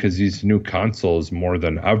because these new consoles more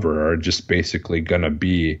than ever are just basically gonna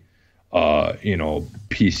be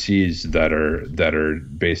PCs that are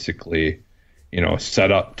basically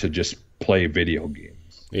set up to just play video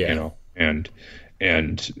games.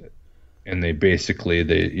 And they basically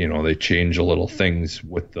they change a little things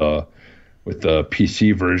with the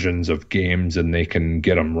PC versions of games, and they can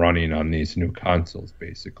get them running on these new consoles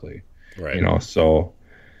basically. Right. So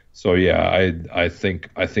yeah, I think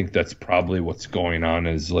that's probably what's going on,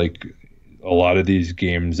 is like a lot of these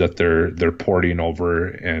games that they're porting over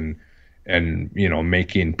and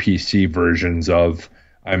making PC versions of.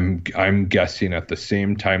 I'm guessing at the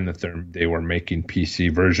same time that they were making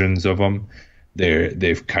PC versions of them,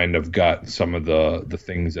 they've kind of got some of the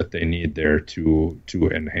things that they need there to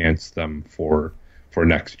enhance them for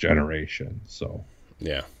next generation. So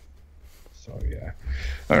yeah.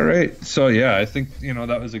 All right. So yeah, I think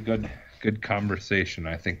that was a good conversation.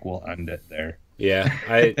 I think we'll end it there. Yeah,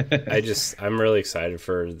 I'm really excited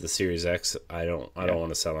for the Series X. I don't want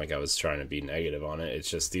to sound like I was trying to be negative on it. It's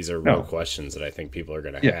just these are real questions that I think people are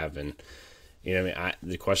going to have, and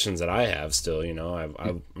the questions that I have still.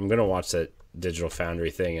 I'm going to watch that Digital Foundry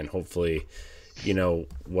thing, and hopefully,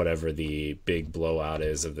 whatever the big blowout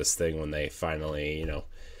is of this thing when they finally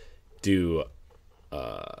do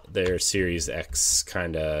their Series X,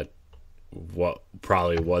 kind of what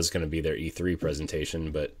probably was going to be their E3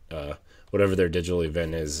 presentation, but whatever their digital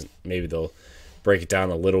event is, maybe they'll break it down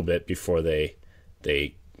a little bit before they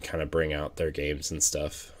kind of bring out their games and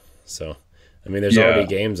stuff. So, I mean, there's already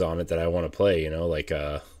games on it that I want to play, like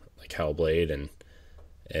Hellblade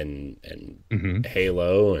and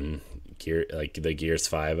Halo and the Gears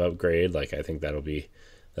 5 upgrade. Like, I think that'll be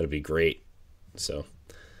great. So,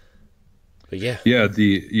 but yeah.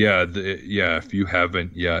 If you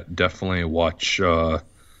haven't yet, definitely watch the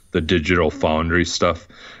Digital Foundry stuff.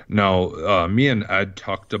 Now, me and Ed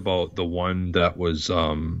talked about the one that was,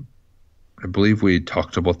 I believe we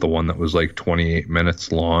talked about the one that was like 28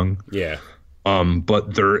 minutes long. Yeah.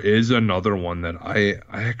 But there is another one that I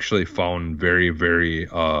actually found very, very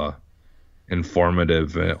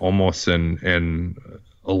informative, almost in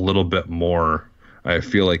a little bit more. I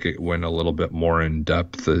feel like it went a little bit more in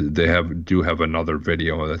depth. They do have another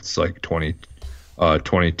video that's like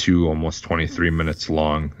 22, almost 23 minutes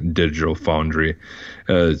long. Digital Foundry.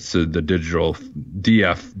 It's the Digital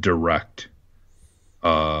DF Direct.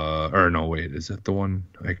 Or no, wait, is that the one?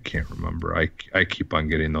 I can't remember. I keep on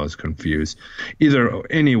getting those confused.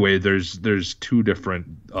 Anyway, there's two different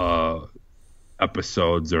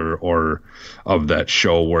episodes or of that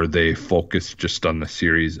show where they focus just on the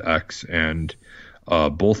Series X, and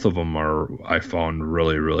both of them I found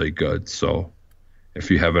really, really good. So if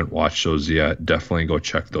you haven't watched those yet, definitely go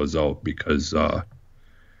check those out, because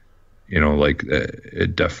like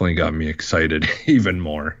it definitely got me excited even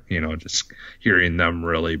more, just hearing them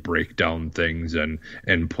really break down things and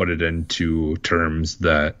put it into terms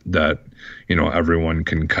that everyone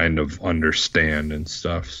can kind of understand and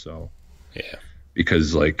stuff. So yeah,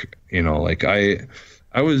 because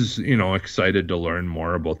I was, excited to learn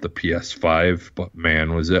more about the PS5, but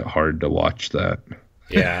man, was it hard to watch that.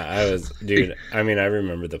 Yeah, I was, dude. I mean, I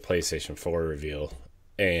remember the PlayStation 4 reveal,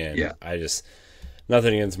 and Yeah.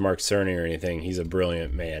 nothing against Mark Cerny or anything. He's a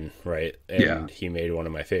brilliant man, right? And Yeah. he made one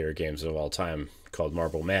of my favorite games of all time called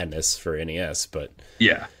Marble Madness for NES, but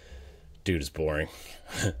Yeah. dude is boring.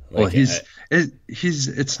 Well,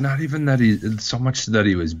 it's not even that it's so much that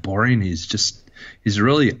he was boring. He's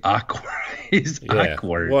really awkward. He's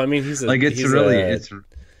awkward. Well, I mean, he's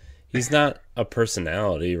not a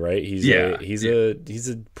personality, right? He's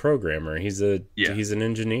a programmer. He's an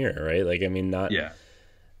engineer, right? Like, I mean, not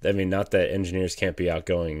that engineers can't be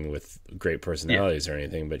outgoing with great personalities or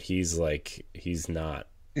anything, but he's not.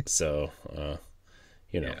 So,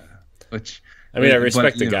 Which, I mean, I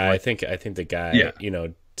respect the guy. I think the guy, Yeah.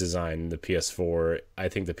 Designed the PS4. I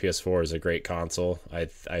think the PS4 is a great console. I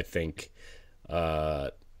think,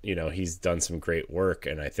 he's done some great work,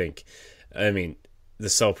 and I mean, the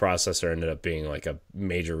cell processor ended up being like a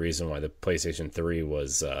major reason why the PlayStation 3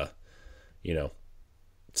 was,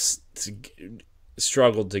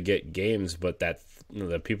 struggled to get games, but that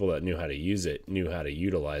the people that knew how to use it knew how to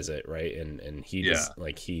utilize it, right? And he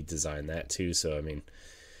he designed that too. So I mean,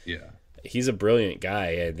 he's a brilliant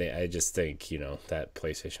guy. I just think that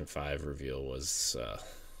PlayStation 5 reveal was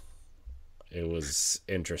it was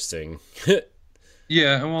interesting.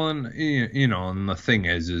 Yeah, well, and and the thing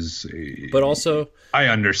is, but also I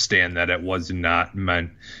understand that it was not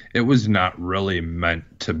really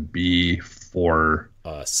meant to be for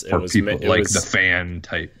us. For people the fan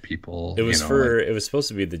type people. It was it was supposed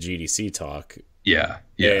to be the GDC talk. Yeah.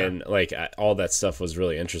 And all that stuff was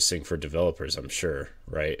really interesting for developers, I'm sure,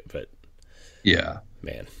 right? But yeah,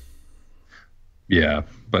 man. Yeah,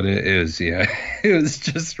 but it was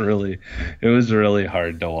really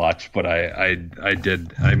hard to watch, but I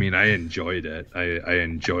enjoyed it. I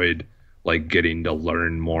enjoyed getting to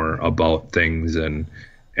learn more about things and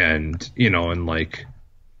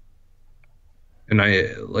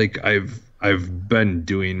I've been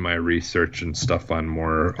doing my research and stuff on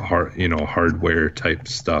more hardware type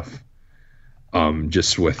stuff.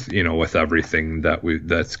 Just with everything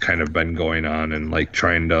that's kind of been going on and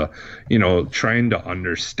trying to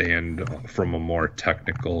understand from a more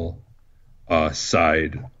technical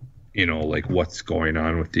side, what's going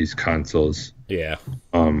on with these consoles. Yeah.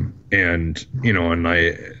 And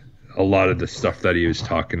a lot of the stuff that he was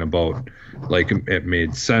talking about, it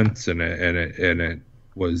made sense and it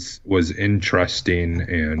was interesting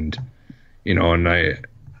and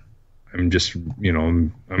I'm just,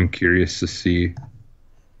 I'm curious to see,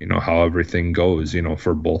 how everything goes,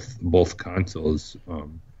 for both consoles.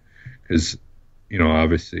 Because,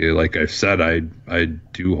 obviously, like I've said, I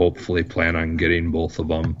do hopefully plan on getting both of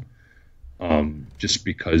them. Just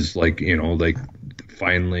because, finally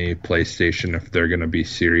PlayStation, if they're going to be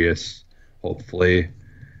serious, hopefully,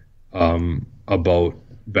 about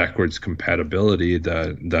backwards compatibility,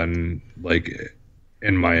 then,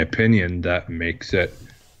 in my opinion, that makes it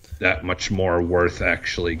that much more worth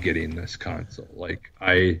actually getting this console.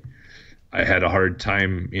 I had a hard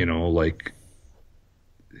time, because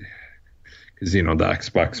the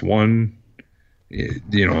Xbox One,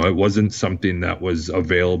 it wasn't something that was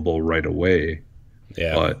available right away.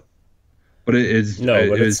 Yeah, but it is.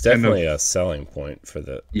 But it's definitely a selling point for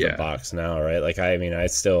the box now, right?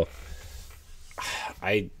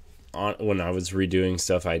 When I was redoing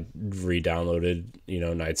stuff, I re-downloaded,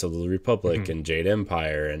 Knights of the Republic and Jade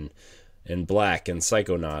Empire and Black and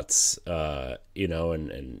Psychonauts,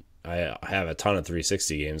 and I have a ton of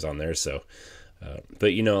 360 games on there. So,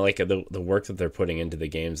 but the work that they're putting into the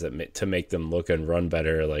games to make them look and run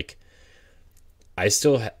better,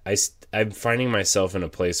 I'm finding myself in a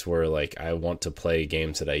place where I want to play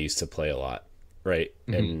games that I used to play a lot, right?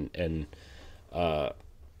 And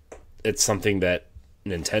it's something that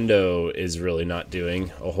Nintendo is really not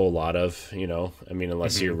doing a whole lot of,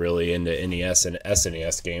 unless you're really into NES and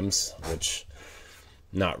SNES games, which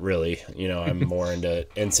not really, I'm more into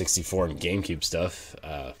N64 and GameCube stuff.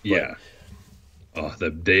 Yeah. Oh, the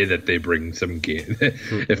day that they bring some game,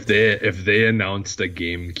 if they announced a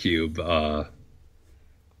GameCube,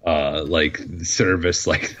 service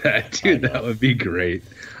like that, dude, that would be great.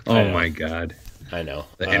 Oh my God. I know.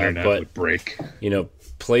 The internet would break.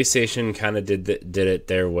 PlayStation kind of did it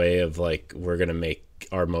their way of we're gonna make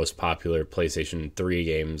our most popular PlayStation 3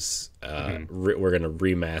 games. We're going to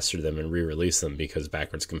remaster them and re-release them because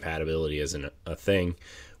backwards compatibility isn't a thing.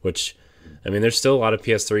 Which, I mean, there's still a lot of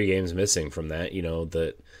PS3 games missing from that. You know,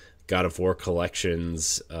 the God of War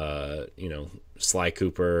collections. You know, Sly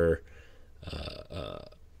Cooper.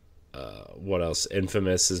 What else?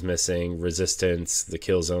 Infamous is missing. Resistance, the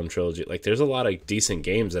Killzone trilogy. Like, there's a lot of decent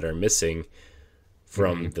games that are missing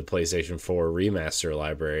from the PlayStation 4 remaster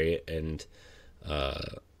library, and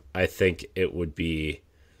I think it would be.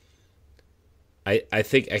 I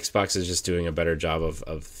think Xbox is just doing a better job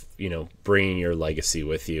of you know, bringing your legacy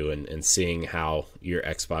with you and seeing how your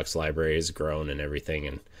Xbox library has grown and everything,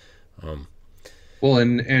 and well,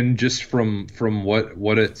 and just from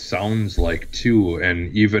what it sounds like too,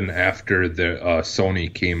 and even after the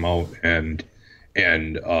Sony came out and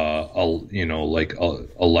you know, like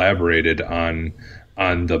elaborated on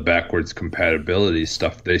the backwards compatibility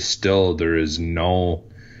stuff, there is no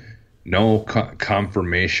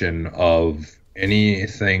confirmation of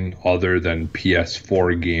anything other than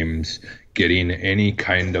PS4 games getting any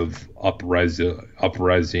kind of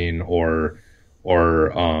uprising or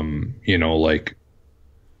you know, like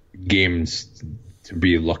games to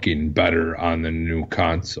be looking better on the new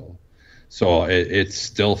console. So it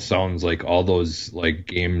still sounds like all those like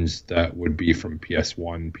games that would be from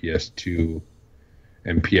PS1, PS2,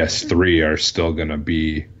 and PS3 are still gonna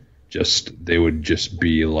be they would just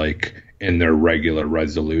be like in their regular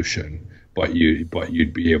resolution, but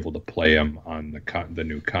you'd be able to play them on the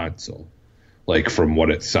new console, like from what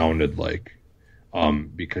it sounded like.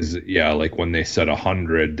 Because yeah, like when they said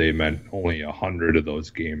 100, they meant only 100 of those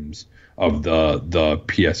games of the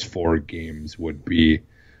PS4 games would be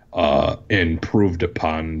improved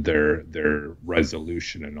upon their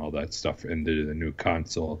resolution and all that stuff into the new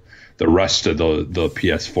console. The rest of the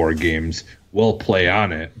PS4 games will play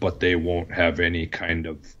on it, but they won't have any kind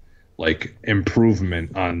of like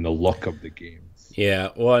improvement on the look of the games. Yeah,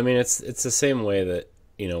 well, I mean, it's the same way that,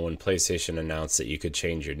 you know, when PlayStation announced that you could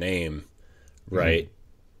change your name, right?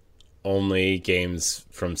 Only games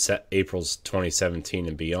from April's 2017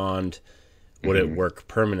 and beyond would it work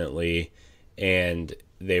permanently, and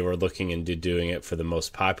they were looking into doing it for the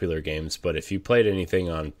most popular games. But if you played anything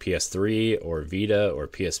on PS3 or Vita or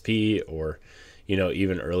PSP or, you know,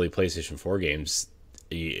 even early PlayStation 4 games,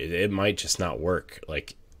 it might just not work.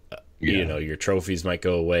 Like, you know, your trophies might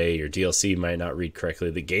go away, your DLC might not read correctly,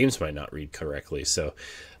 the games might not read correctly. So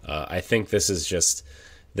I think this is just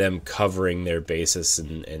them covering their basis,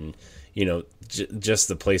 and you know, just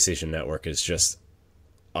the PlayStation Network is just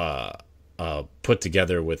put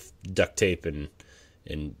together with duct tape and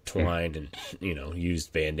twined and, you know,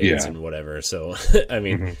 used band-aids and whatever. So I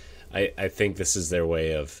mean, I think this is their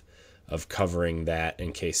way of covering that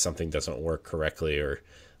in case something doesn't work correctly, or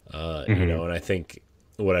you know, and I think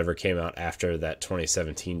whatever came out after that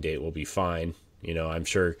 2017 date will be fine. You know, I'm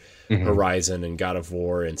sure Horizon and God of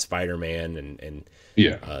War and Spider-Man and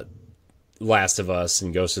Last of Us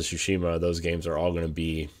and Ghost of Tsushima, those games are all going to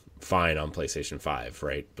be fine on PlayStation 5,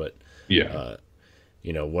 right? But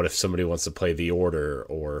you know, what if somebody wants to play The Order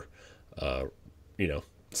or you know,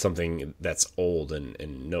 something that's old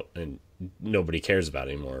and nobody cares about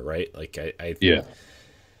anymore, right? Like I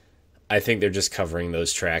think they're just covering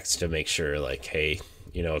those tracks to make sure, like, hey,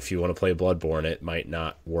 you know, if you want to play Bloodborne, it might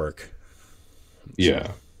not work.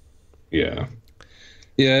 Yeah,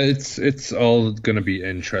 it's all going to be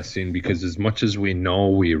interesting because as much as we know,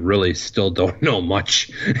 we really still don't know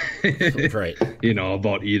much, right? You know,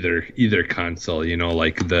 about either console. You know,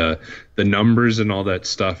 like the numbers and all that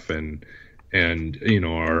stuff, and you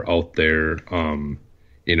know, are out there.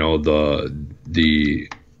 You know, the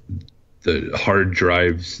hard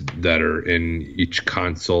drives that are in each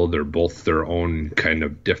console, they're both their own kind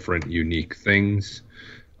of different, unique things.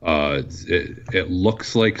 It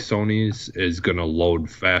looks like Sony's is going to load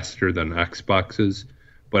faster than Xbox's,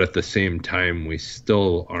 but at the same time, we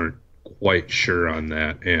still aren't quite sure on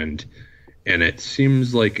that. And it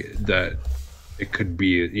seems like that it could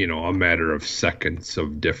be, you know, a matter of seconds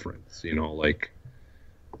of difference, you know, like,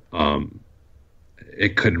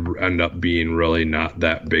 it could end up being really not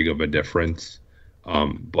that big of a difference.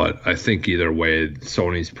 But I think either way,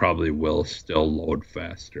 Sony's probably will still load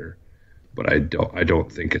faster. But I don't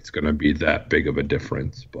think it's going to be that big of a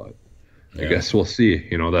difference. But I guess we'll see.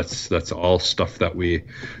 You know, that's all stuff that we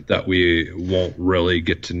won't really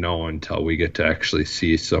get to know until we get to actually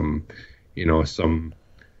see some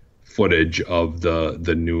footage of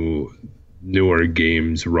the newer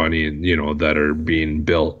games running, you know, that are being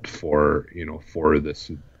built for, you know, for this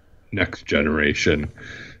next generation.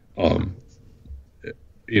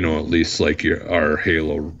 at least like our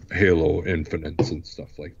Halo Infinites and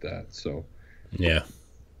stuff like that. So Yeah.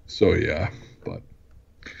 yeah, but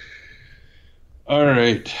all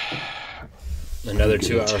right. Another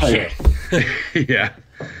 2 hour show. yeah.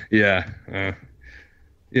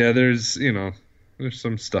 There's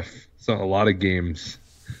some stuff. So a lot of games.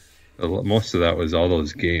 Most of that was all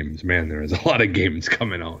those games. Man, there was a lot of games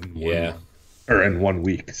coming out in 1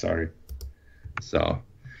 week. Sorry. So,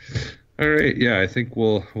 all right. Yeah, I think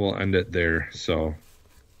we'll end it there. So,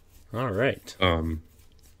 all right.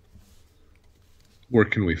 Where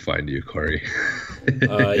can we find you, Corey?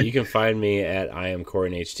 You can find me at I am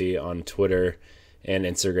CoreyHD on Twitter and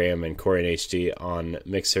Instagram, and CoreyHD on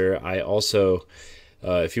Mixer. I also,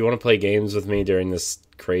 if you want to play games with me during this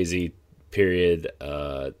crazy period,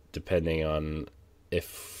 depending on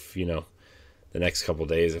if the next couple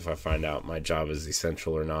days, if I find out my job is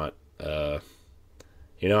essential or not,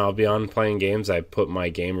 I'll be on playing games. I put my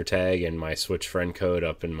gamer tag and my Switch friend code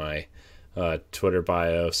up in my Twitter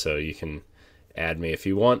bio, so you can add me if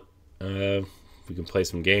you want. We can play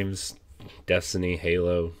some games, Destiny,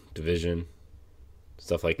 Halo, Division,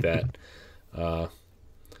 stuff like that.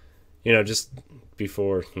 Just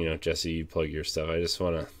before Jesse, you plug your stuff, I just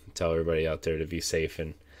want to tell everybody out there to be safe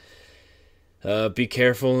and be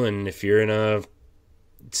careful. And if you're in a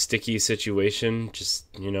sticky situation, just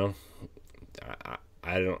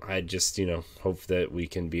I just hope that we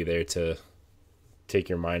can be there to take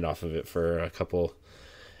your mind off of it for a couple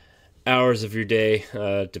hours of your day,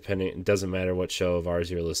 depending. It doesn't matter what show of ours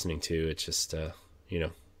you're listening to. It's just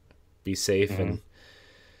be safe. And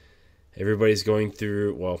everybody's going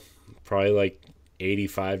through, well, probably like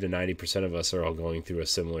 85 to 90% of us are all going through a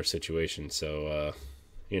similar situation. So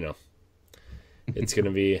it's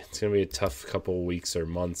gonna be a tough couple weeks or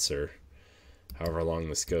months or however long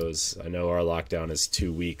this goes. I know our lockdown is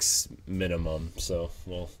 2 weeks minimum, so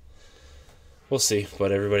we'll see.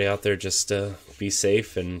 But everybody out there, just be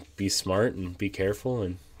safe and be smart and be careful.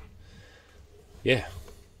 And yeah,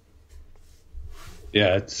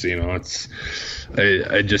 I just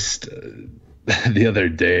the other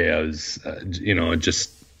day I was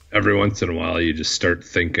just every once in a while you just start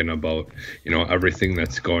thinking about everything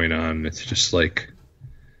that's going on. It's just like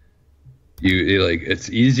it's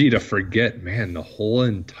easy to forget, man, the whole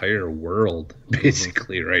entire world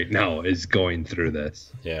basically right now is going through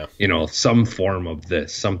this. Yeah. Some form of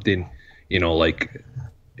this, something,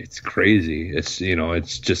 it's crazy. It's,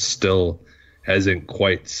 it's just still hasn't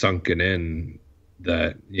quite sunken in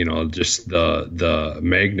that, just the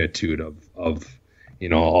magnitude of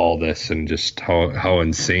all this and just how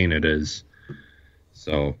insane it is.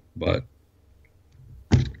 So, but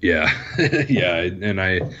yeah, yeah.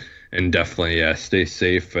 And definitely, stay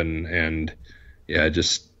safe and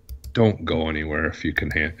just don't go anywhere if you can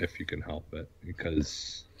help it,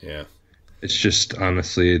 because it's just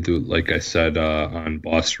honestly, like I said on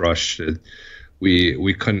Boss Rush,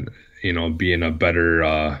 we couldn't be in a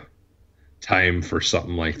better time for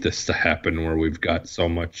something like this to happen, where we've got so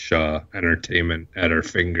much entertainment at our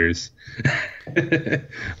fingers.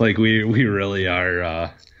 Like we really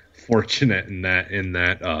are fortunate in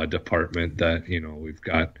that department that we've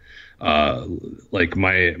got. Like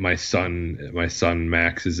my son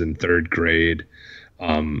Max is in 3rd grade.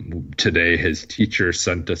 Today his teacher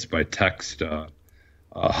sent us by text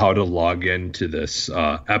how to log into this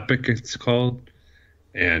Epic, it's called,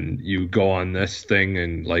 and you go on this thing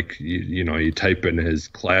and you type in his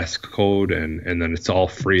class code and then it's all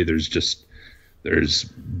free. There's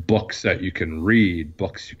books that you can read,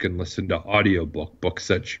 books you can listen to audiobook, books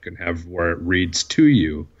that you can have where it reads to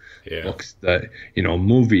you. Yeah. Books that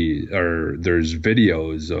movies, or there's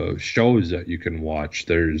videos of shows that you can watch.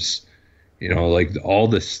 There's all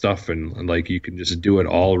this stuff, and you can just do it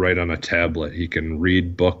all right on a tablet. He can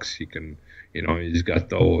read books. He can he's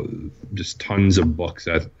got just tons of books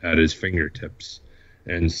at his fingertips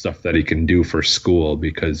and stuff that he can do for school,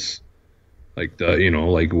 because we've been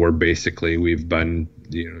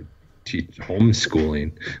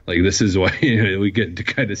homeschooling. This is why we get to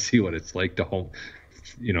kind of see what it's like to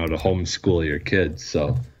homeschool your kids.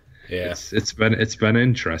 So yeah, it's been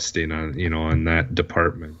interesting on that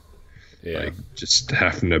department. Yeah, just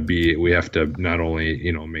we have to not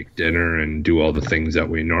only make dinner and do all the things that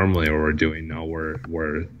we normally are doing now. We're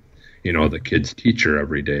the kids' teacher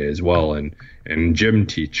every day as well, and gym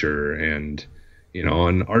teacher, and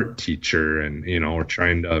an art teacher, and we're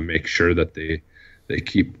trying to make sure that they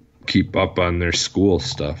keep up on their school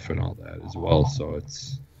stuff and all that as well. So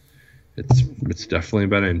it's definitely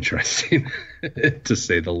been interesting to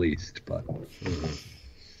say the least. But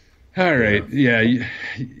All right. Yeah,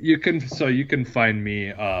 you can find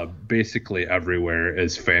me basically everywhere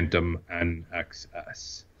as Phantom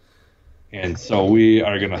NXS. And so we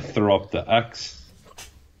are going to throw up the X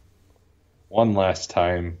one last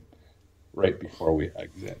time right before we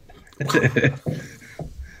exit.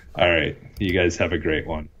 All right. You guys have a great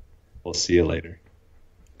one. We'll see you later.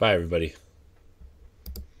 Bye, everybody.